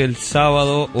hacer es ir el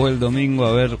sábado o el domingo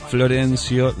a ver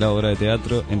Florencio, la obra de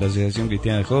teatro en la Asociación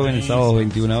Cristiana de Jóvenes, sábado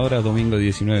 21 horas, domingo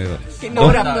 19 horas.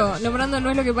 Nombrando no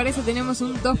es lo que parece, tenemos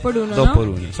un 2x1, ¿no?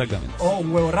 2x1, exactamente. O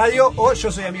Un Huevo Radio, o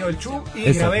Yo Soy Amigo del Chu,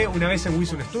 y grabé una vez en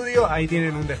Wisun Studio, ahí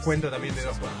tienen un descuento también de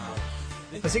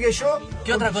 2x1. Así que yo...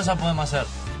 ¿Qué otra cosa podemos hacer?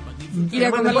 Ir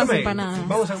a comer las empanadas.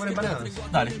 Vamos a comer empanadas.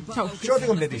 Dale. Chau. Yo estoy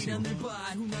completísimo.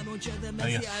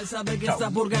 Adiós. Sabe que está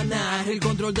por ganar el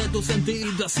control de tu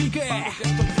sentido, así que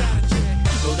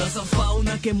toda esa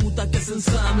fauna que muta, que se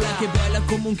ensambla, que baila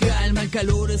como un calma, el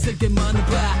calor es el que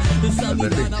manda.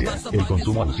 Advertencia: el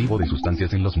consumo abusivo de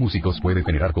sustancias en los músicos puede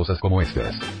generar cosas como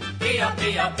estas. Pío,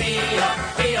 pío, pío,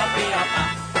 pío, pío,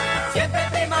 pa. Siempre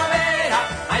primavera,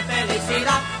 hay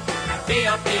felicidad.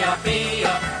 Pío, pío, pío,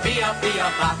 pío, pío,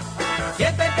 pa.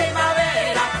 Siempre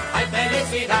primavera, hay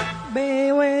felicidad.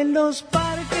 Veo en los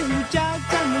parques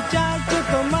muchachas, muchachos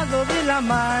tomados de la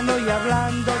mano y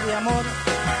hablando de amor.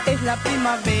 Es la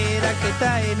primavera que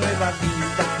trae nueva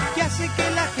vida, que hace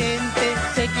que la gente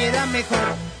se quiera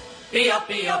mejor. Pío,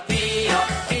 pío, pío,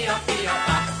 pío, pío,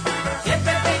 pa.